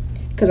Together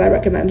because I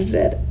recommended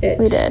it.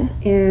 We did.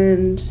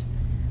 And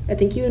I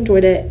think you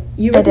enjoyed it.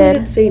 You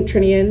recommended Saint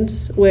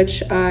Trinians,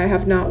 which I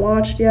have not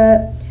watched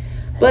yet.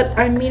 But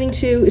I'm meaning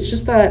to. It's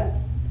just that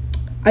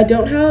I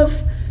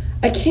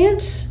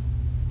can't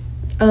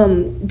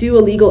do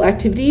illegal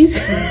activities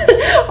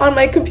on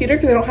my computer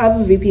because I don't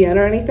have a VPN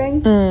or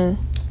anything.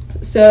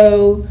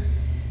 So,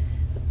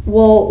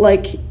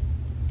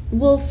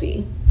 we'll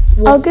see.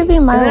 I'll give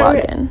you my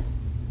login.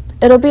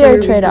 It'll be our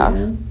trade-off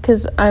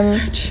because I'm,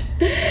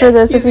 for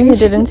those of you who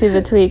didn't see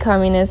the tweet,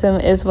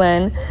 communism is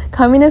when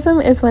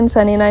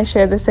Sunny and I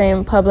share the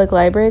same public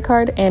library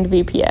card and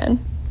VPN.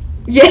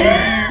 Yeah.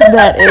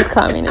 That is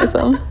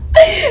communism.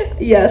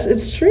 Yes,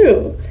 it's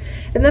true.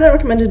 And then I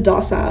recommended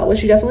Docile,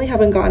 which you definitely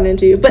haven't gotten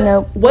into.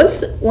 But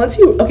once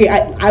you... Okay,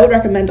 I would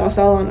recommend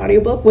Docile on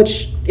audiobook,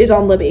 which is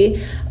on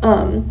Libby.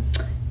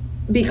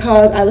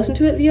 Because I listened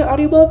to it via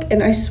audiobook,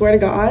 and I swear to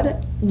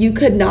God, you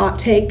could not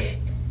take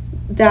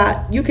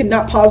that... You could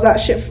not pause that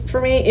shit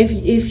for me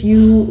if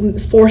you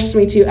forced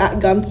me to at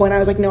gunpoint. I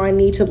was like, no, I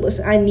need to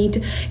listen. I need to...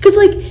 Because,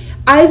 like...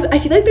 I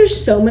feel like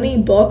there's so many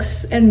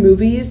books and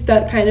movies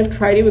that kind of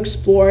try to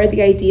explore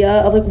the idea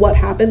of like what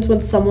happens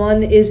when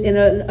someone is in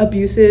an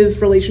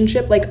abusive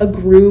relationship, like a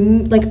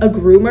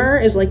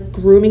groomer is like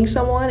grooming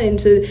someone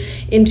into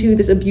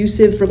this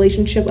abusive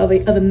relationship of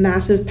a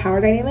massive power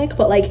dynamic.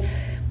 But like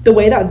the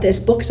way that this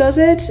book does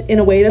it in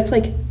a way that's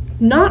like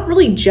not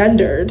really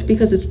gendered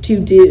because it's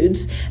two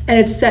dudes and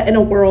it's set in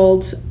a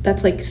world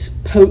that's like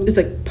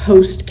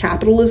post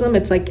capitalism.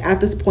 It's like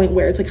at this point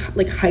where it's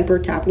like hyper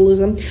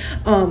capitalism.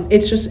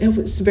 It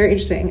was very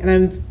interesting,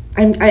 and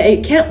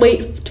I can't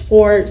wait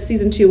for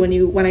season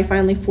 2 when I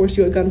finally force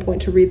you at gunpoint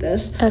to read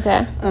this.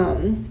 Okay.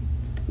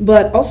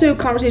 But also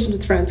Conversations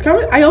with Friends.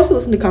 I also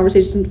listen to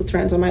Conversations with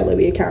Friends on my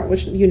Libby account,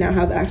 which you now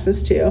have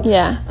access to.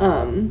 Yeah.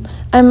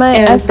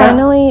 I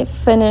finally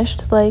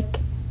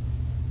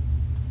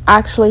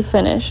actually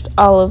finished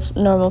all of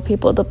Normal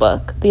People, the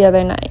book, the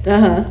other night.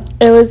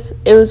 It was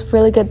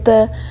really good.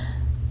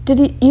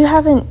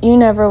 You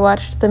never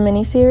watched the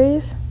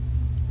miniseries?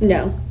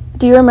 No.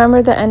 Do you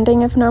remember the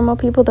ending of Normal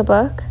People, the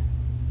book?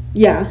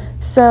 Yeah.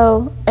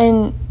 So,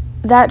 in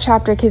that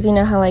chapter, because you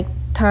know how, like,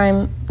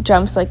 time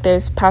jumps, like,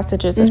 there's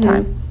passages of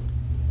time.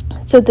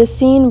 So, the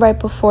scene right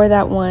before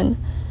that one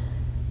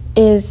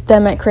is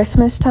them at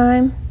Christmas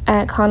time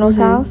at Connell's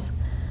house.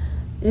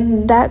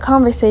 That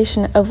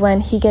conversation of when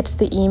he gets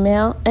the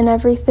email and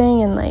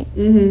everything and, like,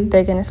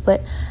 they're going to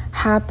split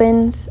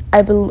happens,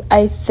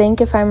 I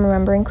think, if I'm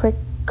remembering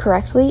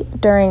correctly,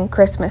 during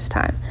Christmas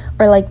time.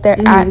 Or, like, they're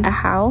at a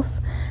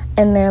house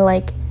and they're,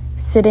 like,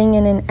 sitting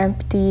in an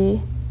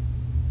empty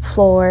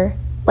floor,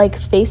 like,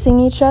 facing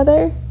each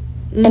other.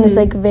 And it's,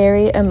 like,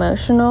 very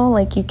emotional.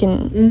 Like, you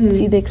can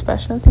see the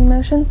expression of the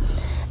emotion.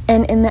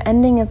 And in the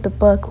ending of the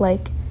book,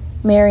 like,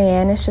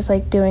 Marianne is just,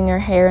 like, doing her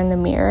hair in the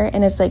mirror.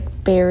 And it's, like,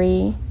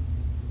 very,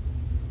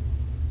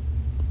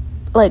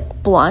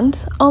 like,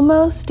 blunt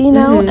almost, you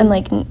know? And,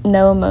 like,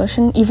 no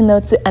emotion, even though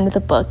it's the end of the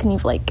book and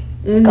you've, like,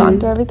 gone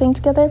through everything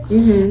together.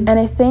 And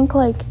I think,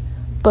 like,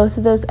 both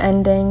of those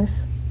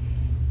endings...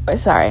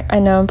 Sorry, I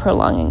know I'm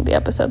prolonging the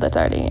episode that's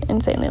already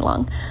insanely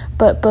long.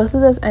 But both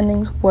of those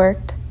endings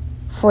worked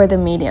for the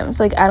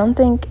mediums. Like, I don't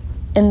think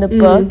in the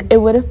book it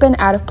would have been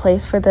out of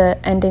place for the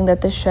ending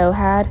that the show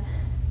had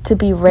to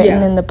be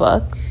written in the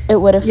book. It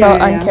would have felt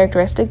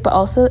uncharacteristic, but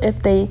also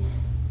if they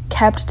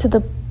kept to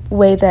the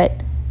way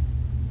that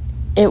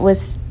it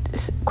was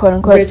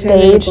quote-unquote written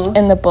staged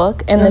in the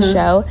book in the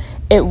show,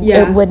 it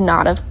would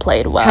not have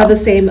played well. Have the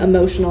same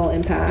emotional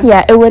impact.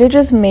 Yeah, it would have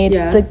just made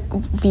the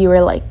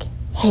viewer, like,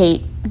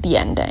 hate the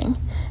ending.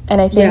 And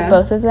I think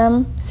both of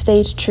them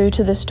stayed true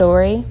to the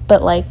story,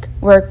 but, like,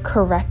 were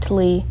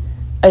correctly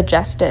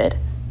adjusted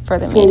for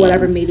the medium. For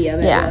whatever medium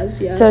it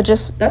was, So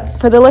just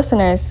for the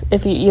listeners,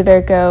 if you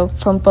either go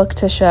from book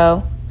to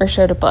show or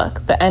show to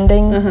book, the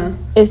ending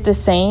is the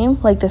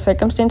same, like, the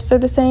circumstances are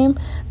the same,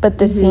 but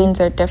the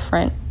scenes are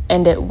different,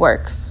 and it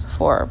works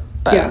for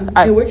both. Yeah,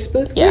 it works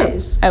both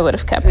ways. I would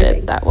have kept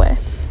it that way.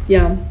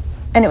 Yeah.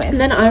 Anyways.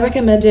 And then I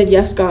recommended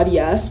Yes, God,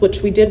 Yes,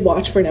 which we did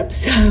watch for an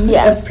episode,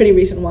 a pretty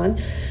recent one.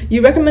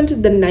 You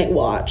recommended The Night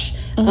Watch,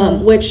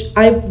 which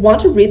I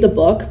want to read the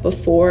book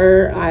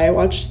before I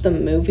watch the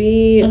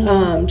movie,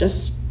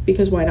 just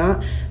because why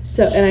not?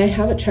 So, and I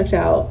have it checked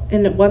out.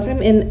 And once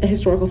I'm in a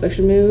historical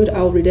fiction mood,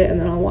 I'll read it and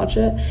then I'll watch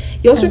it.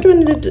 You also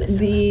recommended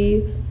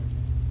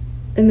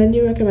and then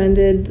you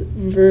recommended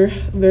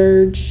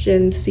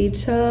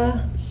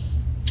Virgencita,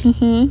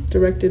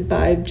 directed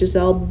by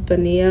Giselle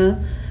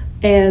Bonilla.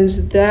 And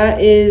that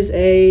is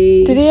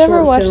a Did you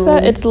ever watch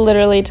that? It's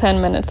literally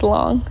 10 minutes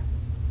long.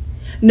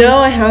 No,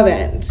 I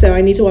haven't. So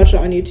I need to watch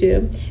it on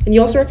YouTube. And you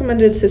also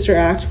recommended Sister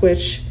Act,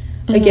 which,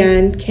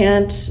 again,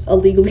 can't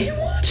illegally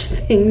watch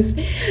things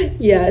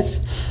yet.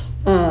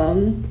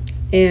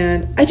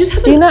 And I just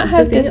haven't... Do you not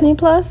have Disney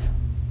Plus?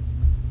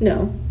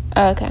 No.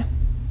 Oh, okay.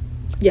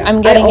 Yeah.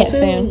 I'm getting it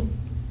soon.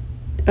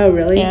 Oh,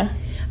 really? Yeah.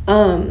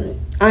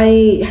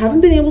 I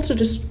haven't been able to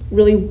just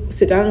really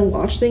sit down and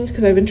watch things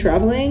because I've been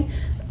traveling.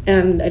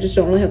 And I just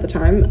don't really have the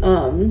time.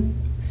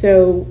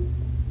 So,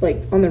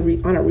 like, on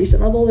a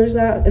recent level, there's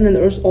that. And then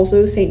there was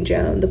also St.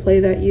 Joan, the play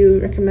that you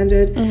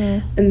recommended.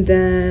 And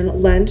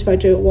then Lent by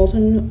Joe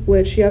Walton,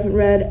 which you haven't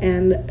read.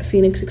 And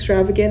Phoenix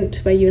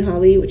Extravagant by Yoon Ha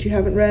Lee, which you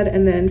haven't read.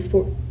 And then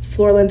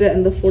Florinda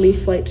and the 40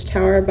 Flight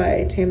Tower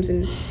by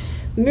Tamsin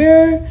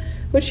Muir,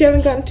 which you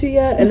haven't gotten to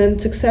yet. And then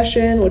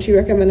Succession, which you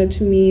recommended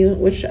to me,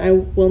 which I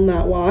will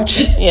not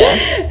watch. Yeah.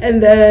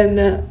 And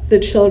then The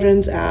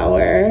Children's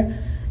Hour,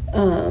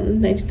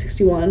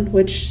 1961,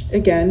 which,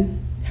 again,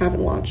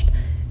 haven't watched.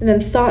 And then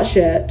Thought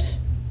Shit,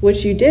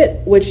 which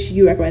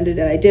you recommended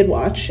and I did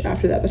watch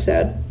after the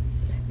episode.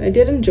 And I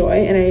did enjoy,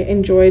 and I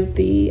enjoyed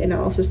the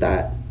analysis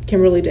that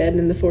Kimberly did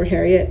in the For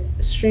Harriet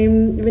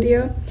stream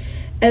video.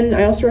 And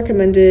I also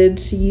recommended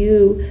to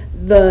you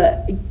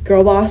the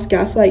Girl Boss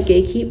Gaslight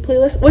Gatekeep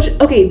playlist, which,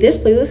 okay, this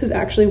playlist is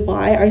actually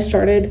why I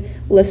started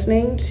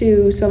listening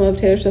to some of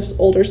Taylor Swift's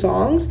older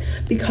songs,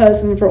 because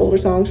some of her older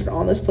songs are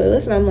on this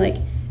playlist, and I'm like,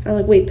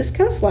 wait, this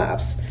kind of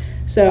slaps.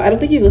 So I don't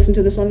think you've listened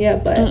to this one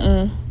yet, but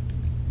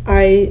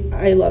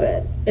I love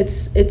it.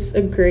 It's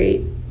a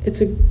great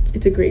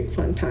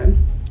fun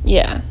time.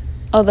 Yeah.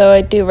 Although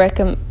I do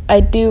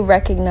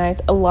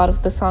recognize a lot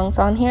of the songs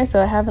on here,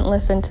 so I haven't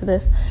listened to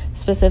this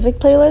specific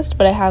playlist,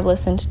 but I have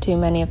listened to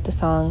many of the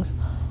songs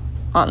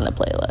on the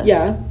playlist.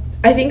 Yeah.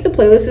 I think the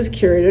playlist is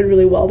curated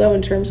really well, though,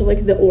 in terms of,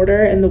 like, the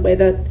order and the way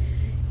that...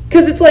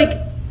 Because it's, like,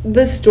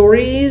 the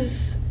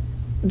stories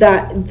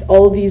that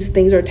all of these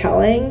things are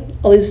telling,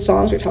 all these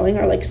songs are telling,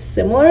 are, like,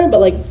 similar,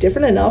 but, like,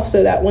 different enough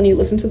so that when you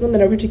listen to them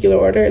in a particular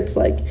order, it's,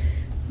 like...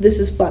 this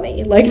is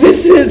funny. Like,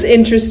 this is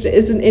interesting.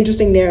 It's an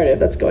interesting narrative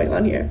that's going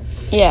on here.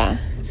 Yeah.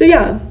 So,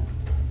 yeah.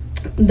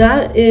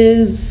 That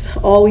is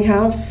all we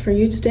have for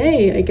you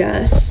today, I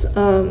guess.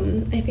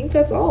 I think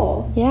that's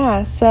all.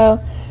 Yeah, so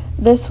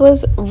this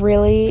was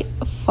really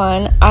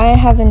fun. I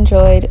have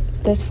enjoyed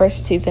this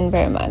first season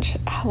very much.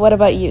 What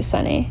about you,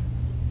 Sunny?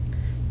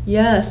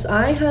 Yes,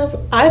 I've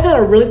had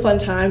a really fun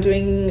time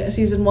doing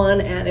season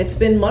 1, and it's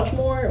been much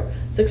more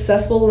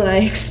successful than I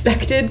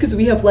expected, because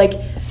we have like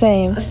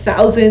Same.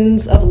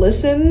 thousands of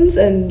listens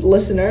and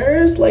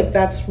listeners. Like,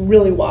 that's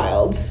really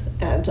wild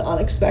and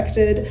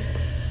unexpected.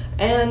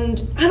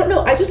 And I don't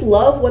know, I just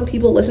love when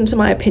people listen to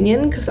my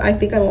opinion, because I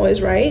think I'm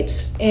always right.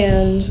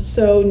 And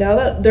so now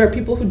that there are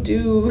people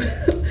who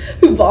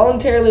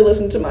voluntarily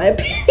listen to my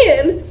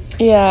opinion,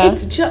 yeah,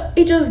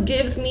 it just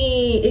gives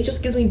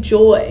me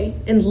joy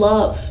and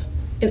love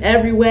in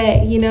every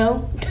way, you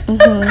know?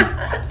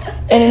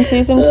 Mm-hmm. And in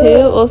season 2,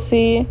 we'll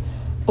see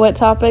what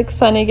topics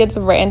Sunny gets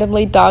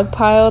randomly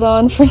dogpiled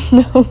on for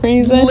no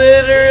reason.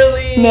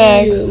 Literally.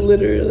 Next.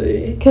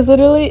 Because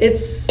literally,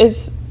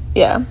 it's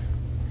yeah.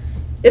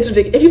 It's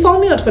ridiculous. If you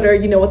follow me on Twitter,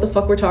 you know what the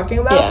fuck we're talking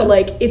about, yeah. But,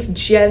 like, it's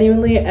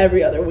genuinely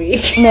every other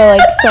week. No, like,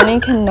 Sunny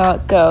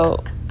cannot go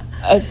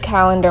a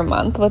calendar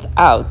month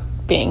without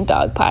being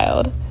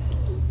dogpiled.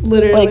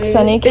 Literally. Like,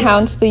 Sunny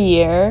counts the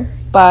year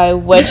by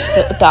which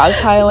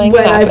dogpiling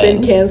when happened. I've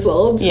been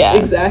canceled. Yeah.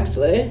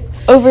 Exactly.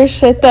 Over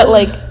shit that,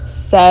 like,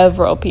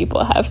 several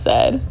people have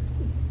said.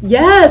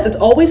 Yes, it's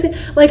always,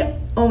 like,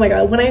 oh my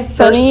god, when I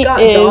first got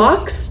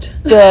doxxed,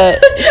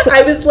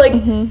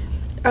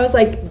 I was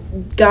like,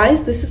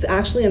 guys, this is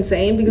actually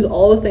insane, because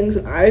all the things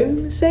that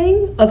I'm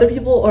saying, other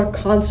people are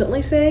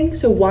constantly saying,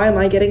 so why am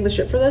I getting the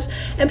shit for this?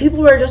 And people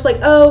were just like,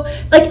 oh,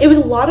 like, it was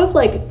a lot of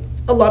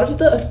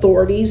the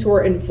authorities who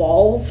were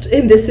involved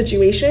in this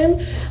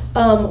situation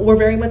were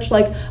very much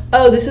like,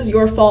 oh, this is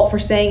your fault for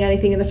saying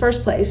anything in the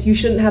first place. You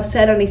shouldn't have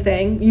said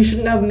anything. You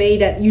shouldn't have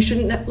made it. You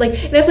shouldn't have, like,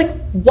 and it's like,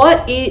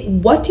 what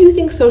do you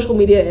think social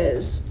media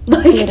is?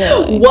 Like,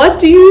 literally. What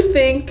do you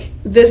think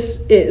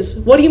this is?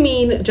 What do you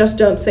mean just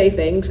don't say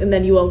things and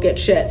then you won't get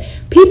shit?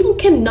 People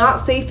cannot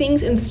say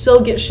things and still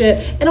get shit.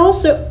 And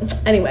also,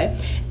 anyway,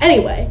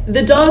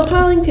 the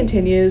dogpiling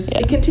continues.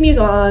 Yeah. It continues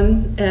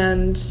on,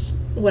 and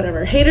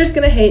whatever. Haters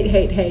gonna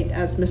hate,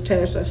 as Miss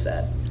Taylor Swift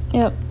said.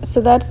 Yep.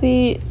 So that's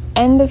the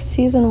end of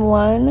season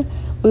 1.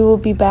 We will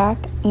be back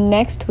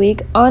next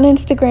week on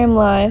Instagram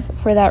Live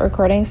for that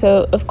recording.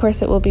 So, of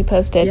course, it will be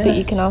posted, yes. But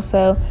you can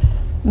also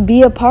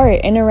be a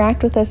part,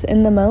 interact with us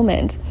in the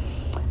moment.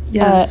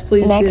 Yes,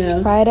 please next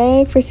do.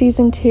 Friday for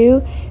season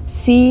 2,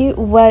 see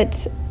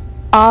what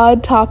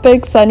odd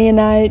topics Sunny and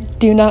I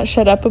do not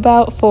shut up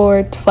about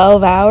for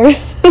 12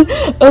 hours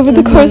over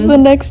the course of the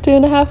next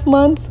 2.5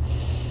 months.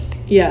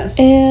 Yes.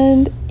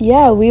 And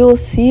yeah, we will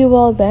see you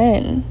all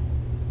then.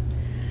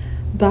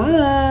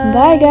 Bye.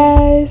 Bye,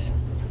 guys.